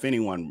 I don't know if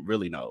anyone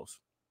really knows.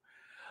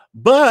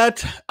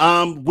 But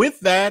with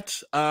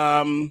that,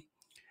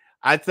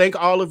 I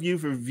thank all of you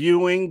for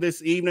viewing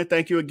this evening.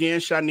 Thank you again,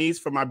 Shanice,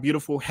 for my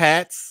beautiful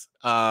hats.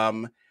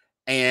 I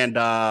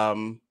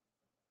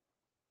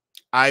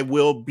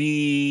will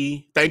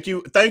be thank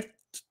you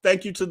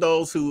to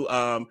those who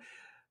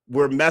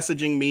were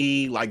messaging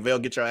me like, Val,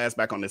 get your ass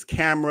back on this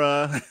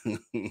camera,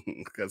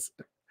 because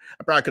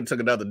I probably could have took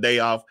another day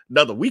off,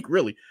 another week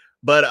really.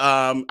 But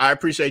I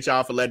appreciate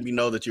y'all for letting me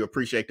know that you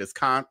appreciate this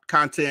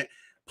content.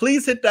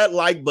 Please hit that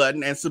like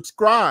button and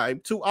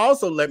subscribe to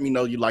also let me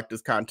know you like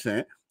this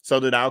content, so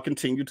that I'll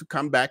continue to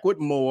come back with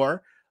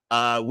more.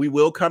 We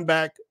will come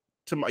back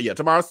tomorrow. Yeah,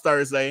 tomorrow's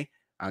Thursday.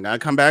 I'm gonna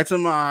come back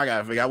tomorrow. I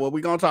gotta figure out what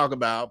we're gonna talk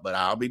about, but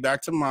I'll be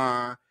back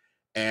tomorrow,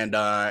 and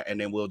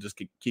then we'll just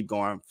keep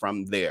going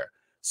from there.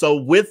 So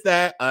with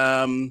that,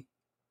 I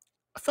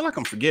feel like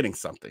I'm forgetting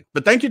something,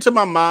 but thank you to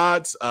my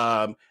mods.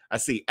 I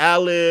see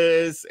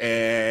Alice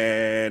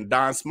and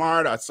Don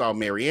Smart. I saw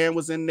Marianne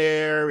was in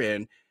there,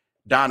 and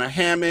Donna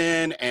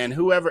Hammond, and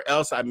whoever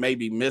else I may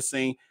be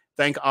missing.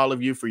 Thank all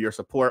of you for your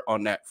support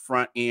on that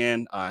front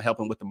end,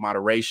 helping with the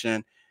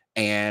moderation.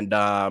 And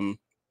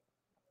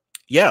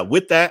yeah,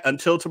 with that,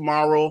 until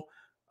tomorrow,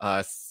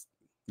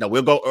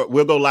 we'll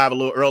go live a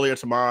little earlier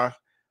tomorrow,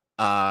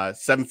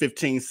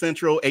 7:15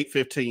 Central,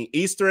 8:15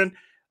 Eastern.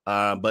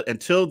 But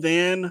until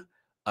then,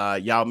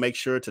 y'all make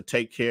sure to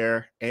take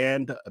care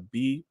and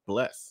be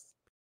blessed.